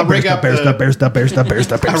I rig up Bears, the- Bears, Bears, Bears,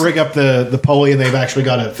 Bears. I rig up the pulley, and they've actually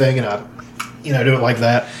got a thing, and I, do it like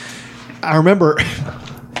that. I remember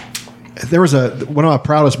there was one of my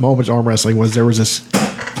proudest moments arm wrestling was there was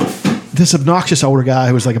this obnoxious older guy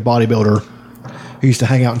who was like a bodybuilder who used to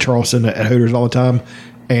hang out in Charleston at Hooters all the time,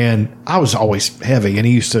 and I was always heavy, and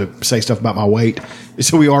he used to say stuff about my weight,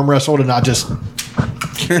 so we arm wrestled, and I just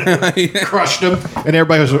crushed him, and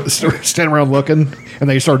everybody was standing around looking, and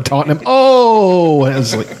they started taunting him. Oh, and it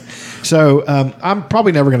was like, so I'm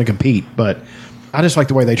probably never going to compete, but I just like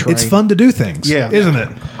the way they train. It's fun to do things, isn't it?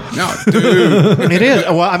 No, dude. It is.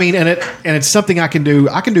 Well, I mean, and it's something I can do.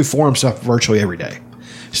 I can do forum stuff virtually every day.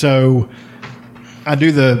 So I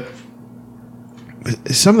do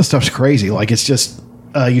some of the stuff's crazy. Like it's just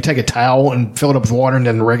you take a towel and fill it up with water and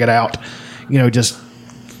then rig it out. Just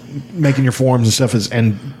making your forms and stuff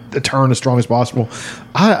and turn as strong as possible.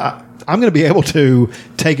 I'm going to be able to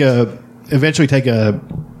eventually take a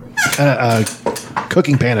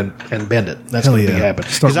cooking pan and bend it. That's Hell going to yeah. be happening.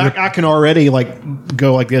 Start Because I can already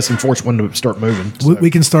go like this and force one to start moving. We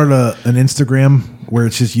can start an Instagram where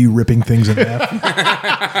it's just you ripping things in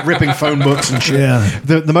half. Ripping phone books and shit. Yeah.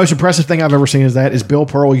 The most impressive thing I've ever seen is Bill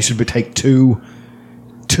Pearl used to take two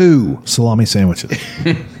Salami sandwiches.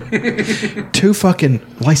 two fucking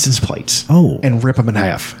license plates. Oh. And rip them in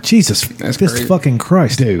half. Jesus, That's fist crazy. fucking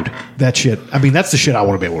Christ. Dude, that shit. I mean, that's the shit I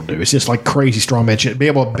want to be able to do. It's just like crazy strongman shit. Be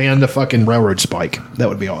able to bend a fucking railroad spike. That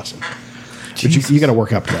would be awesome. But you got to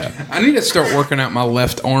work up to that. I need to start working out my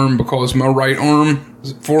left arm because my right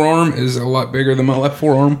forearm is a lot bigger than my left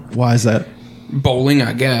forearm. Why is that? Bowling,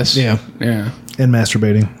 I guess. Yeah. Yeah. And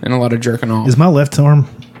masturbating. And a lot of jerking off. Is my left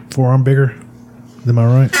forearm bigger than my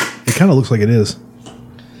right? It kind of looks like it is.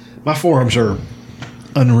 My forearms are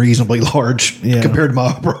unreasonably large Yeah. compared to my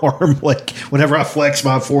upper arm. Like, whenever I flex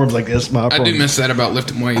my forearms like this, my upper I do arm- miss that about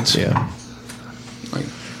lifting weights. Yeah. Like,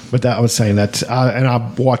 But that I was saying that, and I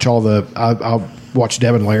watch I'll watch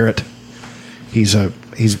Devin Larrett. He's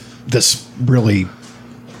this really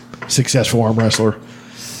successful arm wrestler,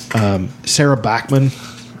 Sarah Bachman,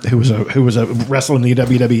 who was a wrestler in the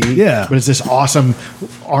WWE. Yeah. But it's this awesome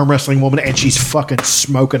arm wrestling woman, and she's fucking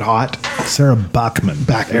smoking hot. Sarah Bachman.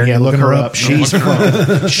 Aaron, yeah, look her up. She's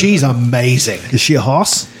amazing. Is she a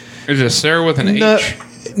hoss? Is it Sarah with an H?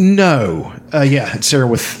 No. Yeah, it's Sarah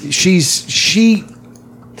with she's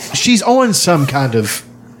on some kind of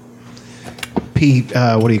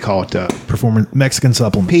what do you call it? Performance Mexican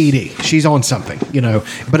supplement. PD. She's on something,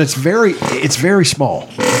 but it's very small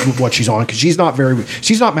what she's on because she's not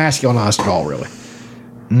masculinized at all, really.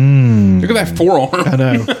 Look at that forearm. I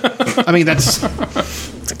know. I mean, it's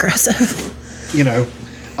aggressive.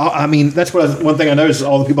 I mean, that's one thing I noticed.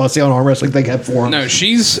 All the people I see on arm wrestling think have forearms. No,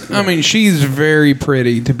 she's very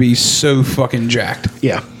pretty to be so fucking jacked.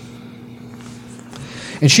 Yeah.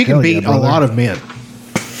 And she can beat a lot of men.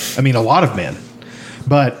 I mean, a lot of men.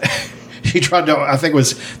 But she tried to, I think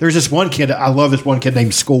there's this one kid, I love this one kid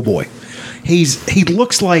named Schoolboy. He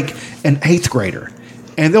looks like an 8th grader.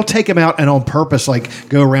 And they'll take him out and on purpose,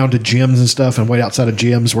 go around to gyms and stuff and wait outside of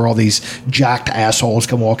gyms where all these jacked assholes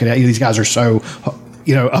come walking out. These guys are so,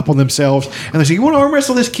 up on themselves. And they say, you want to arm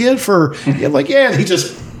wrestle this kid for, yeah. And he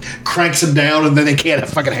just cranks them down and then they can't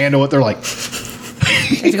fucking handle it. They're like...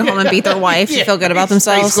 They go home and beat their wife to feel good about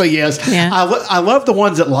themselves. Basically, yes. Yeah. I love the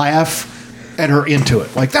ones that laugh and are into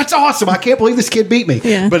it. Like, that's awesome. I can't believe this kid beat me.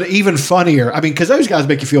 Yeah. But even funnier, I mean, because those guys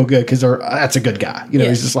make you feel good because that's a good guy.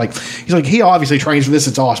 He's just like, he obviously trains for this.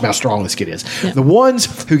 It's awesome how strong this kid is. Yeah. The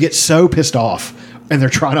ones who get so pissed off and they're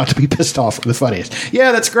trying not to be pissed off are the funniest.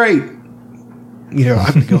 Yeah, that's great. I'm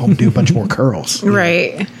going to go home and do a bunch more curls.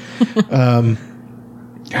 Right.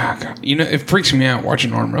 God, it freaks me out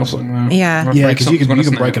watching arm wrestling. Though. Yeah, because you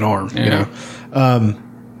can break an arm. Yeah.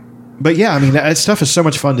 But yeah, I mean that stuff is so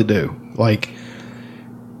much fun to do. Like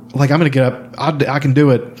I'm going to get up. I can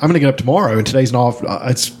do it. I'm going to get up tomorrow, and today's an off.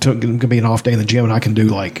 It's going to be an off day in the gym, and I can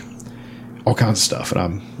do all kinds of stuff, and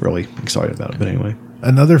I'm really excited about it. But anyway,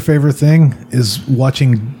 another favorite thing is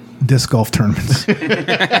watching disc golf tournaments.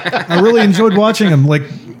 I really enjoyed watching them.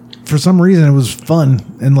 For some reason, it was fun,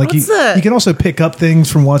 and you can also pick up things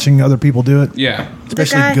from watching other people do it. Yeah,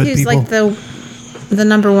 especially the guy good who's people. The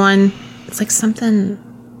number one. It's something.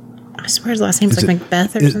 I swear his last name's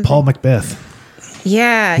Macbeth or something. Paul Macbeth.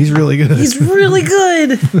 Yeah, he's really good. He's really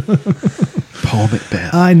good. Paul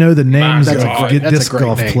Macbeth. I know the names of good disc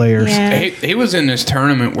golf players. Yeah. He was in this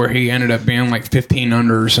tournament where he ended up being 15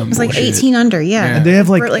 under or something. It was 18 under, yeah. And they have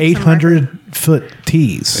 800-foot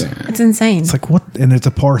tees. Yeah. It's insane. It's what? And it's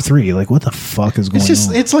a par 3. What the fuck is going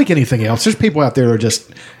on? It's like anything else. There's people out there that are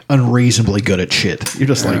just unreasonably good at shit. You're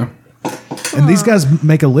just and these guys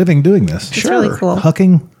make a living doing this. It's really cool.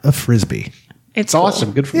 Hucking a frisbee. It's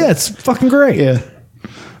awesome. Good for them. Yeah, it's fucking great. Yeah.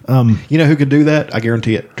 You know who could do that? I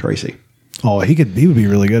guarantee it. Tracy. Oh, he would be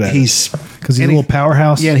really good at it. Because he's a little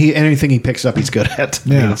powerhouse. Yeah, and anything he picks up, he's good at.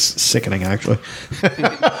 Yeah. I mean, it's sickening, actually.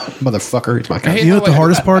 Motherfucker, it's my kind. You know what the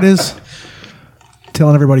hardest part is?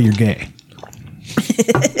 Telling everybody you're gay.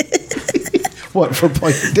 What, for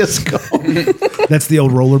playing disc golf? That's the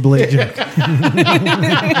old rollerblade joke.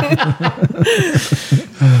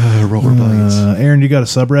 Rollerblades. Aaron, you got a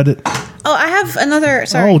subreddit? Oh, I have another.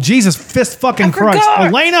 Sorry. Oh, Jesus, fist fucking Christ.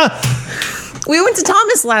 Elena! We went to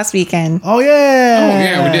Thomas last weekend. Oh, yeah. Oh,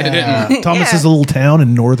 yeah, we did, didn't we? Thomas is a little town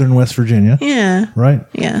in northern West Virginia. Yeah. Right?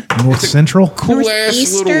 Yeah. North Central? Cool ass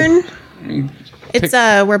Eastern. It's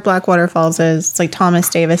where Blackwater Falls is. It's Thomas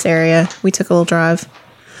Davis area. We took a little drive.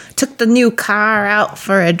 Took the new car out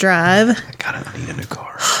for a drive. God, I need a new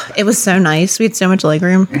car. It was so nice. We had so much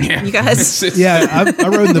legroom. Yeah. You guys. Yeah, I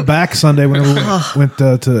rode in the back Sunday when I went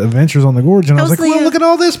to Adventures on the Gorge, and I was like, well, look at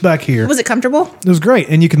all this back here. Was it comfortable? It was great.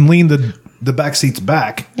 And you can lean the back seats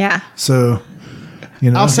back. Yeah. So,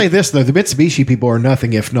 I'll say this, though. The Mitsubishi people are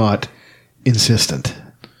nothing if not insistent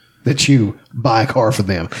that you buy a car for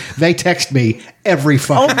them. They text me every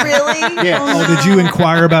fucking Oh, really? Yeah. Oh, did you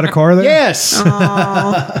inquire about a car there? Yes. And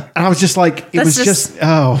I was just like,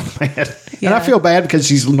 oh, man. Yeah. And I feel bad because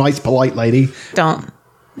she's a nice, polite lady. Don't.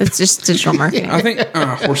 It's just digital marketing. I think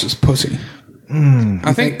horse's pussy.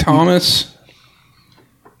 I think Thomas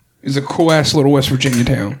is a cool ass little West Virginia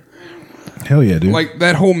town. Hell yeah, dude.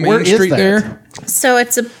 That whole main Where is street that? there. So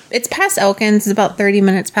it's past Elkins. It's about 30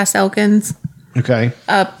 minutes past Elkins. Okay.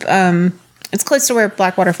 Up. It's close to where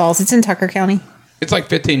Blackwater Falls. It's in Tucker County. It's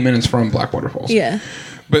 15 minutes from Blackwater Falls. Yeah.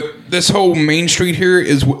 But this whole main street here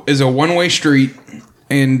is a one-way street,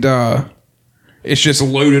 and it's just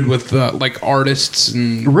loaded with artists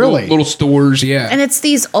and Really? little stores. Yeah. And it's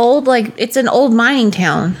these old, it's an old mining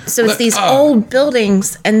town. So it's these old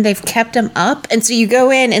buildings, and they've kept them up. And so you go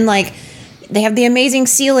in, and they have the amazing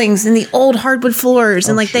ceilings and the old hardwood floors,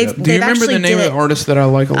 and like they've Do you remember actually the name of the artist that I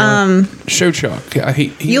like a lot? Show Chuck. Yeah,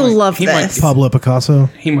 You'll love this. Pablo Picasso,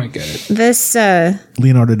 He might get it. This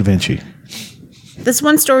Leonardo da Vinci. this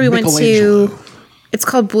one store we went to. It's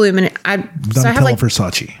called Bloom, and I have Donatella like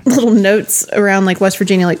Versace. little notes around like West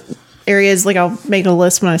Virginia, like areas. Like I'll make a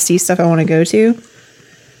list when I see stuff I want to go to.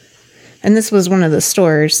 And this was one of the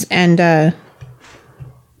stores, and a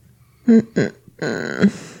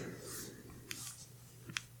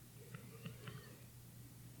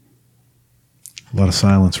lot of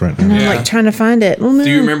silence right now. I'm like trying to find it. Oh, no. Do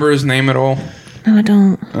you remember his name at all? No, I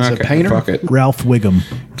don't. Okay, it a painter? Fuck it. Ralph Wiggum.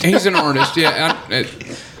 He's an artist. Yeah.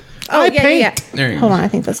 Oh, yeah. There you Hold go. on, I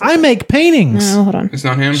think that's. I make paintings. No, hold on. It's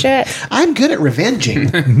not him? Shit. I'm good at revenging.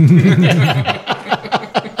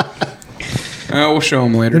 We'll show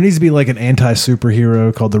him later. There needs to be like an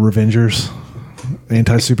anti-superhero called the Revengers.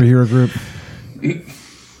 Anti-superhero group.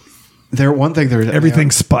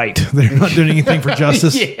 Everything's spite. They're not doing anything for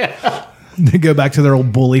justice. They go back to their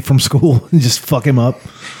old bully from school and just fuck him up.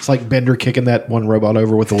 It's like Bender kicking that one robot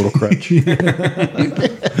over with a little crutch.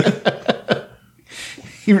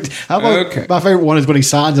 Okay. My favorite one is when he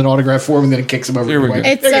signs an autograph for him and then he kicks him over. Here we go.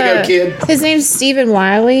 It's there you go, kid. His name's Stephen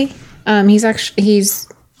Wiley.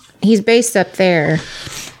 He's based up there.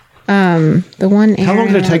 The one. How long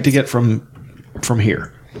did it take to get from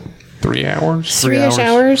here? 3 hours. 3-ish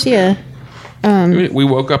hours? Yeah. We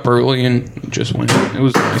woke up early and just went. It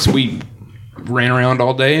was nice. We ran around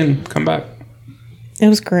all day and come back. It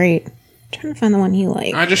was great. I'm trying to find the one you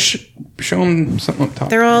like. I just show him something up top.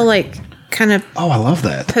 They're all like kind of Oh, I love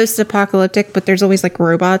that. post-apocalyptic, but there's always like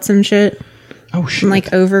robots and shit. Oh shit! And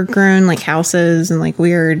like overgrown like houses and like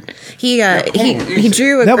weird. He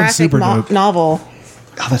drew a That was graphic super dope. novel.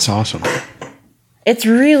 Oh, that's awesome. It's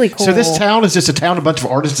really cool. So this town is just a town a bunch of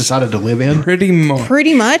artists decided to live in. Pretty much.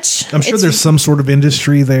 pretty much. I'm sure It's- there's some sort of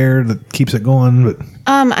industry there that keeps it going, but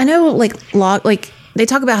I know like they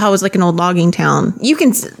talk about how it was like an old logging town. You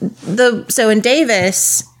can so in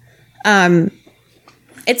Davis,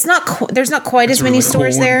 it's not there's not quite as many really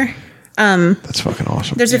stores cool one. there. That's fucking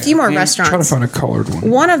awesome. There's a few more Try to restaurants. find a colored one.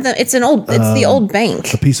 One of them, it's the old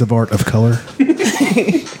bank. a piece of art of color.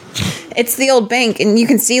 It's the old bank, and you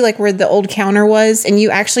can see like where the old counter was, and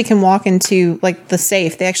you actually can walk into like the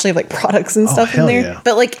safe. They actually have like products and stuff in hell there. yeah.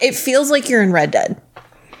 But like it feels like you're in Red Dead.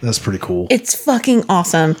 That's pretty cool. It's fucking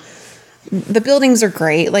awesome. The buildings are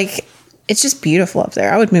great. Like it's just beautiful up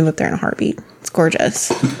there. I would move up there in a heartbeat. It's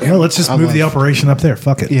gorgeous. Well, let's just move the operation up there.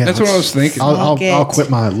 Fuck it. Yeah, That's what I was thinking. I'll Fuck it. I'll quit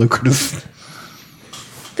my lucrative.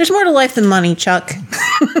 There's more to life than money, Chuck.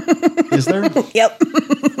 Is there? Yep.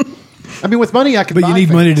 I mean, with money, I can. But you buy need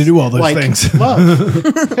things. money to do all those Like things. love.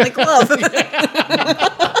 Like love.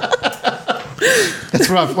 That's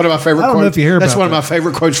one of my favorite. I don't know quotes. if you hear That's about one of that. my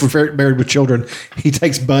favorite quotes from Married with Children. He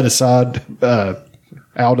takes Bud aside.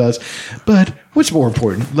 Al does. Bud, what's more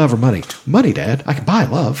important, love or money? Money, Dad. I can buy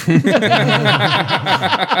love.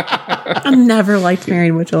 I've never liked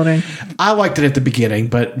Married with Children. I liked it at the beginning,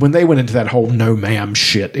 but when they went into that whole no ma'am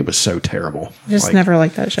shit, it was so terrible. Just Like, never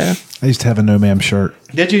liked that show. I used to have a no ma'am shirt.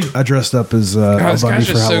 Did you? I dressed up as God, this Bundy guy's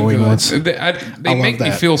for just so Halloween good. once. They I make love me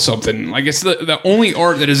that. feel something. Like it's the only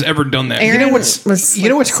art that has ever done that. Aaron You know what's was, you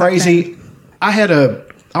know like, what's crazy? I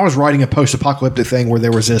was writing a post-apocalyptic thing where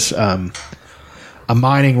there was this a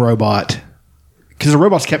mining robot, because the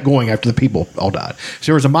robots kept going after the people all died. So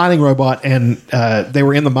there was a mining robot, and they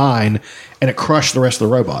were in the mine, and it crushed the rest of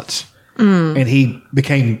the robots. And he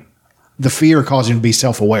became, the fear caused him to be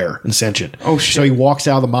self-aware and sentient. Oh, shit. So he walks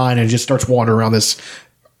out of the mine and just starts wandering around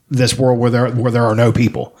this world where there are no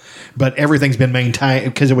people, but everything's been maintained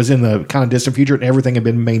because it was in the kind of distant future, and everything had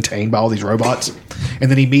been maintained by all these robots. And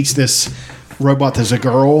then he meets this robot that's a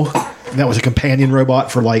girl that was a companion robot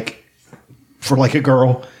for like a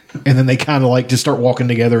girl, and then they kind of like just start walking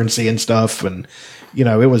together and seeing stuff, and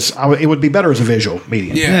it would be better as a visual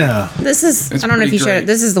medium. Yeah. This is, It's I don't know if you pretty showed great. it.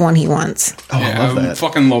 This is the one he wants. Oh, I love that.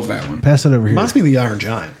 Fucking love that one. Pass it over here. Reminds me of the Iron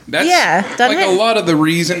Giant. That's Yeah, doesn't like it? a lot of the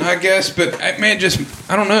reason, I guess. But man, just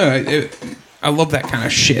I don't know. I love that kind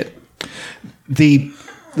of shit. The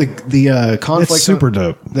conflict. It's super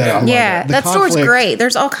dope. I love Yeah, it. The that store's conflict- great.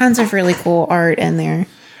 There's all kinds of really cool art in there.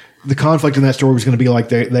 The conflict in that story was going to be like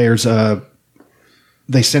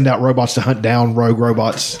they send out robots to hunt down rogue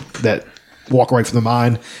robots that walk away from the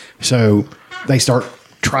mine. So they start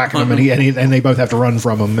tracking them, and they both have to run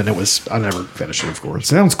from them. And I never finished it, of course.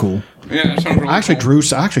 Sounds cool. Yeah, that sounds really I actually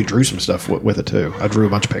cool. drew some stuff with it too. I drew a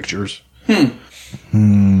bunch of pictures. That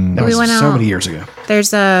We was went so out. many years ago.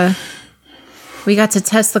 We got to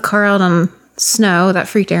test the car out on Snow that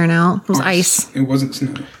freaked Aaron out. It was ice. It wasn't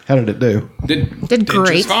snow. How did it do? Did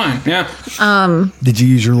great. Just fine. Yeah. Did you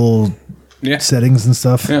use your little settings and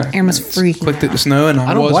stuff? Yeah. Aaron was freaking Clicked it out. to snow, and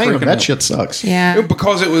I don't was blame him. freaking That out. shit sucks. Yeah.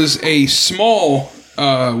 Because it was a small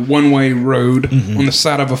one-way road on the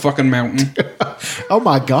side of a fucking mountain. Oh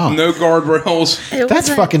my god. No guardrails. That's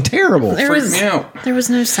fucking terrible. Freaked me out. There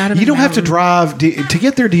was no side of You the don't have to mountain. drive to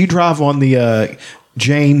get there. Do you drive on the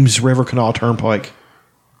James River Canal Turnpike?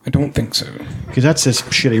 I don't think so. Because that's this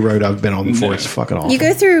shitty road I've been on before. It's fucking awful. You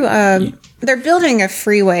go through. They're building a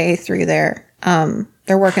freeway through there.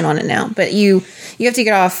 They're working on it now, but you have to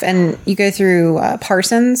get off and you go through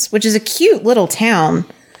Parsons, which is a cute little town.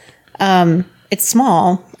 It's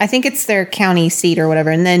small. I think it's their county seat or whatever,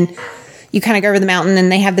 and then you kind of go over the mountain, and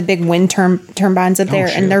they have the big wind turbines up there,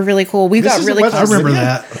 shit. and they're really cool. We got really close. I remember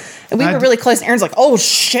that. We were really close. And Aaron's like, "Oh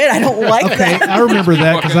shit, I don't like Okay, that." I remember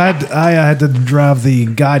that because I had to drive the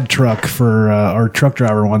guide truck for our truck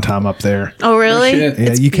driver one time up there. Oh really? shit. Yeah,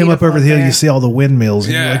 It's you come up over the hill, beautiful you see all the windmills,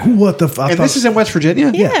 and Yeah. you're like, "What the fuck?" and this is in West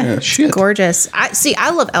Virginia? Yeah, Shit. gorgeous.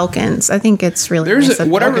 I love Elkins. I think it's really There's nice a, up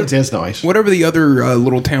whatever Elkins is nice. Whatever the other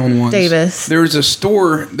little town was. Davis. There was a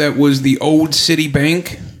store that was the old city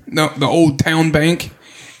bank, no, the old town bank,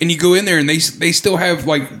 and you go in there and they still have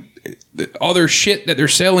like all their shit that they're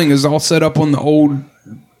selling is all set up on the old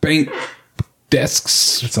bank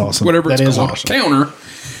desks. That's awesome. Whatever That it's is called, awesome. counter.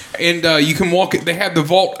 And you can walk it. They have the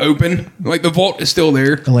vault open. Like the vault is still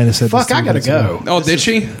there. Elena said, Fuck, this I 3 gotta minutes ago. go. Oh, did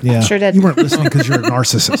she? Yeah, Sure did. You weren't listening because you're a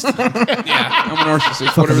narcissist. Yeah, I'm a narcissist.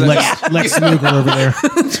 Fucking Whatever that Lex Luger over there.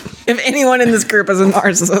 If anyone in this group is a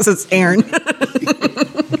narcissist, it's Aaron.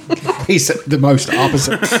 He's the most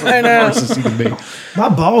opposite narcissist you can be. My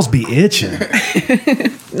balls be itching.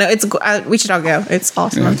 No, it's we should all go. It's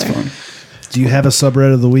awesome up That's there. fun. Do you have a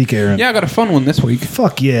subreddit of the week, Aaron? Yeah, I got a fun one this week.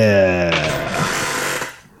 Fuck yeah.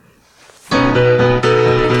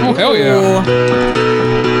 Oh, hell yeah.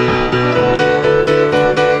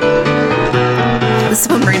 This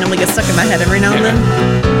one randomly gets stuck in my head every now and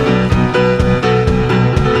then.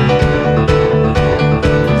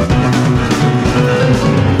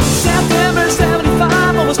 September 75,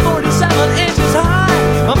 I was 47 inches high.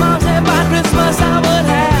 My mom said by Christmas I would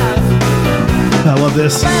have I love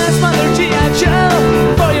this. fast mother G.I. Joe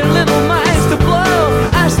for your little minds to blow.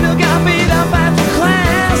 I still got beat up after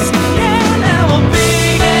class. Yeah, now I'm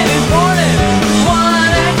big and important.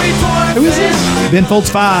 One every dwarf. Who is this? Ben Folds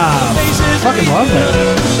 5. Fucking love that.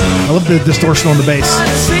 I love the distortion on the bass.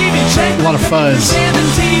 A lot of fuzz.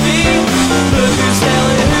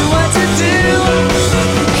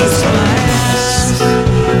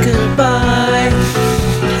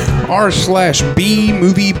 R/B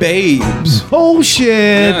movie babes. Oh shit.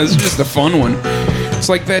 Yeah, this is just a fun one. It's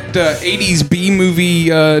like that 80s B movie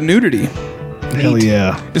nudity. Hell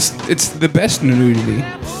yeah. It's the best nudity.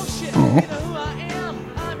 Oh.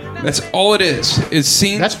 That's all it is. It's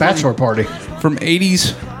scenes That's Bachelor Party. from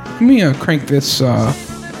 80s. Let me crank this.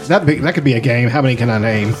 That could be a game. How many can I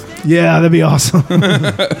name? Yeah, that'd be awesome.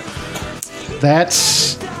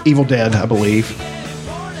 That's Evil Dead, I believe.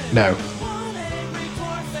 No.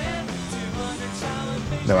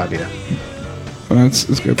 No idea.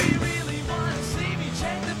 That's good.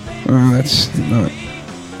 That's not.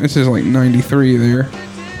 This is like 93 there.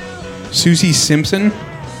 Susie Simpson,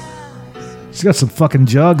 She's got some fucking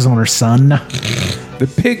jugs on her, son.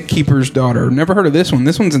 the pig keeper's daughter. Never heard of this one.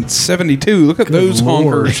 This one's in 72. Look at those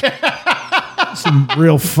Lord. honkers. Some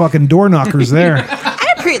real fucking door knockers there.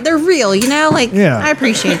 They're real, you know. Like, Yeah. I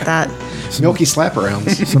appreciate that. Milky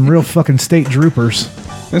slap-arounds. Some real fucking state droopers.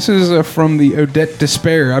 This is from the Odette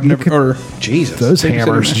Despair. I've never. Or Jesus. Those Babysitter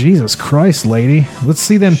hammers. Man. Jesus Christ, lady. Let's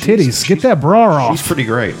see them titties. Get that bra She's off. pretty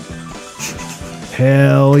great.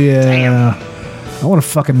 Hell yeah. I want to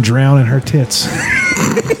fucking drown in her tits.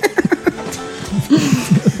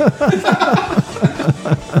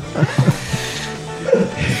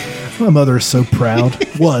 My mother is so proud.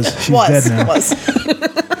 She's dead now.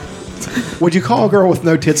 Would you call a girl with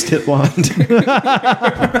no tits tit blind?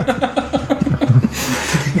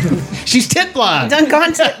 She's tit blind. Done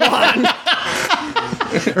gone tit blind.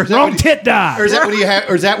 Or is that Wrong when- tit die. Or is that when you have?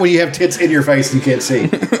 Or is that when you have tits in your face and you can't see?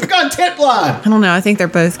 It's gone tit blind. I don't know. I think they're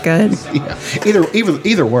both good. Yeah.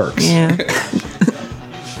 Either works. Yeah.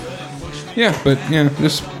 Yeah, but yeah,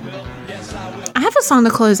 just I have a song to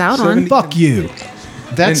close out on. Fuck you.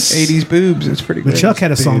 That's 80s boobs. It's pretty But good. Chuck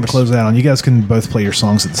had a song to Boobs. close out on. You guys can both play your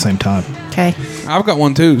songs at the same time. Okay. I've got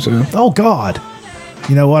one too. So Oh, God.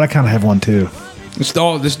 You know what? I kind of have one too. just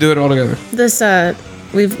do it all together. This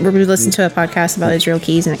we listened to a podcast about Israel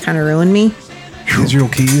Keys and it kind of ruined me. Israel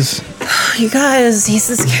Keys. You guys, he's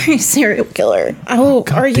the scary serial killer. I will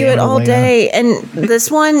argue damn it it, all Elena. day. And this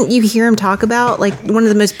one, you hear him talk about like one of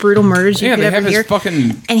the most brutal murders you Yeah, could they ever have his hear.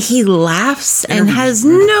 fucking. And he laughs and has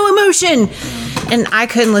no emotion. And I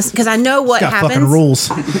couldn't listen because I know what Got happens. fucking rules.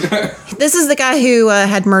 This is the guy who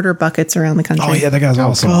had murder buckets around the country. Oh yeah, that guy's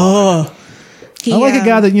awesome. He, I like a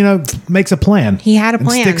guy that makes a plan. He had a and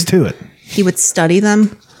plan. sticks to it. He would study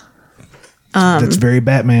them. That's very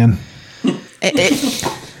Batman,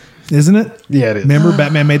 isn't it? Yeah, it is. Remember,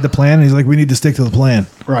 Batman made the plan. And he's like, we need to stick to the plan.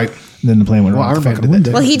 Right. And then the plan went Well, wrong. Iron Man Fucking did that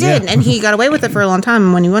window. Well, he did, Yeah. and he got away with it for a long time.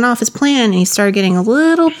 And when he went off his plan, and he started getting a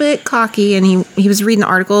little bit cocky, and he was reading the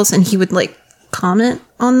articles, and he would like comment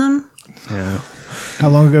on them. Yeah. How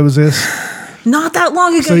long ago was this? Not that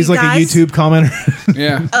long ago. So he's you like guys. a YouTube commenter.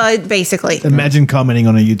 Yeah. Basically. Imagine commenting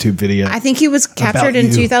on a YouTube video. I think he was captured in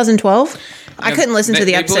you. 2012. I couldn't listen to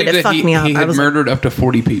the episode. It fucked me up. He I had was murdered up to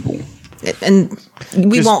 40 people. and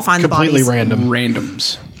we Just won't find the completely bodies. random.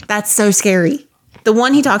 Randoms. That's so scary. The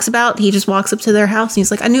one he talks about, he just walks up to their house and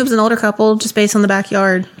he's like, I knew it was an older couple just based on the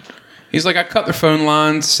backyard. He's like, I cut their phone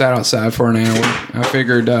lines, sat outside for an hour. I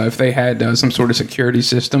figured if they had some sort of security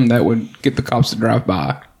system, that would get the cops to drive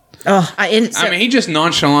by. Oh, I mean, he just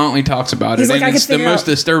nonchalantly talks about He's it, like, and I it's could the figure most out-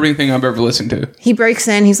 disturbing thing I've ever listened to. He breaks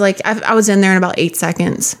in. He's like, I was in there in about 8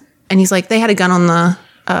 seconds. And he's like, they had a gun on the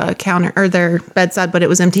counter or their bedside, but it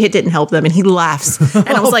was empty. It didn't help them. And he laughs. And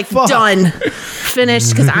I was like, done.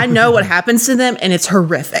 Finished. Because I know what happens to them and it's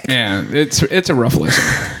horrific. Yeah, it's a rough listen.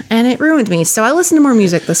 And it ruined me. So I listened to more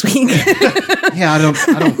music this week. Yeah,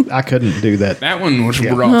 I couldn't do that. That one was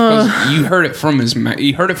rough. 'Cause you heard it from his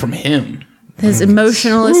you heard it from him. His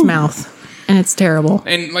emotionalist mouth. And it's terrible.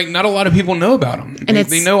 And like, not a lot of people know about him. And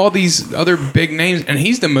They know all these other big names, and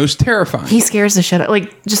he's the most terrifying. He scares the shit out.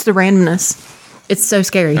 Like, just the randomness. It's so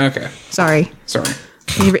scary. Okay. Sorry. Sorry.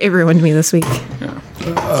 It ruined me this week.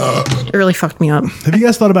 It really fucked me up. Have you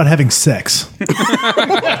guys thought about having sex?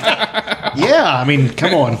 Yeah, I mean,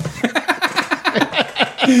 come on.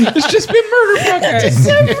 It's just been murder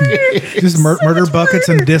podcast. Just murder buckets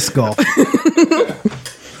and disc golf.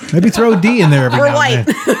 Maybe throw a D in there every Or now white. and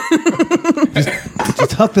then.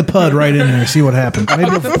 Just huck the pud right in there. See what happens.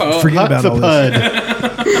 Maybe you'll forget about the all pud.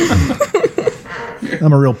 this.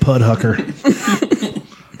 I'm a real pud hucker.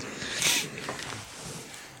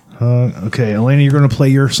 Okay, Elena, you're going to play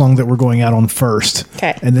your song that we're going out on first.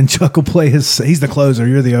 Okay. And then Chuck will play his. He's the closer.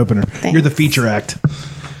 You're the opener. You're the feature act.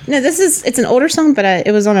 No, it's an older song, but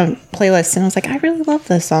it was on a playlist, and I was like, I really love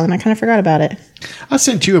this song, and I kind of forgot about it. I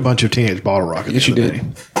sent you a bunch of Teenage Bottle Rocket. Yes, you the other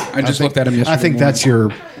did. day. I just looked at him yesterday. I think morning. that's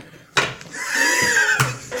your.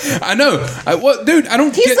 I know. Well, dude, I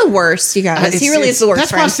don't. He's the worst, you guys. He really is the worst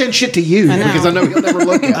That's why I friend. sent shit to you I know. because I know he'll never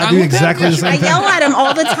look at it. I do exactly the I same thing. yell at him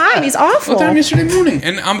all the time. He's awful. What time yesterday morning?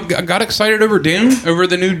 And I got excited over Doom, over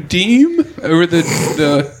the new Doom, over the.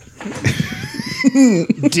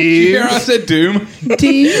 Dude. I said Doom.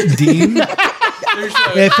 Doom.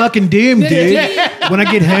 Yeah, fucking Doom, dude. When I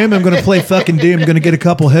get home, I'm going to play fucking Doom. I'm going to get a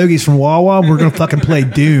couple hoagies from Wawa. We're going to fucking play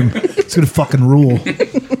Doom. It's going to fucking rule.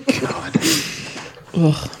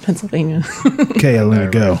 Ugh, Pennsylvania. Okay, Elena,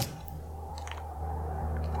 go.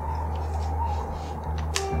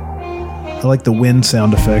 I like the wind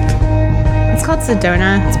sound effect. It's called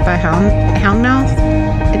Sedona. It's by Houndmouth.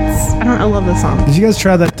 I love this song. Did you guys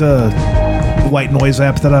try that white noise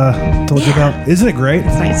app that I told you about? Isn't it great?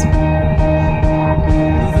 It's nice.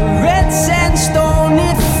 Red sandstone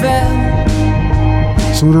it fell.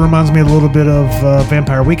 So it reminds me a little bit of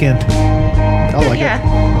Vampire Weekend. I like it. Yeah.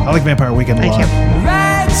 I like Vampire Weekend a Thank lot. you.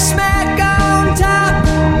 Right smack on top of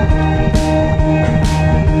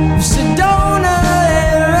Sedona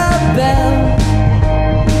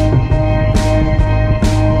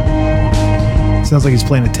Arabelle. Sounds like he's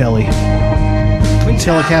playing a telly.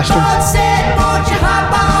 Telecaster. Said, won't you hop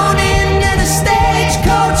on into the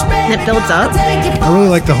stagecoach, baby? And it builds up. I really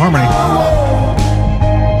like the harmony.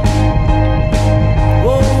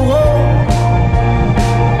 Whoa, whoa.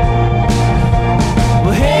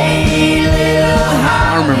 Well, hey, little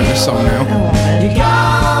I remember this song now. you're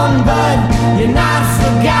gone, but you're not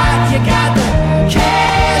forgot. You got the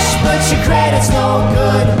cash, but your credit's no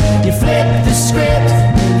good. You flipped the script,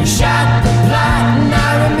 you shot the plot, and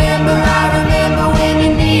I remember when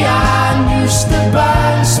your neon used to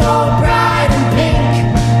burn so bright and pink.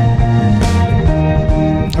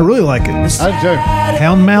 I really like it. I do.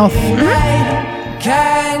 Houndmouth.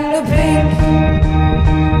 Kind of pink.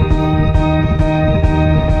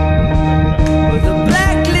 With the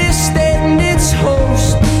blacklist and its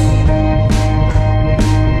host.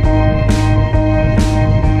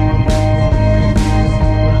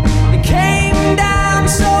 It came down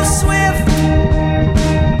so swift.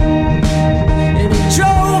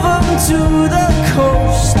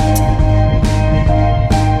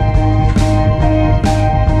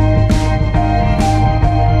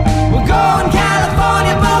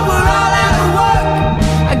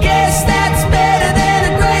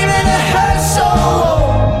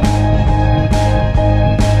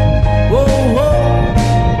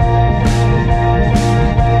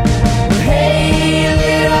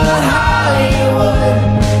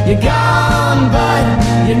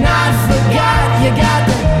 You're not forgot, you got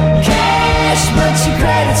the cash, but your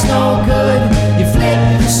credit's no good. You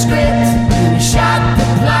flipped the script, you shot the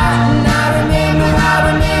plot, and I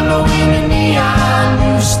remember when the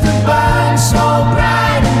neon used to burn so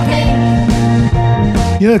bright and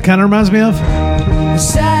pink. You know what it kind of reminds me of?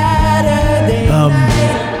 Saturday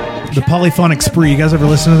night. The Polyphonic Spree. You guys ever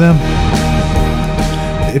listen to them?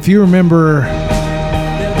 If you remember,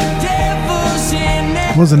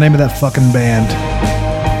 what was the name of that fucking band?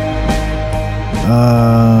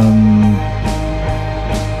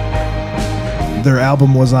 Their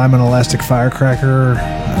album was I'm an Elastic Firecracker.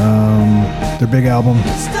 Their big album.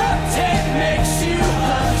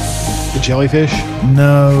 The Jellyfish?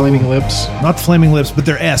 No. Flaming Lips? Not Flaming Lips, but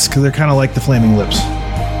they're esque. They're kind of like the Flaming Lips.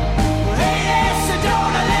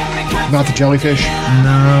 Not the Jellyfish?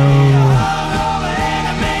 No.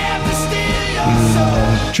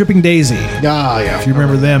 Tripping Daisy. Ah, yeah. If you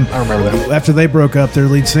remember them. I remember them. After they broke up, their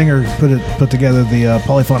lead singer put together the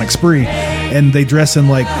Polyphonic Spree, and they dress in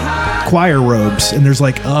like choir robes, and there's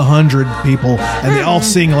like 100 people, and they all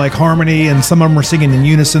sing like harmony, and some of them are singing in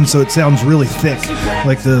unison, so it sounds really thick.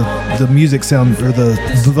 Like the music sound, or the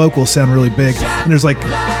vocals sound really big. And there's like,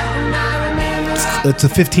 it's a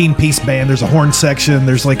 15-piece band. There's a horn section.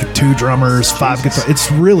 There's like 2 drummers, 5 guitars.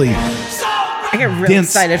 It's really I get really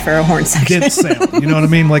excited for a horn section. dense sound. You know what I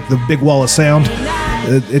mean? Like the big wall of sound.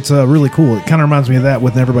 It's really cool. It kind of reminds me of that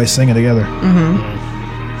with everybody singing together. Mm-hmm.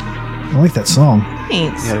 I like that song.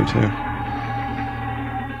 Thanks. Yeah, I do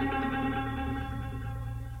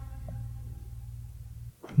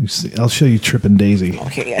too. You see, I'll show you Trippin' Daisy.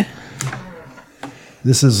 Okay.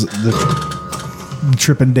 This is the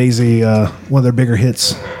Trippin' Daisy, one of their bigger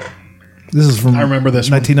hits. This is from I remember this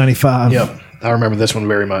one. 1995. Yep. I remember this one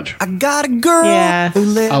very much. I got a girl who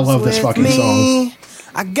lives I love this with fucking me. song.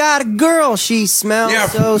 I got a girl, she smells Yeah,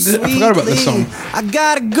 so I sweetly. forgot about this song. I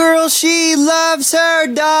got a girl, she loves her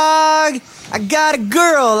dog. I got a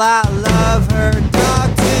girl, I love her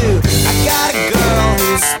dog too. I got a girl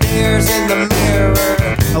who stares in the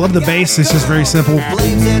mirror. I love the bass. It's just very simple.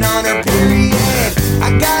 Blames it on her period.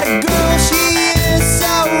 I got a girl, she is so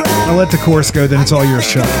right. I'll let the chorus go, then it's all yours,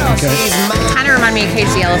 Chuck. Okay. Kind of remind me of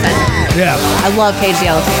Cage the Elephant. Yeah. I love Cage the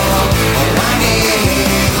Elephant.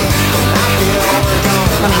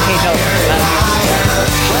 I mean, Cage Elephant.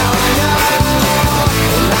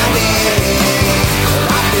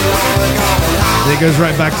 It goes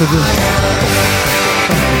right back to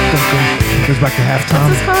goes back to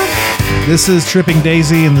halftime. This is Tripping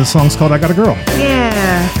Daisy, and the song's called I Got a Girl.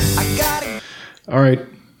 Yeah. All right.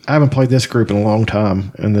 I haven't played this group in a long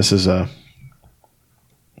time, and this is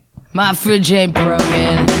My fridge ain't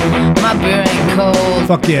broken. My beer ain't cold.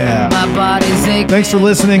 Fuck yeah. My body's aching. Thanks for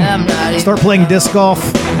listening. Start playing disc golf.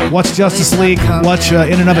 Watch Justice League. Watch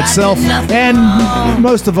In and of Itself. And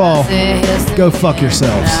most of all, go fuck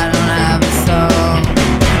yourselves.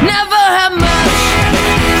 Never had much.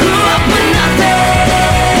 Grew up with nothing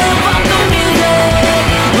but the music.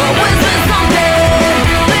 Always been something.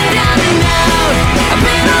 Been down and out. I've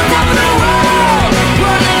been on top of the world.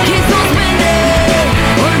 Rolling keys on spinning.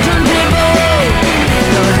 On turntable.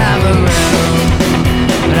 Don't have a room.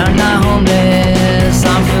 But I'm not homeless.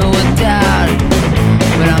 I'm filled with doubt.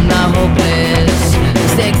 But I'm not hopeless.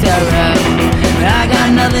 Mistakes are rough. But I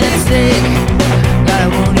got nothing at stake.